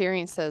those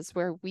experiences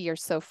where we are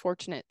so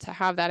fortunate to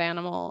have that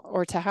animal,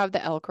 or to have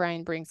the elk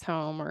Ryan brings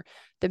home, or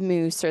the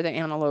moose or the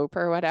antelope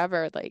or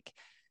whatever, like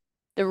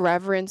the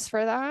reverence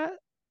for that,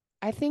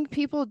 I think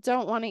people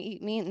don't want to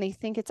eat meat, and they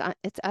think it's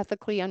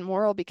ethically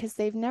unmoral because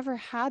they've never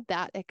had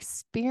that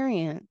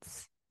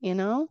experience, And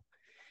they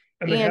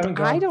And haven't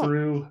I gone don't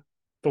through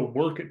the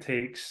work it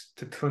takes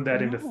to turn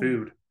that into know.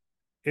 food.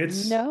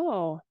 It's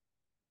No.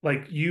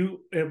 like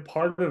you and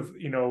part of,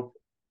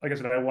 like I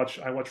said, I watch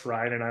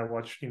Ryan and I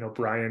watch,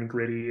 Brian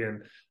Gritty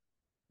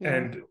Yeah.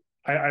 and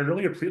I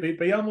really appreciate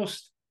they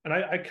almost and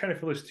I kind of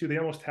feel this too. They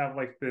almost have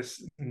like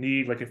this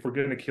need, like if we're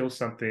going to kill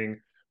something,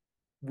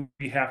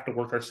 we have to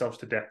work ourselves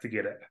to death to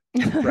get it,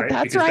 right?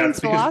 That's Because Ryan's that's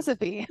because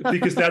philosophy.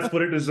 because that's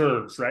what it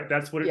deserves, right?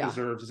 That's what it Yeah.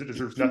 deserves. Is it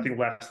deserves nothing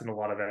less than a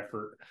lot of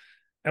effort.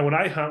 And when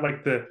I hunt,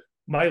 like the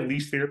my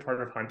least favorite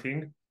part of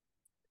hunting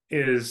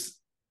is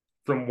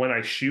from when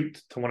I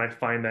shoot to when I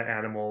find that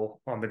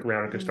animal on the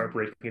ground and can start Mm.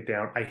 breaking it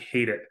down. I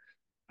hate it.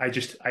 I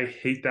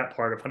hate that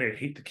part of hunting. I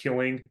hate the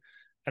killing,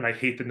 and I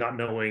hate the not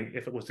knowing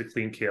if it was a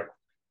clean kill.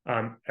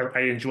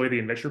 I enjoy the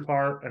adventure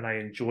part, and I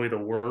enjoy the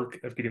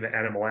work of getting the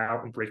animal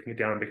out and breaking it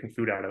down and making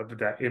food out of it. But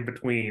that in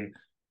between,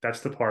 that's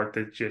the part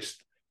that just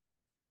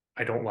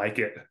I don't like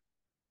it.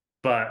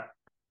 But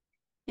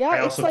Yeah, I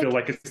it's also feel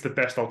like, like it's the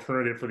best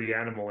alternative for the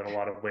animal in a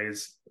lot of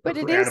ways, or but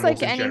it for is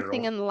like animals in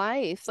anything general. in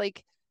life.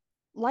 Like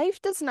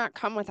life does not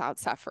come without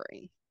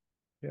suffering.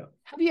 Yeah.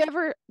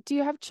 Do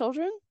you have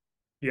children?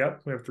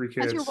 Yep. We have three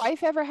Has your kids.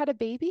 wife ever had a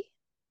baby?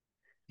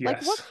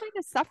 Like, what Yes. kind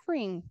of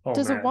suffering Oh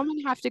does a man. woman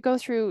have to go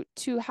through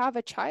to have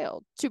a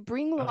child, to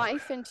bring Oh,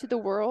 life into the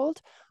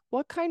world?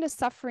 What kind of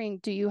suffering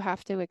do you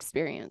have to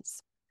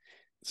experience?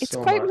 It's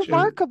so quite much. And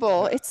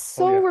remarkable. yeah. It's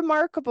Oh so yeah.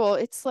 remarkable.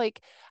 It's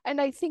like, and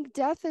I think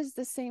death is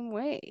the same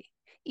way.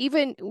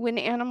 Even when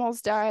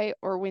animals die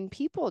or when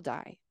people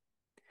die,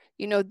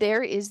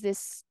 there is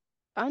this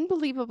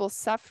unbelievable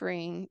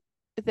suffering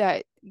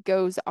that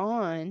goes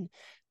on,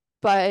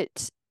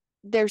 but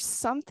there's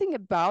something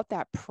about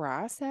that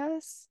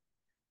process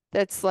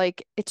that's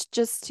like, it's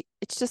just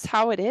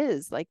how it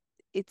is. Like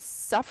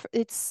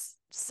it's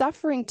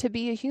suffering to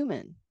be a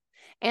human,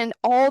 and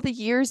all the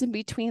years in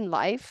between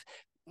life,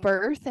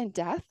 birth and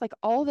death, like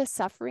all the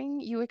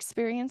suffering you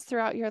experience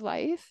throughout your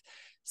life.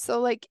 So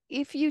like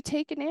if you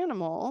take an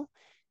animal,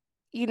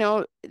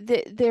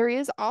 there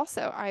is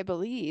also, I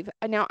believe,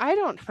 now I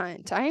don't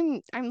hunt.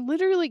 I'm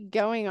literally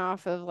going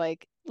off of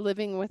like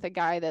living with a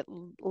guy that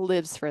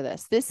lives for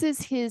this. This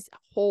is his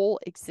whole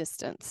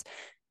existence.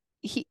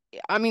 he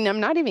I mean, I'm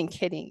not even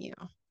kidding you.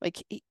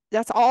 Like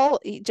that's all,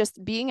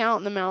 just being out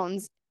in the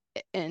mountains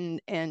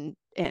and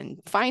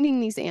finding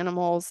these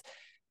animals.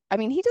 I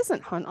mean, he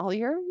doesn't hunt all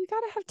year. You got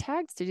to have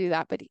tags to do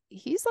that. But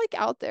he's like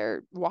out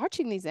there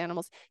watching these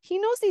animals. He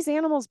knows these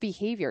animals'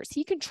 behaviors.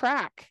 He can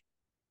track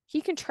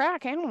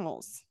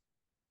animals.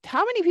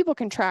 How many people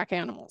can track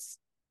animals?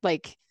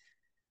 Like,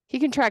 he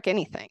can track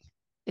anything.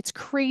 It's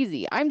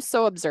crazy. I'm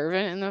so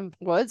observant in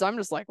the woods. I'm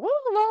just like, whoa,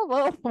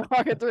 whoa, whoa,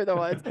 walking through the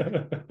woods.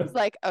 He's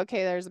like,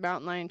 okay, there's a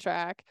mountain lion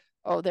track.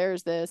 Oh,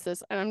 there's this.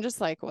 And I'm just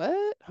like,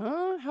 what?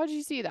 Huh? How'd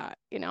you see that?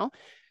 You know?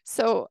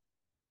 So,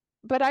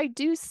 but I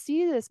do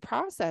see this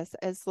process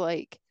as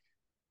like,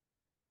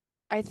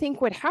 I think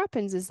what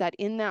happens is that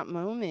in that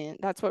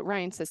moment, that's what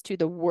Ryan says too.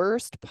 The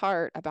worst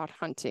part about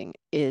hunting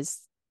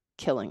is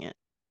killing it,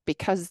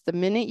 because the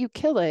minute you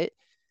kill it,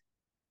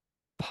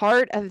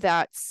 part of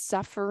that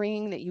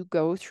suffering that you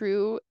go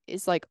through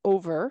is like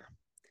over.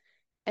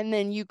 And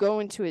then you go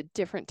into a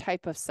different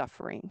type of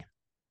suffering.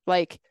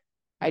 Like,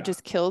 I Yeah.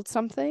 just killed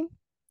something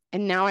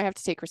and now I have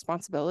to take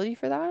responsibility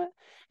for that.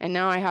 And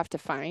now I have to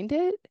find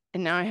it.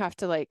 And now I have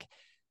to like,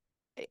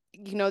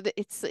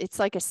 it's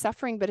like a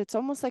suffering, but it's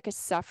almost like a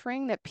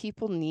suffering that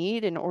people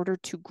need in order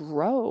to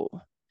grow.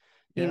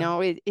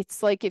 Yeah.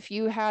 It's like if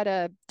you had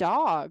a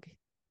dog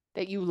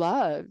that you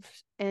loved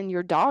and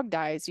your dog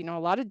dies, a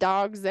lot of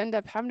dogs end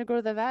up having to go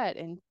to the vet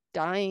and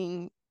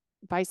dying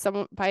by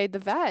the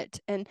vet.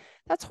 And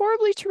that's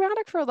horribly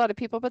traumatic for a lot of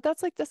people, but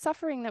that's like the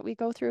suffering that we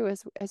go through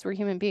as we're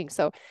human beings.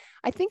 So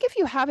I think if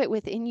you have it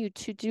within you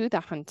to do the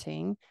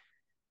hunting,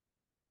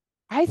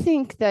 I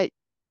think that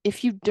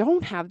if you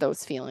don't have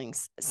those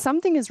feelings,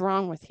 something is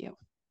wrong with you.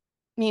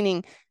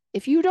 Meaning,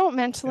 if you don't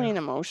mentally Yeah. and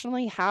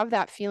emotionally have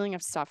that feeling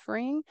of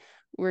suffering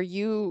where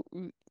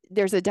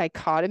there's a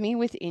dichotomy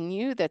within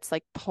you that's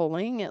like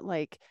pulling at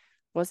like,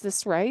 was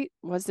this right?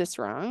 Was this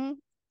wrong?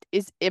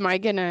 Am I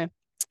gonna,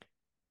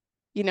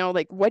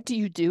 like, what do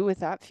you do with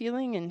that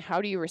feeling and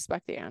how do you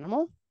respect the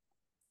animal?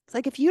 It's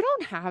like, if you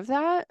don't have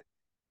that,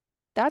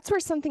 that's where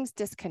something's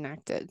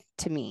disconnected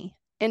to me.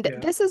 And Yeah.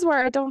 this is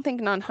where I don't think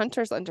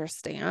non-hunters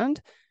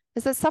understand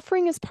is that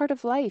suffering is part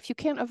of life. You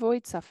can't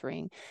avoid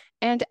suffering.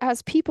 And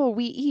as people,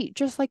 we eat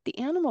just like the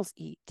animals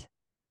eat.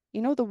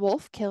 The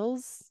wolf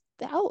kills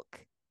the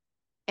elk.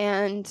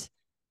 And,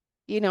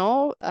 you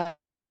know, uh,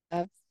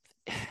 uh,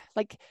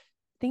 like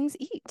things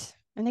eat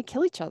and they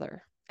kill each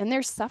other. And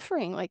there's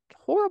suffering, like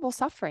horrible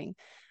suffering.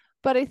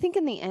 But I think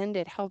in the end,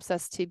 it helps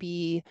us to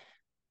be,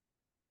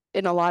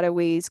 in a lot of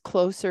ways,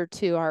 closer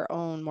to our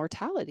own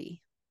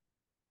mortality.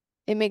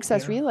 It makes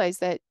us Yeah. realize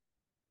that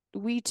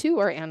we too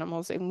are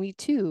animals and we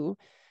too,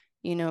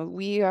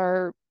 we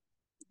are,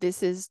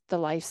 this is the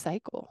life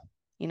cycle,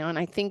 and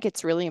I think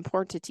it's really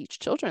important to teach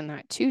children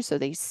that too. So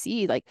they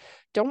see like,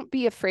 don't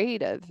be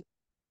afraid of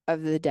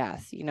the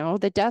death,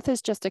 the death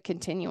is just a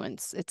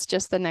continuance. It's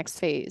just the next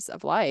phase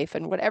of life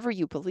and whatever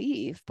you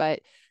believe, but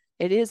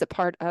it is a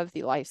part of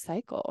the life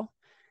cycle.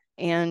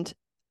 And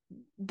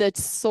the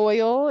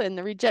soil and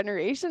the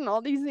regeneration,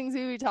 all these things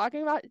we were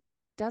talking about,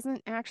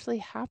 doesn't actually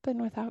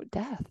happen without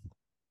death.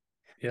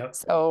 Yep.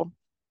 So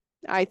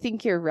I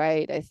think you're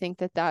right. I think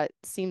that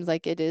seems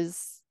like it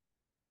is.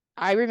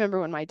 I remember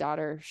when my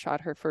daughter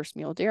shot her first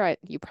mule deer.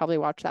 You probably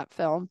watched that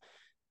film.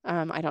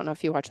 I don't know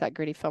if you watched that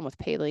gritty film with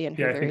Paley and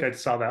her Yeah. I think very I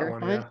first saw that deer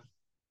one. hunt. Yeah.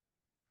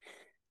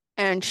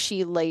 And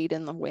she laid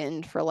in the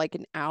wind for like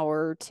an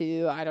hour or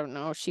two. I don't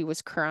know. She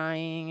was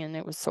crying and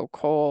it was so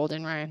cold.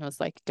 And Ryan was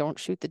like, don't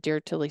shoot the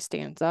deer till he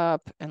stands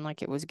up. And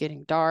like it was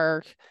getting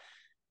dark.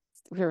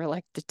 We were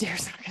like, the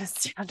deer's not going to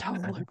stand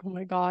up. Like, oh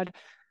my God.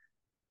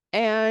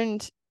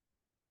 And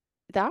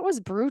that was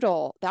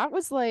brutal. That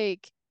was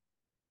like,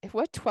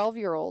 what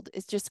 12-year-old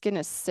is just going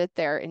to sit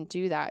there and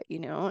do that,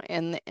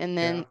 And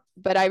then, Yeah.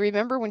 but I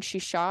remember when she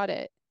shot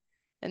it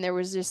and there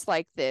was just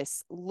like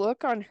this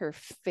look on her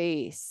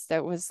face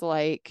that was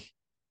like,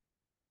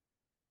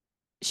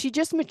 she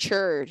just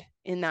matured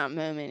in that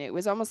moment. It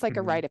was almost like a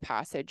Mm-hmm. rite of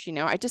passage,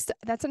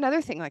 that's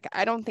another thing. Like,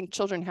 I don't think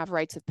children have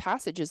rites of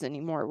passages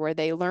anymore where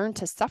they learn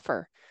to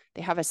suffer.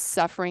 They have a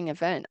suffering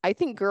event. I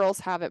think girls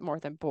have it more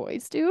than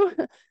boys do.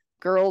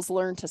 Girls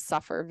learn to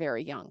suffer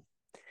very young.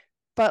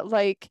 But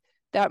like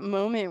that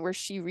moment where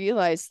she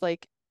realized,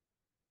 like,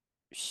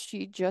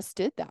 she just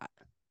did that.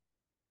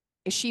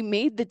 She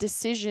made the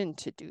decision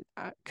to do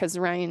that because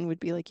Ryan would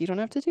be like, you don't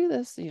have to do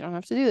this. You don't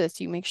have to do this.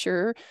 You make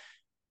sure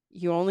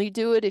you only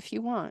do it if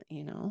you want,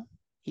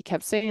 He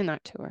kept saying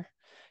that to her.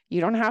 You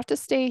don't have to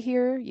stay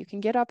here. You can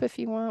get up if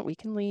you want. We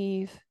can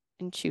leave.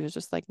 And she was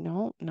just like,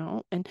 no,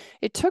 no. And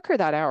it took her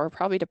that hour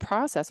probably to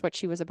process what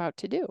she was about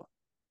to do.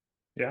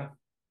 Yeah.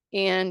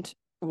 And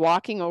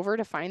walking over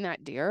to find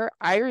that deer,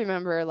 I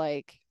remember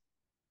like,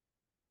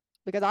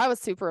 because I was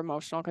super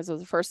emotional because it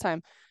was the first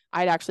time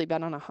I'd actually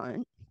been on a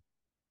hunt.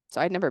 So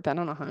I'd never been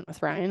on a hunt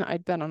with Ryan.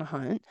 I'd been on a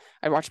hunt.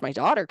 I'd watched my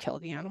daughter kill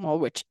the animal,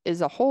 which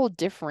is a whole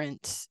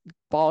different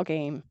ball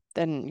game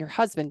than your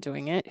husband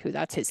doing it, who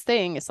that's his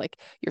thing. It's like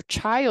your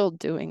child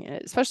doing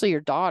it, especially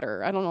your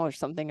daughter. I don't know, there's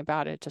something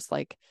about it, just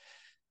like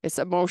it's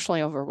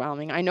emotionally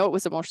overwhelming. I know it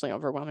was emotionally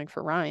overwhelming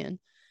for Ryan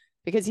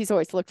because he's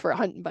always looked for a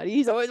hunting buddy.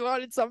 He's always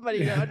wanted somebody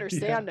to Yeah. Yeah.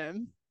 understand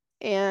him.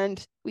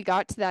 And we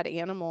got to that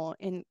animal,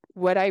 and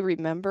what I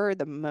remember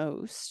the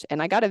most,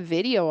 and I got a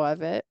video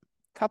of it,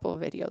 a couple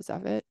of videos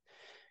of it,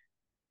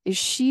 is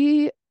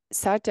she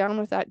sat down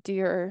with that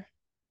deer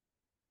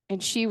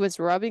and she was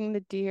rubbing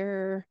the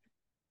deer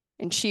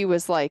and she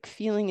was like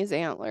feeling his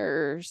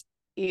antlers.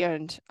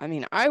 And I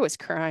mean, I was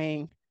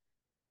crying.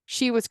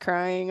 She was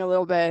crying a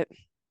little bit.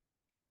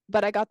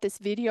 But I got this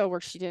video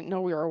where she didn't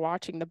know we were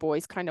watching. The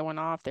boys kind of went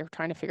off. They were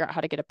trying to figure out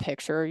how to get a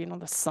picture. You know,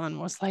 the sun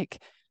was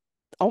like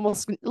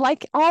almost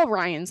like all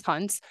Ryan's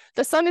hunts.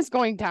 The sun is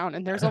going down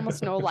and there's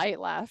almost no light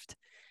left.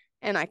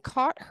 And I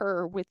caught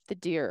her with the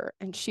deer,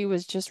 and she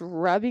was just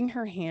rubbing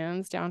her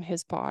hands down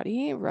his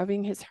body,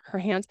 rubbing her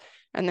hands.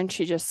 And then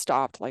she just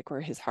stopped like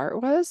where his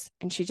heart was.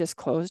 And she just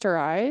closed her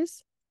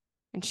eyes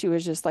and she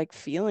was just like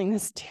feeling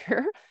this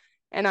deer.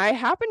 And I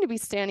happened to be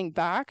standing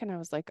back and I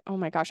was like, oh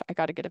my gosh, I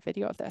got to get a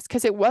video of this.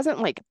 Because it wasn't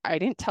like I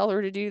didn't tell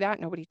her to do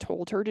that. Nobody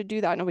told her to do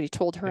that. Nobody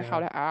told her how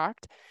Yeah. to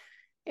act.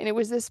 And it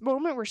was this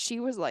moment where she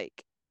was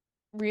like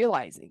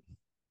realizing,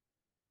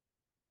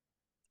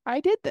 I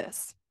did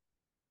this.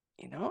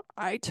 You know,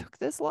 I took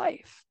this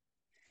life.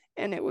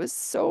 And it was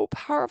so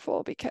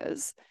powerful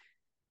because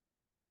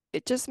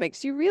it just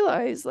makes you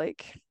realize,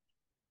 like,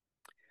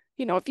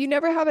 you know, if you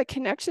never have a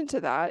connection to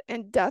that,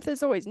 and death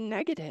is always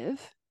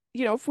negative,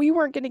 you know, if we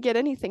weren't going to get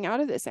anything out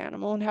of this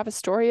animal and have a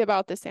story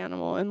about this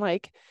animal and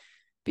like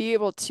be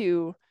able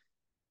to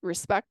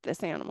respect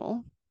this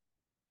animal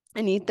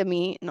and eat the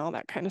meat and all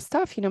that kind of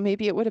stuff, you know,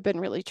 maybe it would have been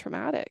really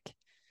traumatic.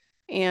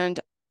 And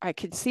I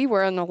could see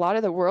where in a lot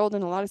of the world,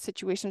 in a lot of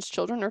situations,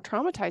 children are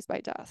traumatized by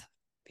death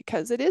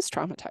because it is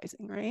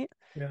traumatizing, right?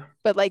 Yeah.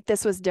 But like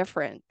this was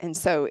different. And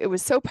so it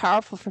was so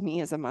powerful for me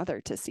as a mother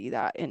to see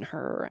that in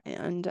her.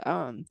 And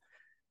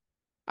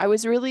I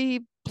was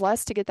really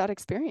blessed to get that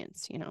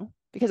experience, you know,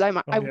 because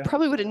Oh I yeah.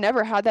 probably would have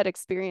never had that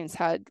experience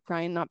had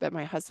Ryan not been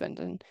my husband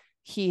and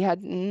he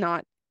had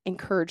not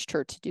encouraged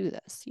her to do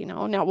this, you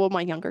know. Now, will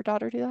my younger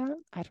daughter do that?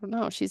 I don't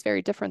know. She's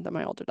very different than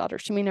my older daughter.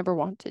 She may never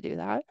want to do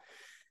that,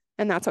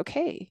 and that's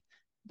okay.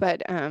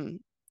 But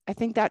I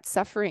think that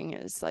suffering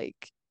is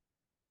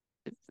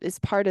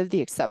part of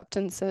the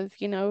acceptance of,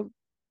 you know,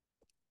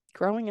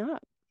 growing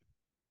up.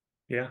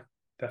 Yeah,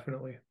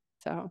 definitely.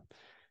 So,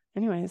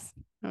 anyways,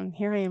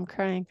 here I am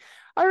crying.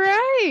 All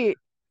right.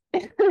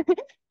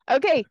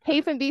 Okay,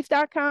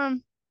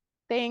 hafenbeef.com.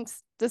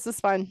 Thanks. This is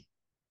fun.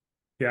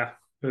 Yeah,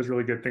 it was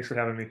really good. Thanks for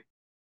having me.